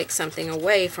maybe take something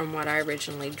away from what I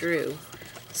originally drew.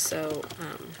 So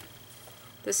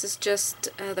this is just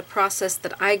the process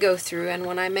that I go through, and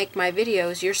when I make my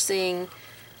videos, you're seeing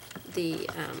the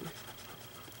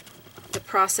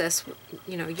process,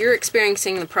 you know, you're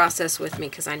experiencing the process with me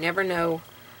because I never know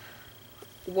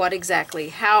what exactly,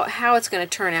 how it's going to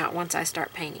turn out once I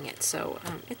start painting it. So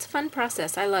it's a fun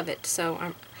process. I love it.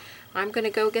 So I'm going to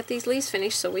go get these leaves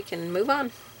finished so we can move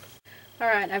on.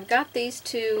 Alright, I've got these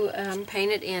two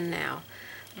painted in now,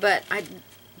 but I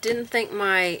didn't think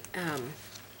my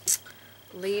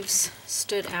leaves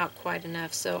stood out quite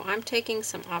enough, so I'm taking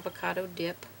some avocado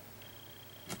dip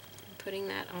and putting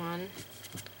that on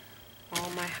all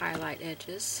my highlight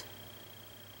edges.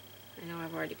 I know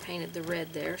I've already painted the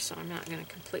red there, so I'm not going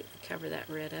to completely cover that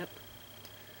red up.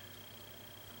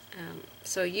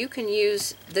 So you can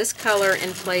use this color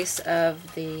in place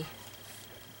of the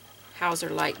Hauser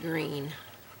light green.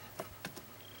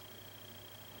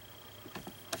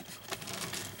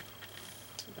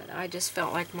 But I just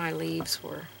felt like my leaves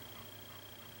were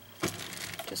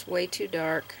just way too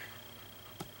dark.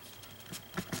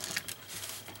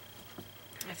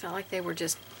 I felt like they were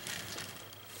just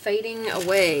fading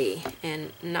away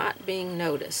and not being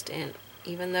noticed, and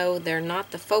even though they're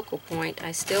not the focal point,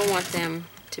 I still want them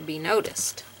to be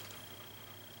noticed.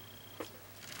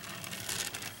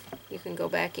 You can go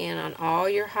back in on all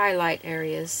your highlight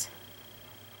areas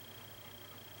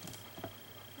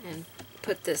and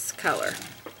put this color.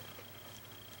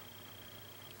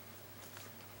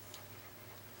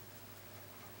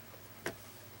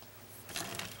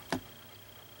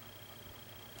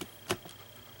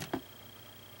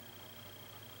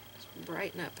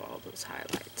 brighten up all those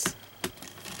highlights.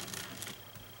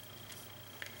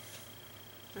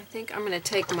 I think I'm going to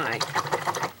take my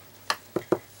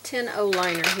 10O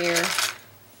liner here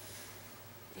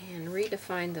and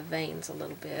redefine the veins a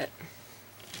little bit.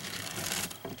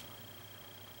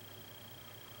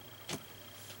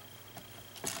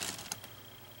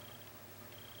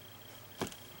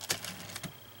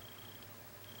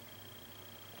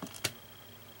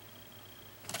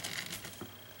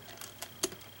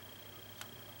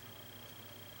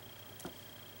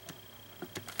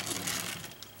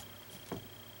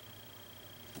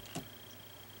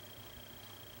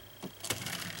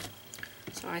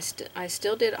 So I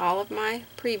still did all of my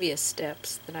previous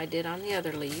steps that I did on the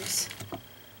other leaves, but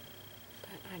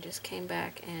I just came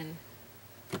back and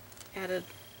added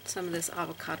some of this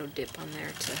avocado dip on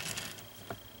there to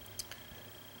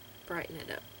brighten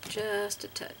it up just a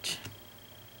touch.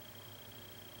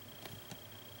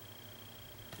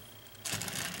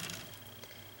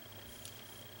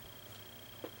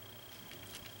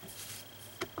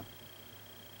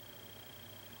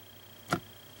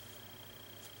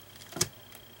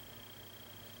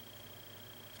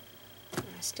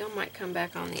 I still might come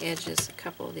back on the edges, a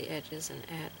couple of the edges, and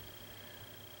add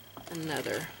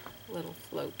another little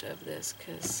float of this,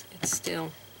 because they're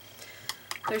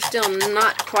still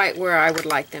not quite where I would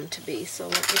like them to be. So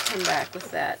let me come back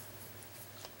with that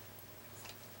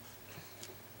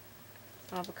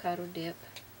avocado dip,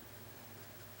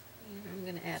 and I'm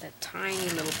going to add a tiny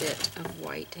little bit of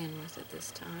white in with it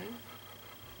this time.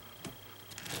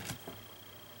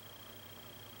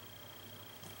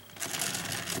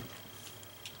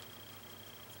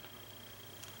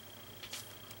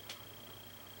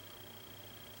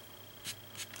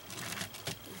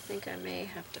 I think I may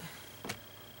have to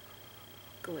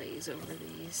glaze over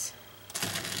these.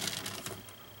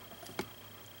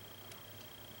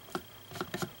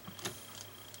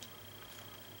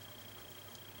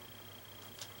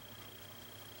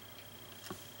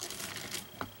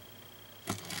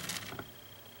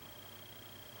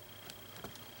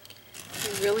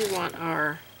 We really want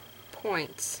our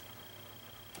points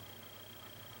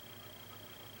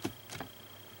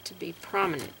to be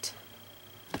prominent.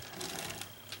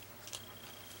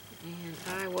 And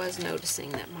I was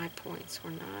noticing that my points were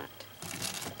not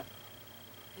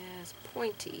as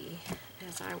pointy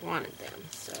as I wanted them,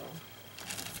 so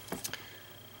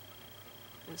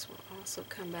this will also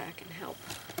come back and help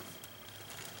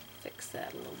fix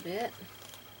that a little bit.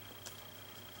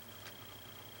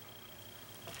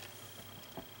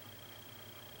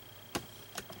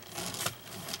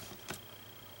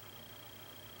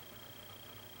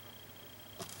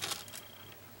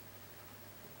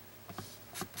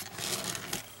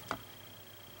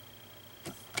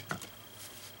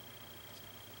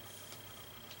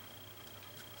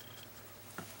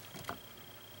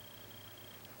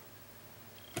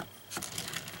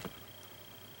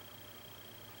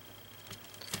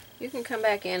 You can come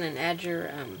back in and add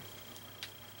your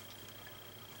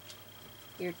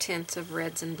tints of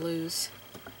reds and blues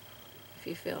if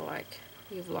you feel like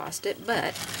you've lost it,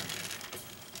 but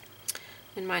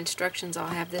in my instructions I'll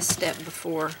have this step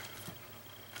before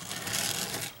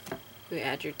you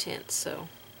add your tints, so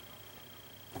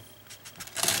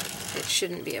it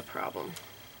shouldn't be a problem.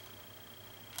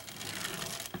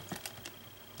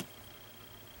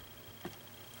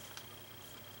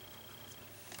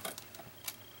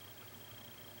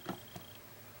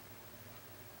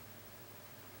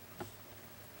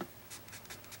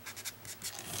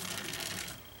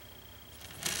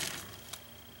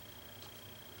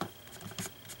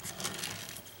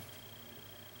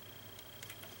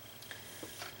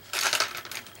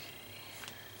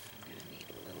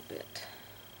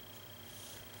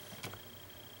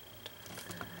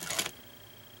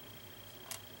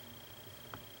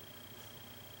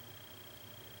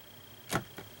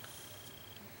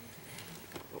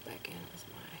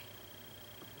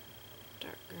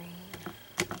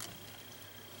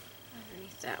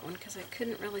 That one, because I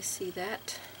couldn't really see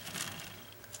that,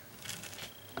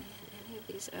 and any of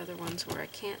these other ones where I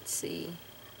can't see.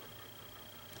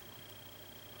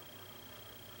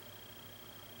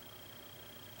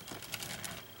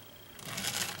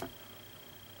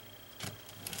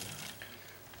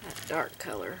 That dark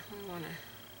color, I want to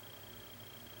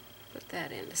put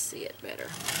that in to see it better.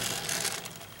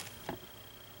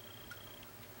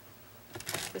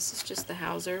 This is just the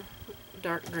Hauser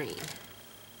dark green.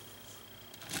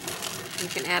 You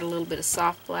can add a little bit of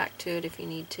soft black to it if you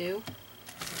need to.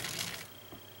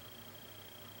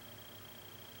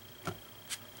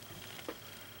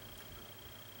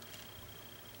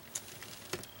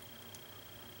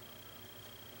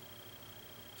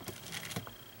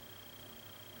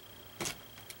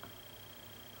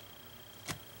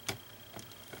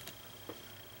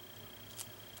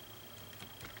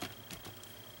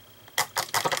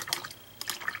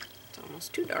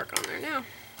 too dark on there now.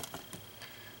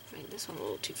 I made this one a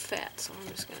little too fat, so I'm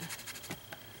just going to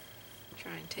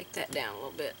try and take that down a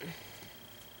little bit.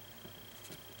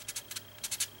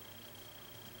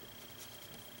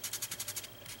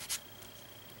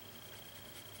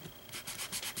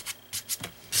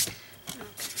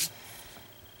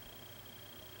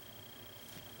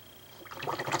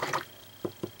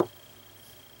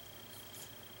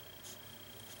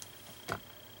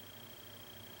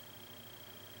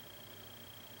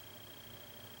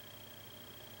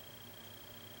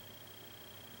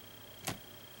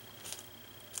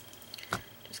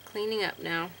 Cleaning up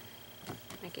now,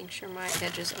 making sure my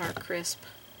edges are crisp.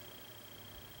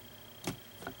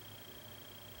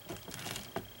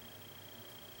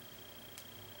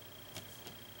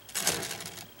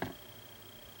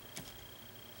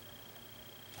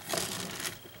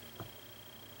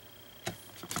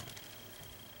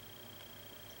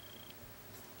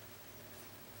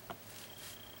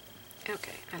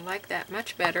 Okay, I like that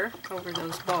much better over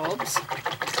those bulbs.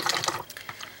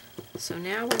 So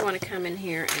now we want to come in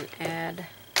here and add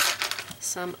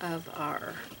some of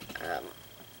our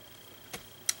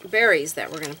berries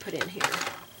that we're going to put in here.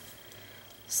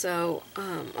 So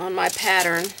on my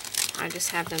pattern, I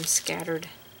just have them scattered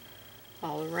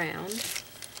all around.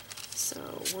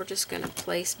 So we're just going to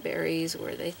place berries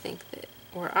where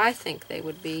I think they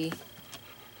would be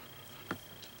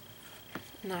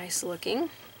nice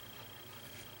looking.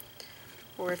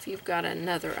 Or if you've got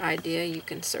another idea, you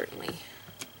can certainly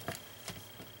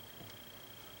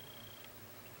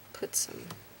put some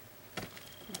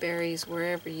berries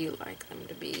wherever you like them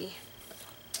to be.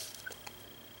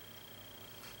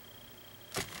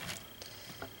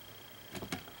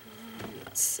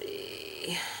 Let's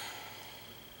see.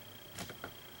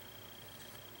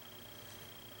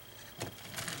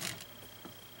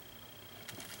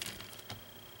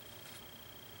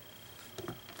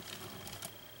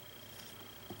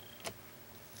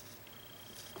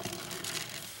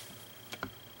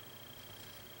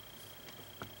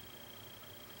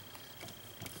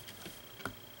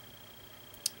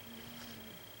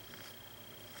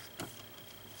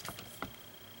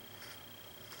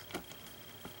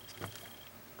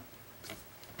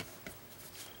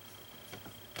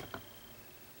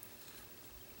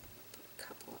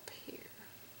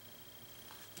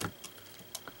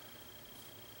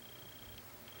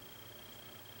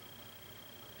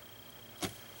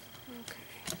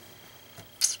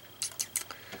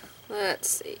 Let's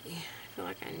see, I feel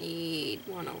like I need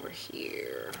one over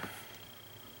here.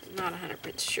 I'm not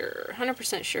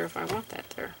 100% sure if I want that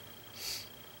there.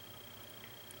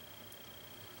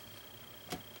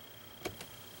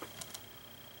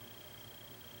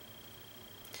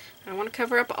 I want to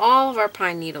cover up all of our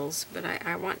pine needles, but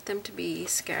I want them to be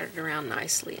scattered around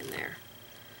nicely in there.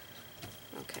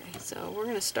 Okay, so we're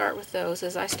going to start with those.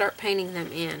 As I start painting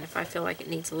them in, if I feel like it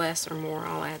needs less or more,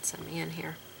 I'll add some in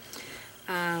here.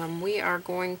 We are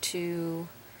going to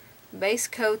base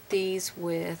coat these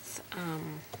with,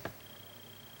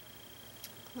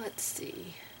 let's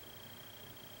see,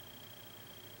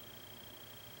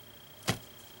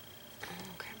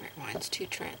 okay, my wine's too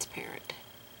transparent.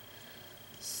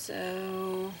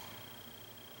 So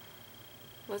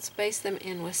let's base them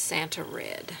in with Santa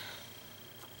Red.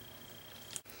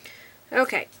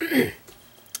 Okay.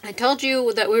 I told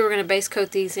you that we were going to base coat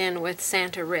these in with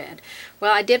Santa Red.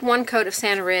 Well, I did one coat of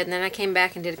Santa Red, and then I came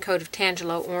back and did a coat of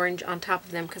Tangelo Orange on top of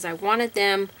them because I wanted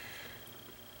them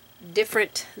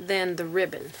different than the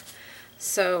ribbon.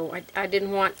 So I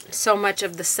didn't want so much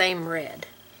of the same red.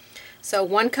 So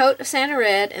one coat of Santa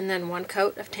Red and then one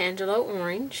coat of Tangelo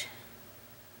Orange.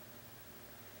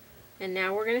 And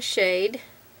now we're going to shade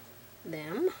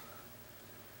them.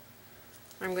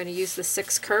 I'm going to use the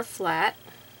 6 curve flat.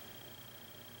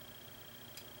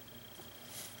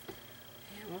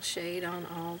 And we'll shade on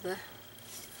all the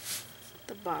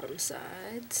bottom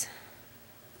sides.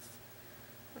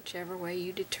 Whichever way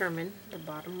you determine the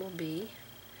bottom will be.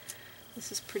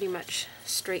 This is pretty much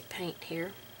straight paint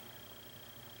here.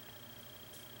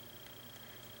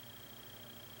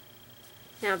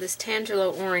 Now this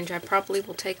Tangelo Orange, I probably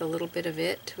will take a little bit of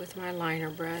it with my liner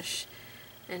brush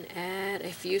and add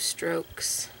a few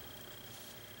strokes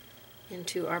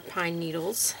into our pine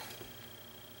needles.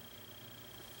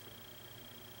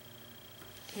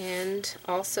 And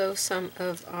also some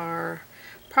of our,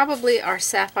 probably our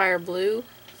sapphire blue.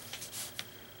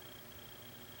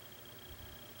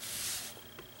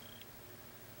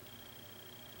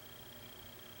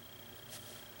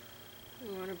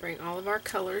 We want to bring all of our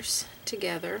colors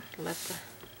together. We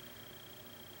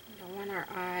don't want our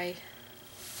eye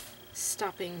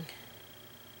stopping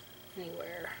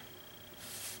anywhere.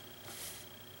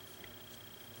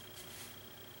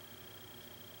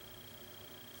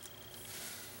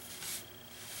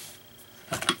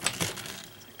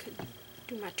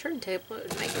 do my turntable, it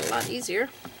would make it a lot easier.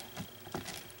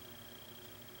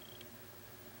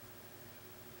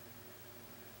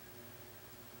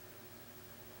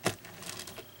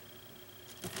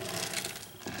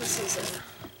 This is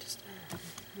just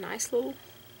a nice little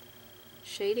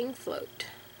shading float.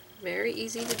 Very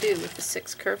easy to do with the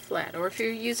 6 curve flat, or if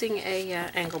you're using a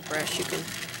angle brush, you can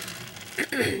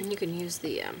you can use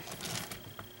the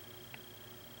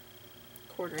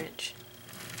 1/4 inch.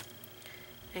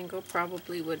 Angle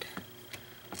probably would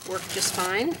work just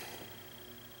fine.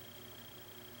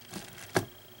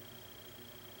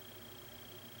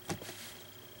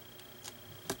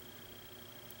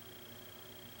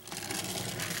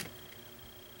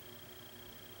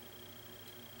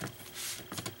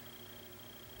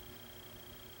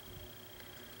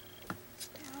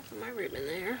 Stay off of my ribbon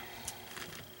there.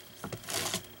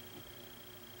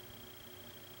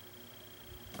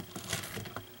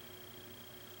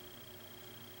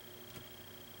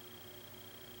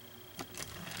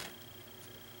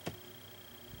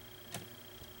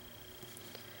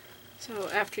 So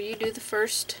after you do the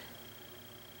first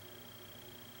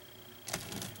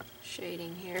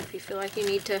shading here, if you feel like you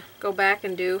need to go back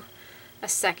and do a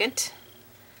second,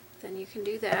 then you can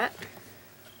do that.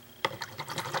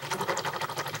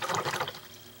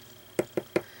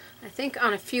 I think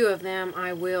on a few of them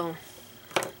I will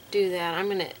do that. I'm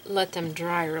going to let them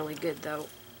dry really good though.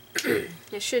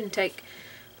 It shouldn't take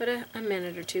but a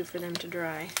minute or two for them to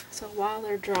dry. So while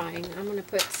they're drying, I'm going to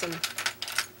put some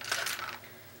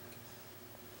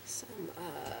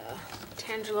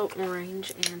Tangelo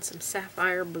orange and some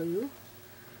sapphire blue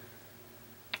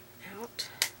out.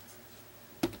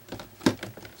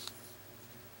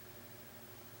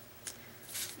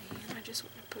 And I just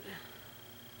want to put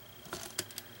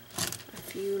a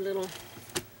few little,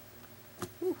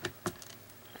 ooh,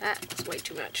 that was way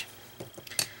too much.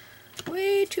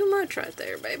 Way too much right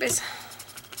there, babies.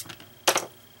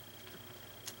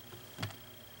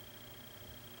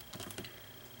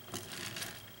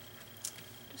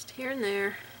 Here and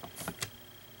there.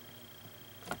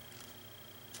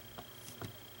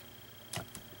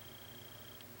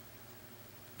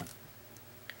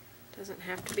 Doesn't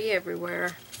have to be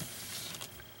everywhere.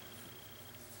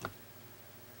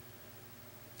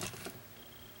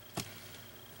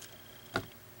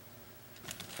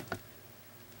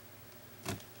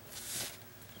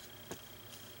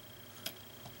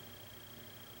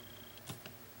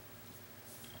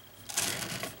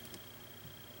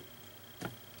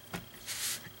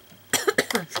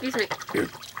 Excuse me.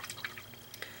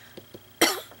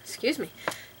 Excuse me.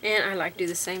 And I like to do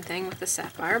the same thing with the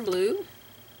sapphire blue.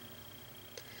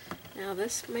 Now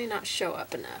this may not show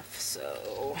up enough,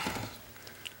 so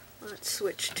let's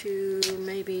switch to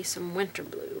maybe some winter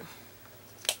blue.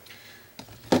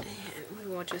 And we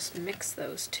will just mix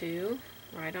those two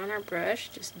right on our brush.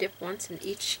 Just dip once in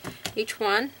each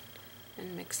one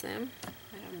and mix them.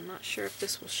 I'm not sure if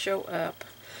this will show up.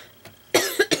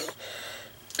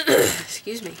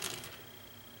 Excuse me.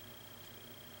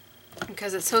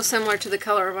 Because it's so similar to the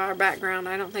color of our background,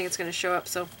 I don't think it's going to show up,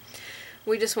 so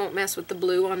we just won't mess with the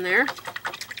blue on there.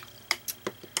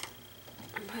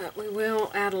 But we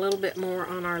will add a little bit more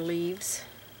on our leaves.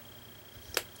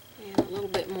 And a little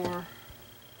bit more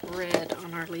red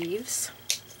on our leaves.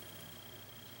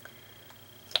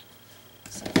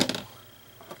 So I'll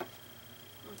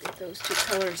get those two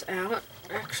colors out.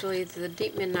 Actually, the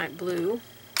deep midnight blue.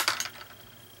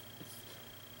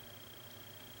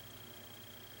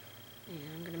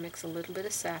 Mix a little bit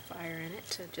of sapphire in it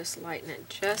to just lighten it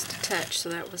just a touch. So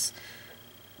that was,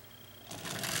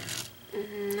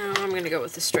 no, I'm going to go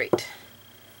with the straight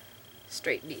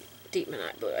deep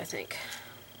midnight blue. I think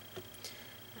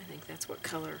that's what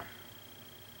color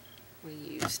we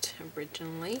used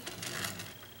originally.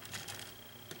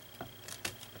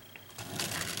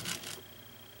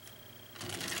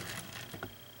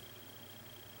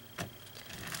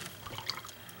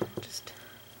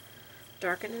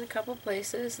 Darken in a couple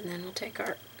places, and then we'll take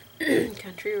our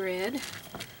country red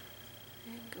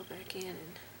and go back in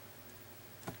and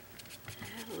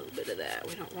add a little bit of that.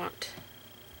 We don't want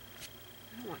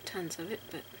tons of it,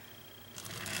 but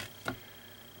I want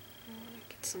to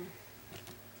get some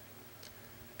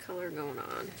color going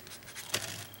on.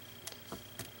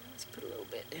 Let's put a little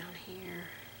bit down here.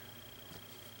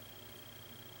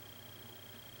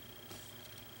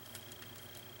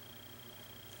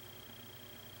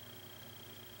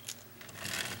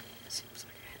 Seems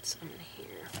like I had some in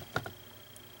here.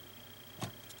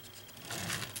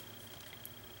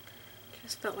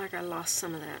 Just felt like I lost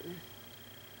some of that and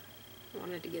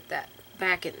wanted to get that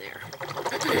back in there.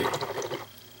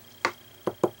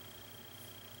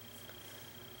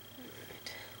 Alright.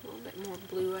 more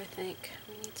blue, I think.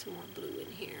 We need some more blue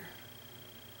in here.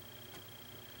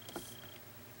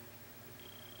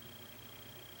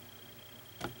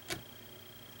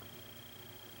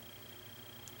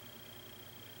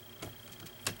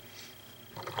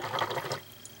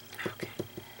 Okay.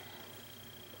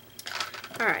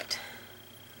 Alright.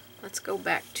 Let's go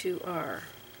back to our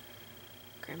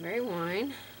cranberry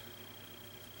wine.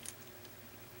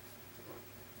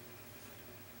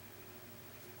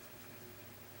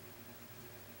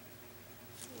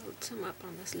 Load some up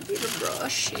on this little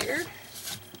brush here.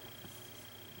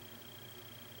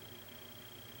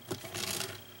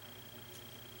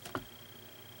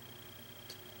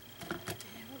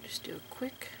 And we'll just do a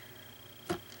quick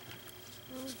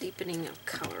little deepening of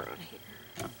color on here.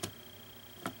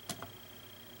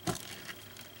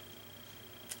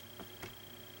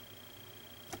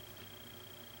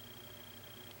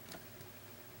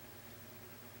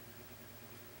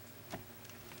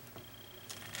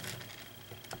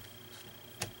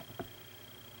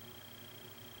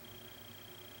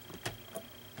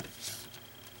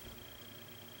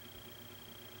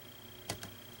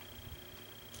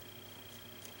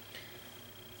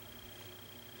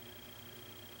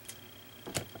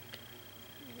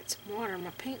 Some water.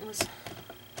 My paint was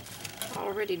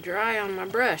already dry on my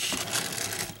brush.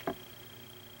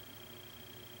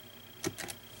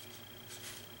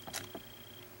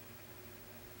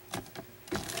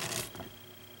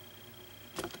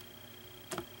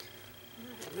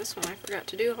 This one I forgot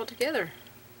to do altogether.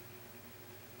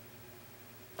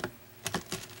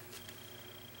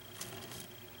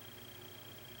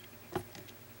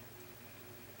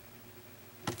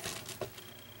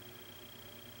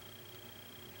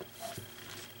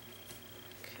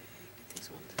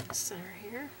 Center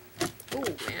here. Oh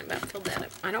man, about filled that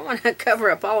up. I don't want to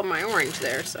cover up all of my orange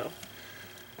there, so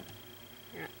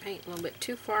I got paint a little bit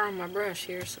too far on my brush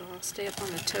here, so I'll stay up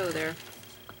on the toe there.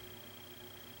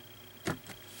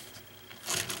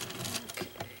 Okay.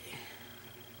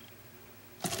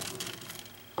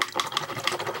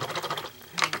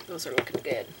 Those are looking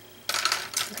good.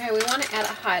 Okay, we want to add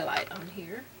a highlight on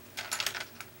here,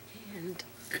 and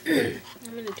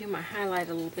I'm going to do my highlight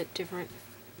a little bit different.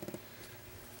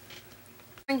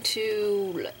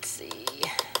 To, let's see, I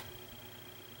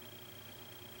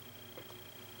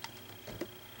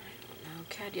don't know,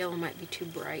 cad yellow might be too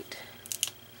bright.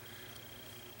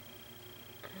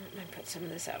 I'm going to put some of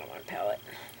this out on my palette.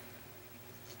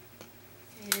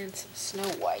 And some Snow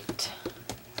White.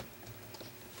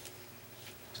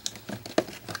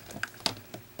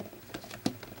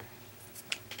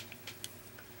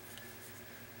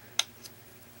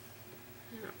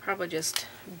 Probably just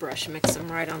brush mix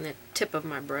them right on the tip of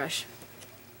my brush.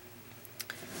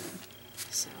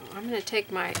 So I'm going to take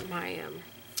my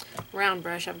round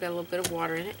brush. I've got a little bit of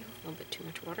water in it, a little bit too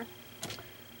much water,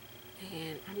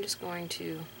 and I'm just going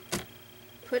to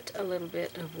put a little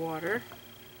bit of water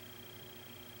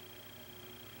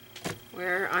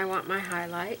where I want my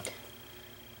highlight.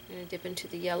 I'm going to dip into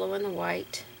the yellow and the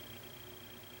white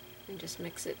and just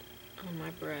mix it on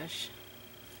my brush.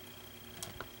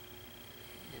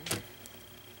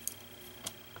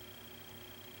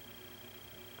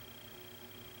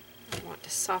 To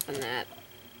soften that,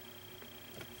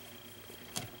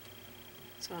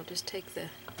 so I'll just take the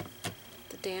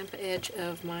damp edge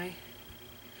of my,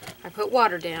 I put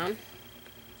water down,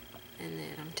 and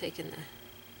then I'm taking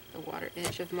the water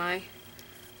edge of my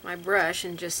brush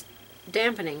and just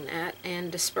dampening that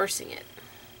and dispersing it.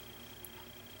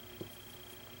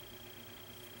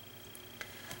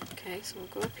 Okay, so we'll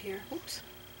go up here. Oops.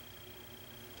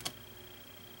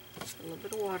 Put a little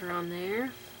bit of water on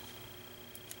there.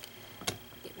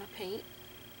 Get my paint,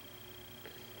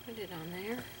 put it on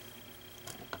there,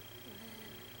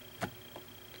 and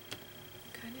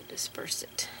kind of disperse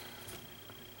it.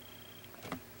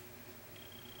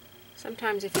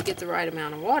 Sometimes if you get the right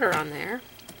amount of water on there,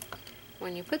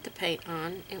 when you put the paint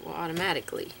on, it will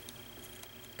automatically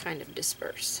kind of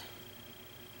disperse.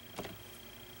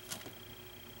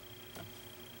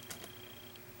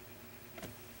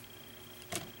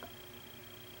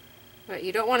 But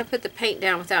you don't want to put the paint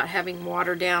down without having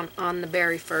water down on the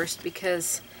berry first,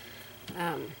 because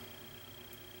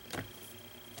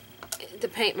the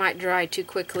paint might dry too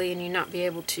quickly and you not be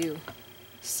able to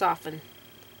soften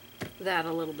that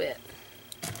a little bit.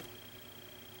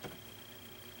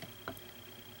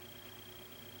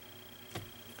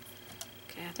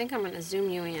 Okay, I think I'm going to zoom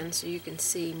you in so you can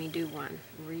see me do one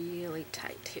really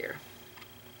tight here.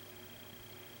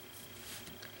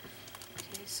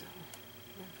 Okay, so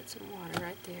put some water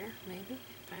right there, maybe.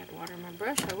 If I had water in my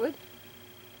brush, I would.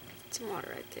 Put some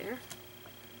water right there.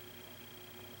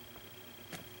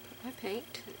 Put my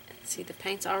paint. See, the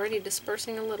paint's already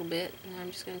dispersing a little bit, and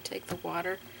I'm just going to take the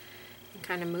water and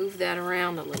kind of move that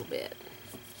around a little bit.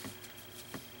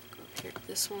 Go up here to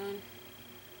this one.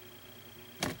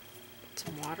 Put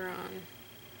some water on.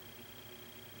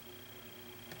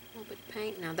 A little bit of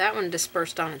paint. Now that one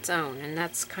dispersed on its own, and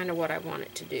that's kind of what I want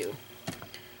it to do.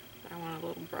 I want a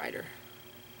little brighter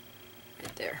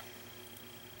right there.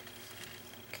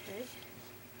 Okay.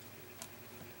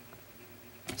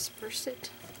 Disperse it.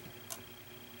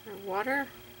 Our water.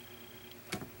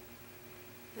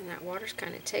 And that water's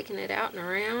kind of taking it out and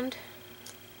around.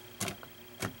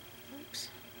 Oops.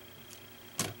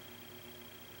 A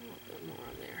little bit more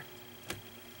on there.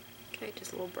 Okay,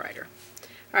 just a little brighter.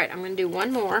 Alright, I'm going to do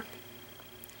one more.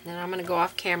 Then I'm going to go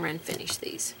off camera and finish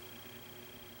these.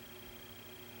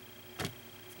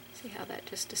 See how that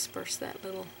just dispersed that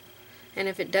little... And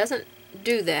if it doesn't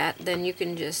do that, then you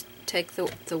can just take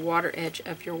the water edge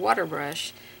of your water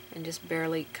brush and just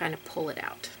barely kind of pull it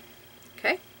out.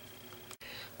 Okay?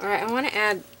 Alright, I want to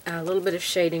add a little bit of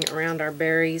shading around our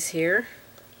berries here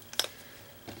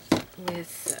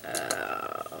with,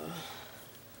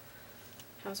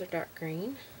 how's our dark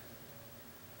green?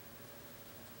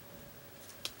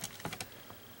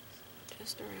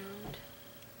 Just around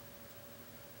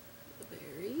the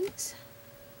berries.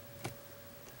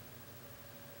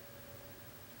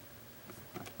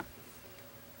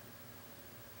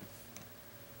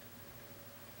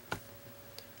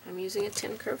 I'm using a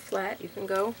 10 curve flat. You can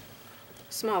go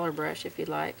smaller brush if you'd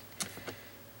like.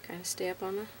 Kind of stay up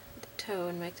on the toe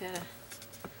and make that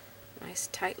a nice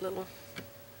tight little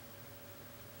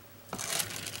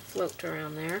float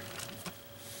around there.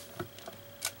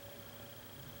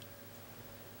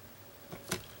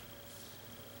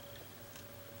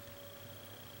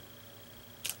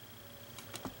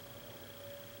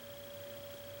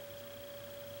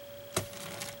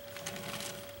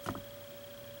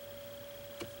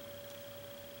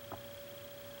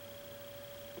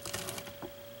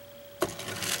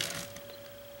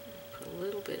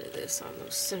 On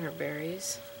those center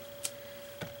berries.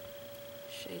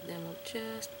 Shade them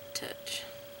just a touch.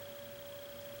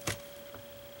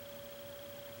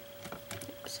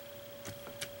 Oops.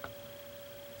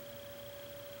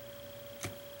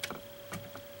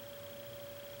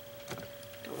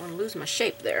 Don't want to lose my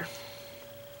shape there.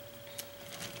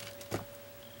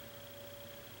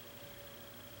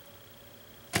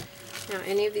 Now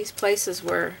any of these places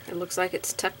where it looks like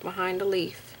it's tucked behind a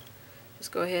leaf,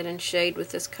 just go ahead and shade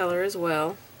with this color as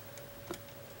well.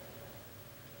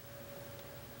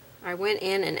 I went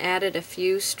in and added a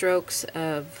few strokes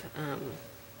of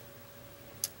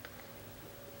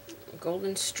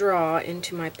golden straw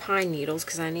into my pine needles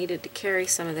because I needed to carry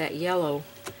some of that yellow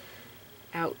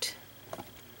out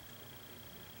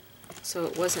so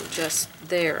it wasn't just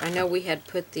there. I know we had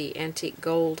put the antique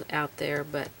gold out there,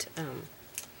 but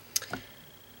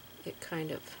it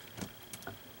kind of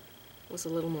was a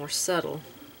little more subtle,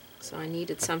 so I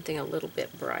needed something a little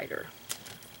bit brighter.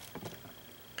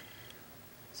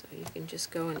 So you can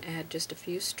just go and add just a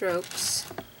few strokes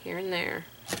here and there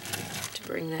to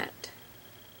bring that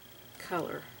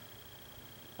color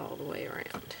all the way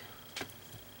around.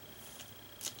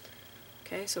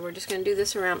 Okay, so we're just going to do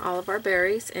this around all of our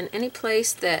berries, and any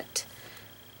place that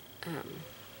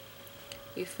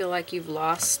you feel like you've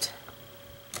lost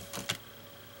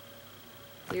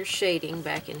your shading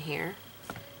back in here,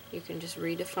 you can just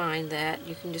redefine that.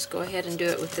 You can just go ahead and do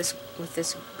it with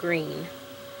this green.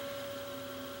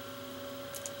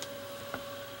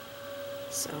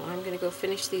 So I'm going to go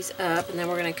finish these up, and then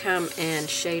we're going to come and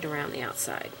shade around the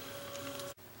outside.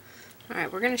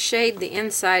 Alright, we're going to shade the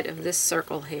inside of this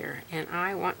circle here, and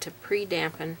I want to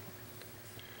pre-dampen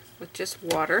with just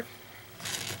water.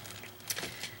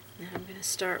 And I'm going to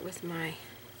start with my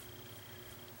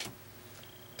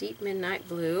deep midnight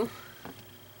blue.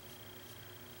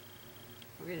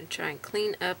 We're going to try and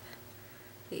clean up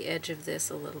the edge of this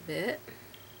a little bit.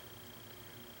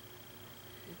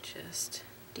 And just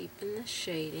deepen the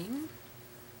shading.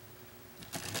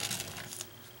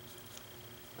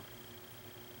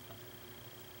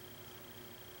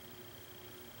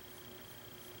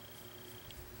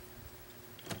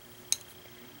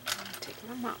 Take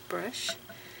my mop brush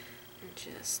and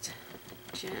just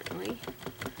gently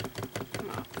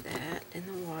mop that in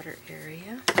the water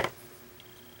area.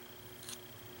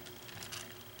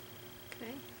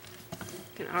 Okay,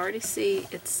 you can already see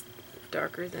it's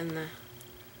darker than the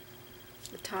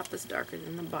top is darker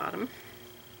than the bottom.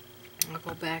 I'll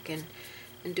go back and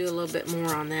do a little bit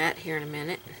more on that here in a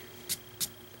minute.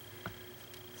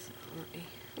 So let me,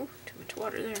 oh, too much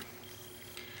water there.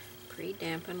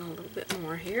 Pre-dampen a little bit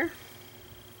more here.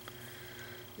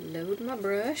 Load my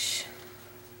brush.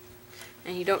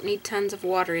 And you don't need tons of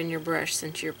water in your brush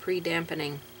since you're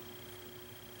pre-dampening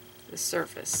the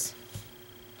surface.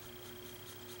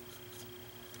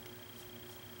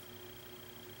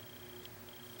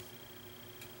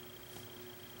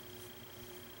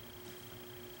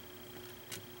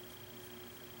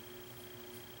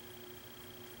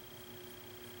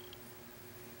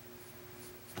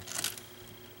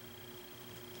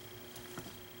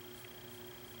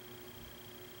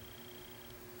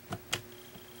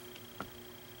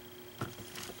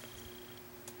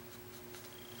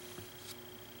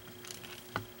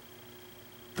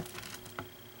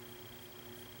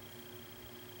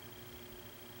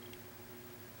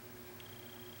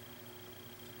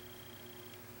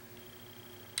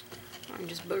 I'm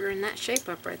just boogering that shape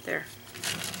up right there.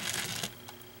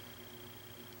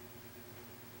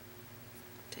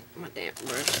 Take my damp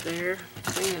brush there,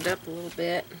 clean it up a little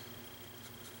bit.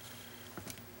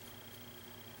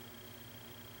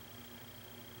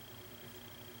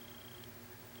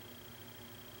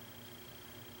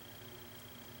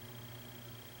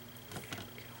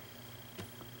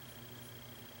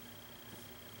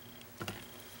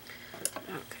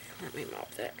 Okay, let me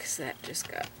mop that because that just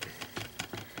got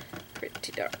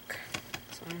pretty dark.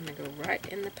 So I'm going to go right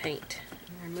in the paint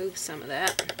and remove some of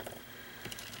that.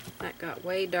 That got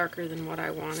way darker than what I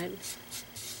wanted.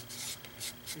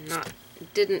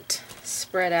 Didn't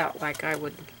spread out like I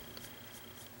would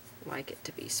like it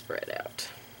to be spread out.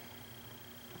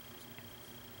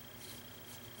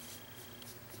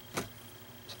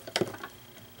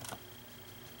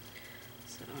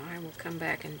 So I will come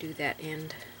back and do that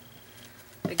end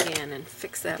again and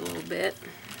fix that a little bit.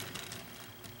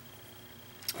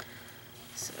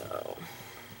 So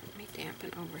let me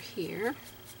dampen over here.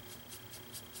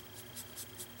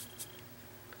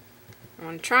 I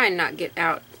want to try and not get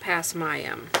out past my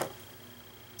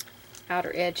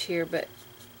outer edge here, but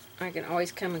I can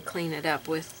always come and clean it up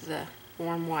with the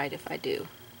warm white if I do.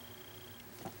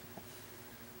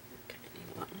 Okay, I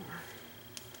need a lot more.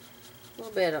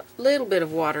 A little bit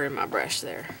of water in my brush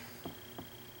there.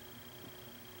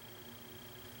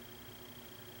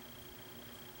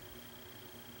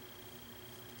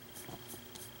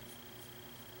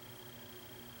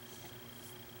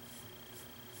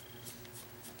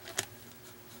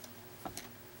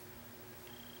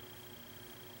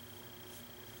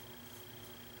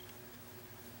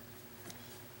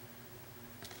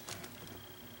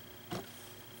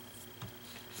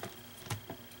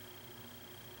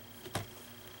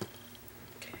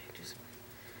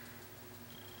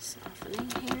 Softening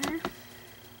here.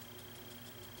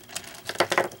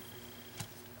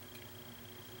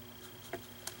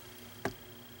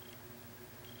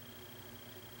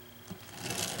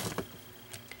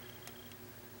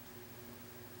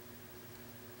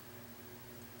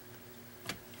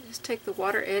 Just take the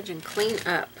water edge and clean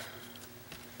up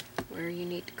where you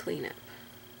need to clean up.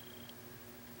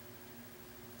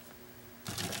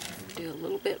 Do a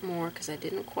little bit more because I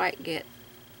didn't quite get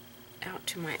out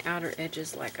to my outer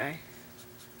edges like I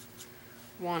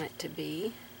want it to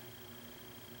be.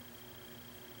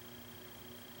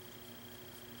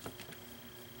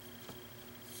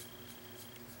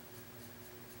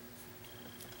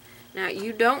 Now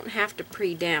you don't have to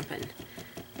pre-dampen.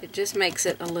 It just makes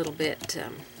it a little bit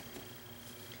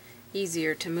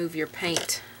easier to move your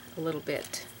paint a little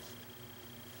bit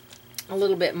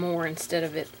more instead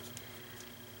of it,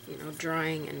 you know,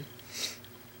 drying and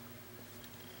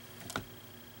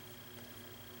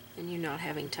you not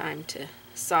having time to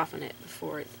soften it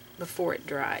before it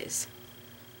dries.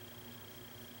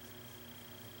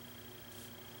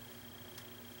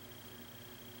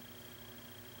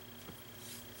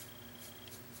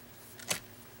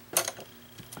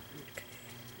 Okay,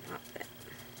 not that.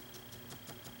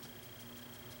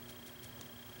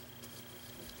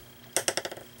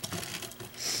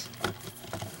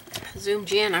 Zoomed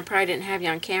you in. I probably didn't have you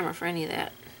on camera for any of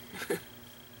that.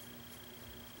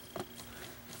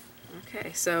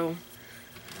 Okay, so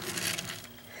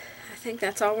I think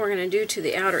that's all we're going to do to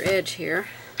the outer edge here.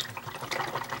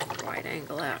 Wide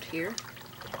angle out here.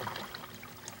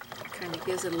 Kind of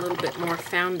gives it a little bit more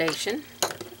foundation.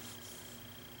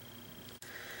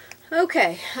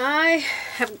 Okay, I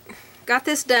have got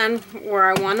this done where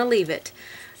I want to leave it.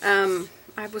 I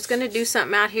was going to do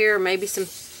something out here, maybe some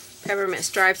peppermint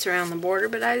stripes around the border,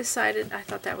 but I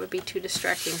thought that would be too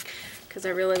distracting because I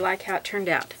really like how it turned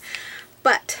out.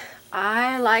 But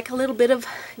I like a little bit of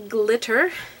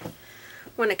glitter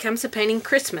when it comes to painting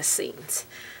Christmas scenes.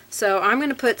 So I'm going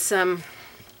to put some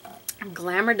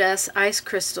Glamour Dust Ice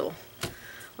Crystal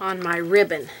on my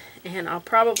ribbon. And I'll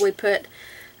probably put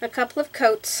a couple of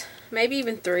coats maybe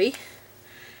even 3,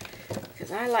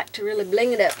 because I like to really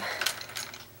bling it up.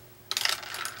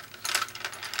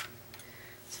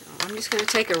 So I'm just going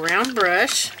to take a round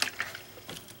brush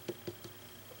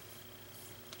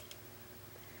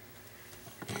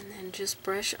and then just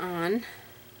brush on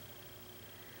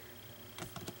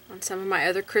some of my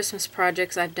other Christmas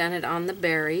projects. I've done it on the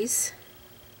berries.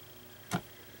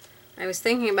 I was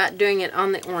thinking about doing it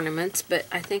on the ornaments, but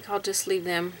I think I'll just leave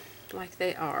them like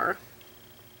they are.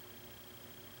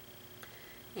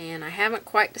 And I haven't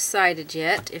quite decided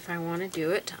yet if I want to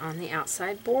do it on the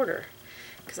outside border,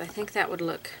 because I think that would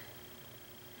look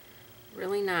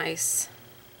really nice.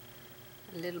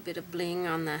 A little bit of bling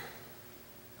on the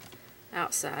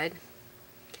outside.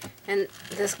 And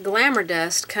this glamour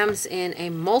dust comes in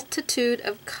a multitude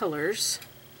of colors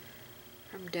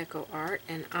from DecoArt,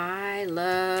 and I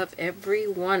love every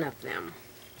one of them.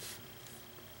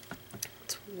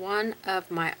 It's one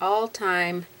of my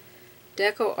all-time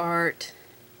DecoArt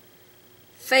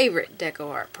favorite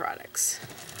DecoArt products.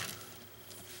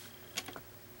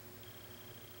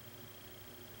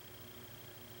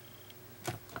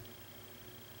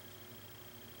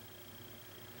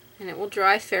 And it will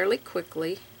dry fairly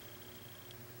quickly.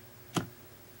 So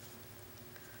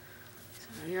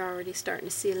you're already starting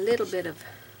to see a little bit of,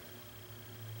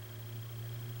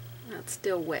 well, it's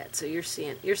still wet, so you're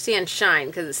seeing shine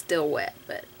because it's still wet,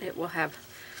 but it will have,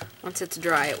 once it's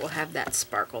dry, it will have that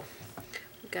sparkle.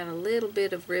 We've got a little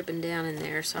bit of ribbon down in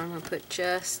there, so I'm going to put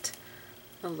just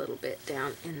a little bit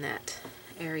down in that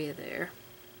area there.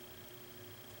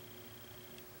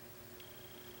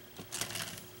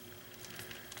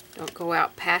 Don't go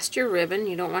out past your ribbon.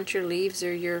 You don't want your leaves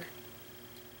or your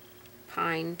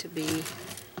pine to be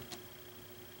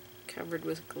covered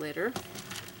with glitter.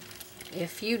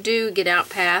 If you do get out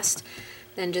past,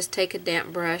 then just take a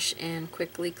damp brush and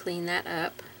quickly clean that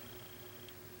up.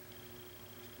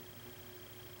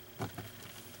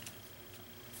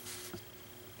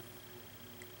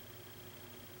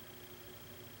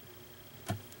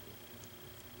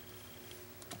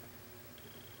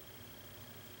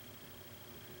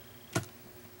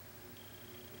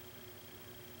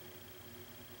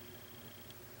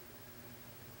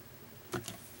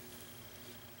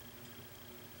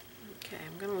 Okay,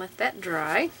 I'm going to let that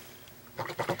dry,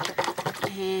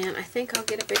 and I think I'll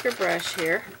get a bigger brush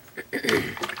here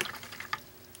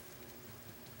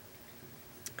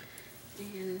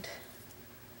and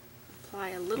apply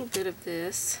a little bit of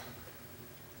this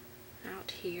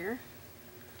out here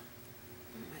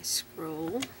on my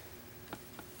scroll.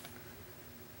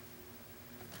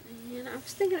 And I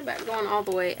was thinking about going all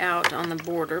the way out on the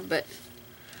border, but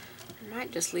I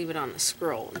might just leave it on the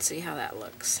scroll and see how that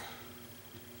looks.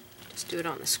 Just do it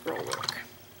on the scroll work.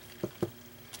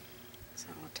 So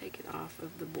I'll take it off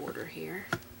of the border here.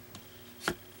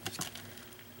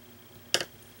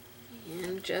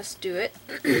 And just do it.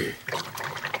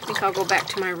 I think I'll go back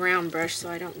to my round brush so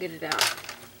I don't get it out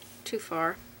too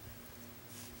far.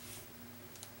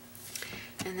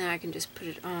 And then I can just put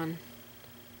it on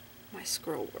my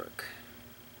scroll work.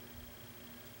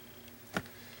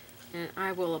 And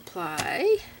I will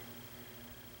apply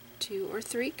 2 or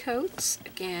 3 coats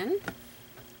again.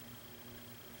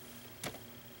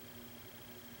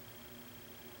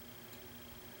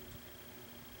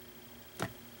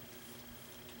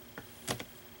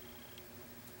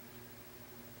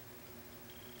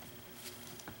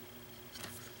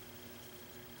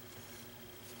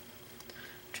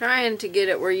 Trying to get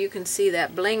it where you can see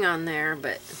that bling on there,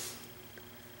 but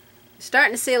you're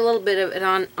starting to see a little bit of it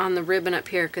on the ribbon up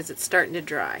here because it's starting to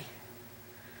dry.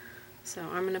 So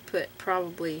I'm going to put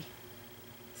probably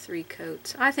 3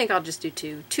 coats. I think I'll just do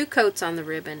 2. 2 coats on the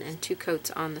ribbon and 2 coats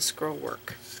on the scroll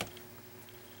work.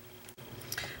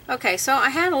 Okay, so I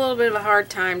had a little bit of a hard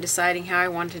time deciding how I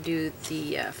wanted to do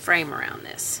the frame around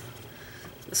this,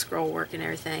 the scroll work and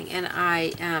everything.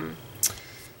 And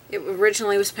it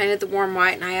originally was painted the warm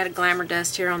white, and I had a glamour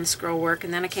dust here on the scroll work,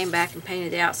 and then I came back and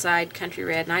painted the outside country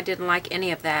red, and I didn't like any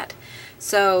of that.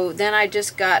 So then I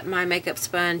just got my makeup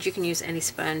sponge. You can use any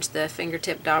sponge, the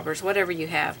fingertip daubers, whatever you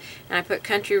have. And I put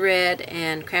country red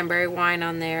and cranberry wine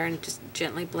on there and just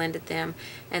gently blended them,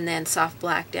 and then soft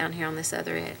black down here on this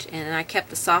other edge. And I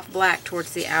kept the soft black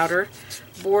towards the outer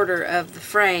border of the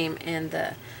frame and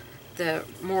the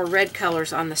more red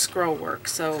colors on the scroll work.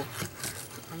 So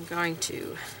I'm going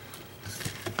to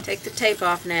take the tape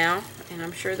off now, and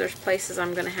I'm sure there's places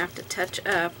I'm going to have to touch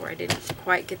up where I didn't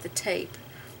quite get the tape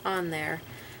on there,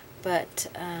 but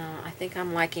I think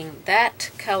I'm liking that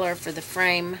color for the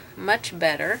frame much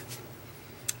better.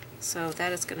 So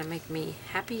that is going to make me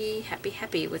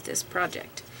happy with this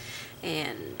project.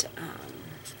 And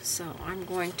so I'm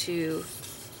going to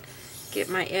get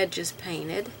my edges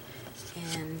painted,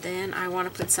 and then I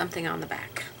want to put something on the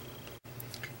back.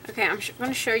 Okay, I'm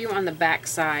going to show you on the back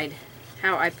side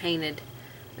how I painted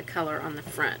the color on the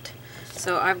front.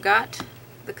 So I've got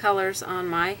the colors on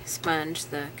my sponge,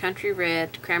 the country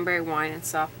red, cranberry wine, and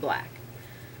soft black.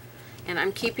 And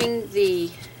I'm keeping the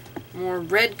more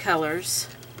red colors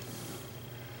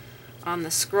on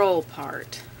the scroll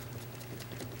part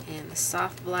and the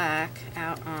soft black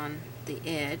out on the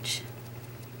edge.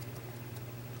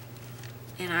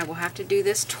 And I will have to do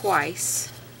this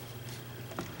twice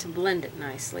to blend it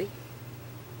nicely.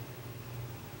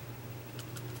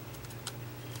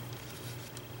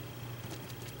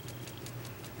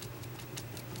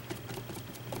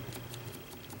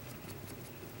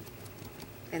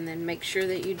 And then make sure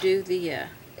that you do the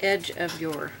edge of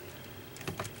it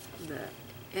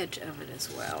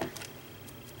as well.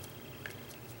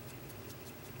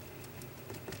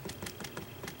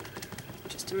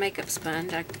 Just a makeup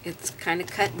sponge. It's kind of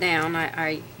cut down.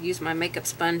 I use my makeup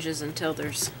sponges until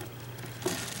there's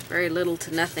very little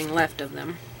to nothing left of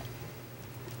them.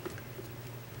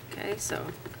 Okay, so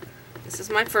this is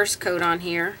my first coat on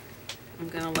here. I'm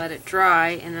going to let it dry,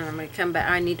 and then I'm going to come back.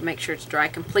 I need to make sure it's dry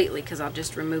completely because I'll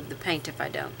just remove the paint if I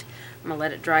don't. I'm going to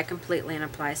let it dry completely and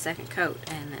apply a second coat,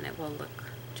 and then it will look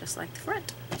just like the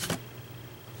front.